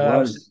 I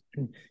was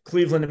in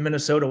Cleveland and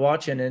Minnesota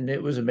watching, and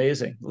it was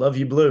amazing. Love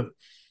you, Blue.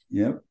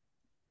 Yep.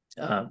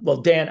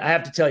 Well, Dan, I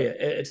have to tell you,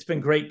 it's been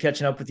great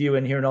catching up with you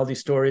and hearing all these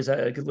stories.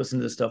 I could listen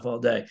to this stuff all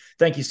day.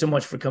 Thank you so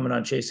much for coming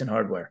on Chasing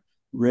Hardware.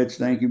 Rich,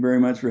 thank you very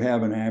much for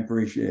having me. I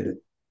appreciate it.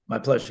 My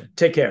pleasure.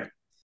 Take care.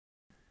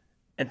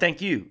 And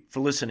thank you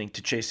for listening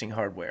to Chasing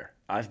Hardware.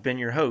 I've been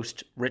your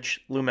host,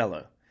 Rich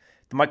Lumello.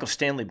 The Michael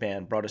Stanley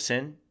Band brought us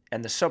in,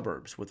 and the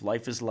Suburbs with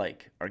Life is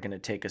Like are going to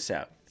take us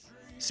out.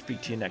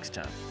 Speak to you next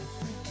time.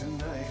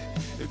 Tonight,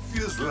 it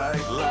feels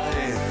like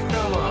life.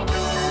 Come on.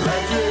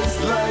 Life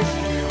is like.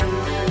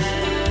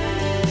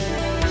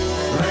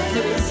 Life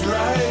is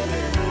like.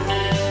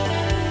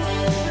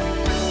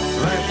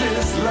 Life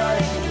is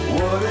like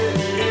what it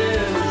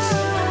is.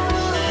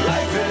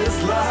 Life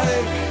is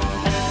like.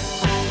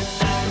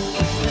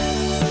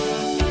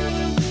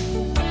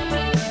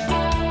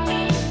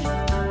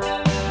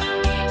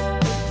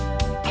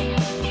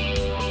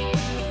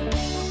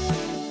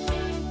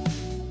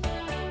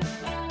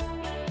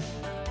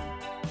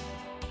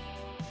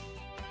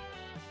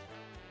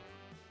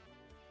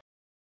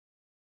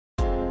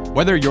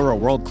 Whether you're a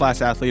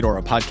world-class athlete or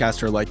a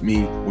podcaster like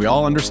me, we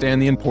all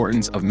understand the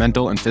importance of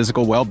mental and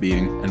physical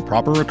well-being and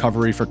proper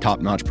recovery for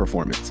top-notch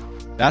performance.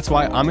 That's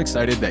why I'm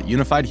excited that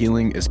Unified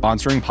Healing is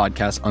sponsoring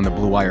podcasts on the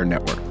Blue Wire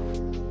Network.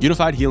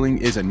 Unified Healing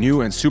is a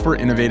new and super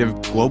innovative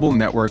global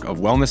network of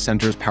wellness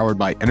centers powered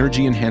by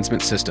Energy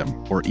Enhancement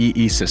System, or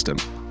EE System.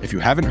 If you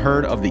haven't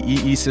heard of the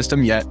EE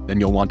System yet, then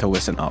you'll want to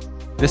listen up.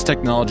 This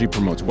technology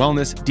promotes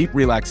wellness, deep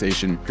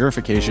relaxation,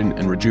 purification,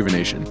 and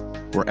rejuvenation.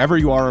 Wherever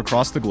you are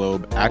across the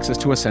globe, access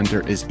to a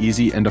center is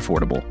easy and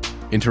affordable.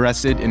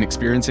 Interested in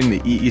experiencing the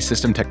EE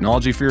System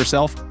technology for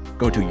yourself?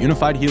 go to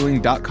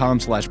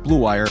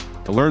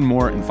unifiedhealing.com/bluewire to learn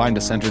more and find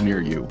a center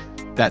near you.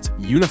 That's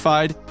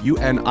unified,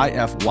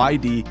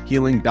 UNIFYD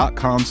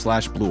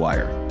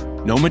healing.com/bluewire.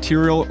 No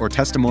material or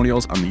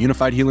testimonials on the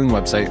Unified Healing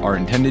website are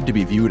intended to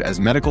be viewed as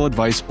medical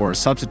advice or a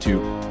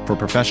substitute for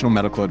professional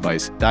medical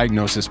advice,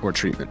 diagnosis, or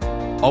treatment.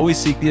 Always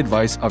seek the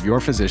advice of your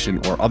physician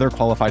or other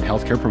qualified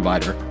healthcare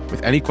provider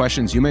with any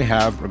questions you may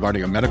have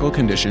regarding a medical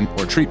condition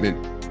or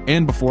treatment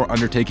and before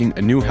undertaking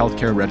a new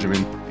healthcare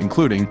regimen,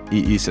 including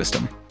EE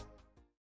system.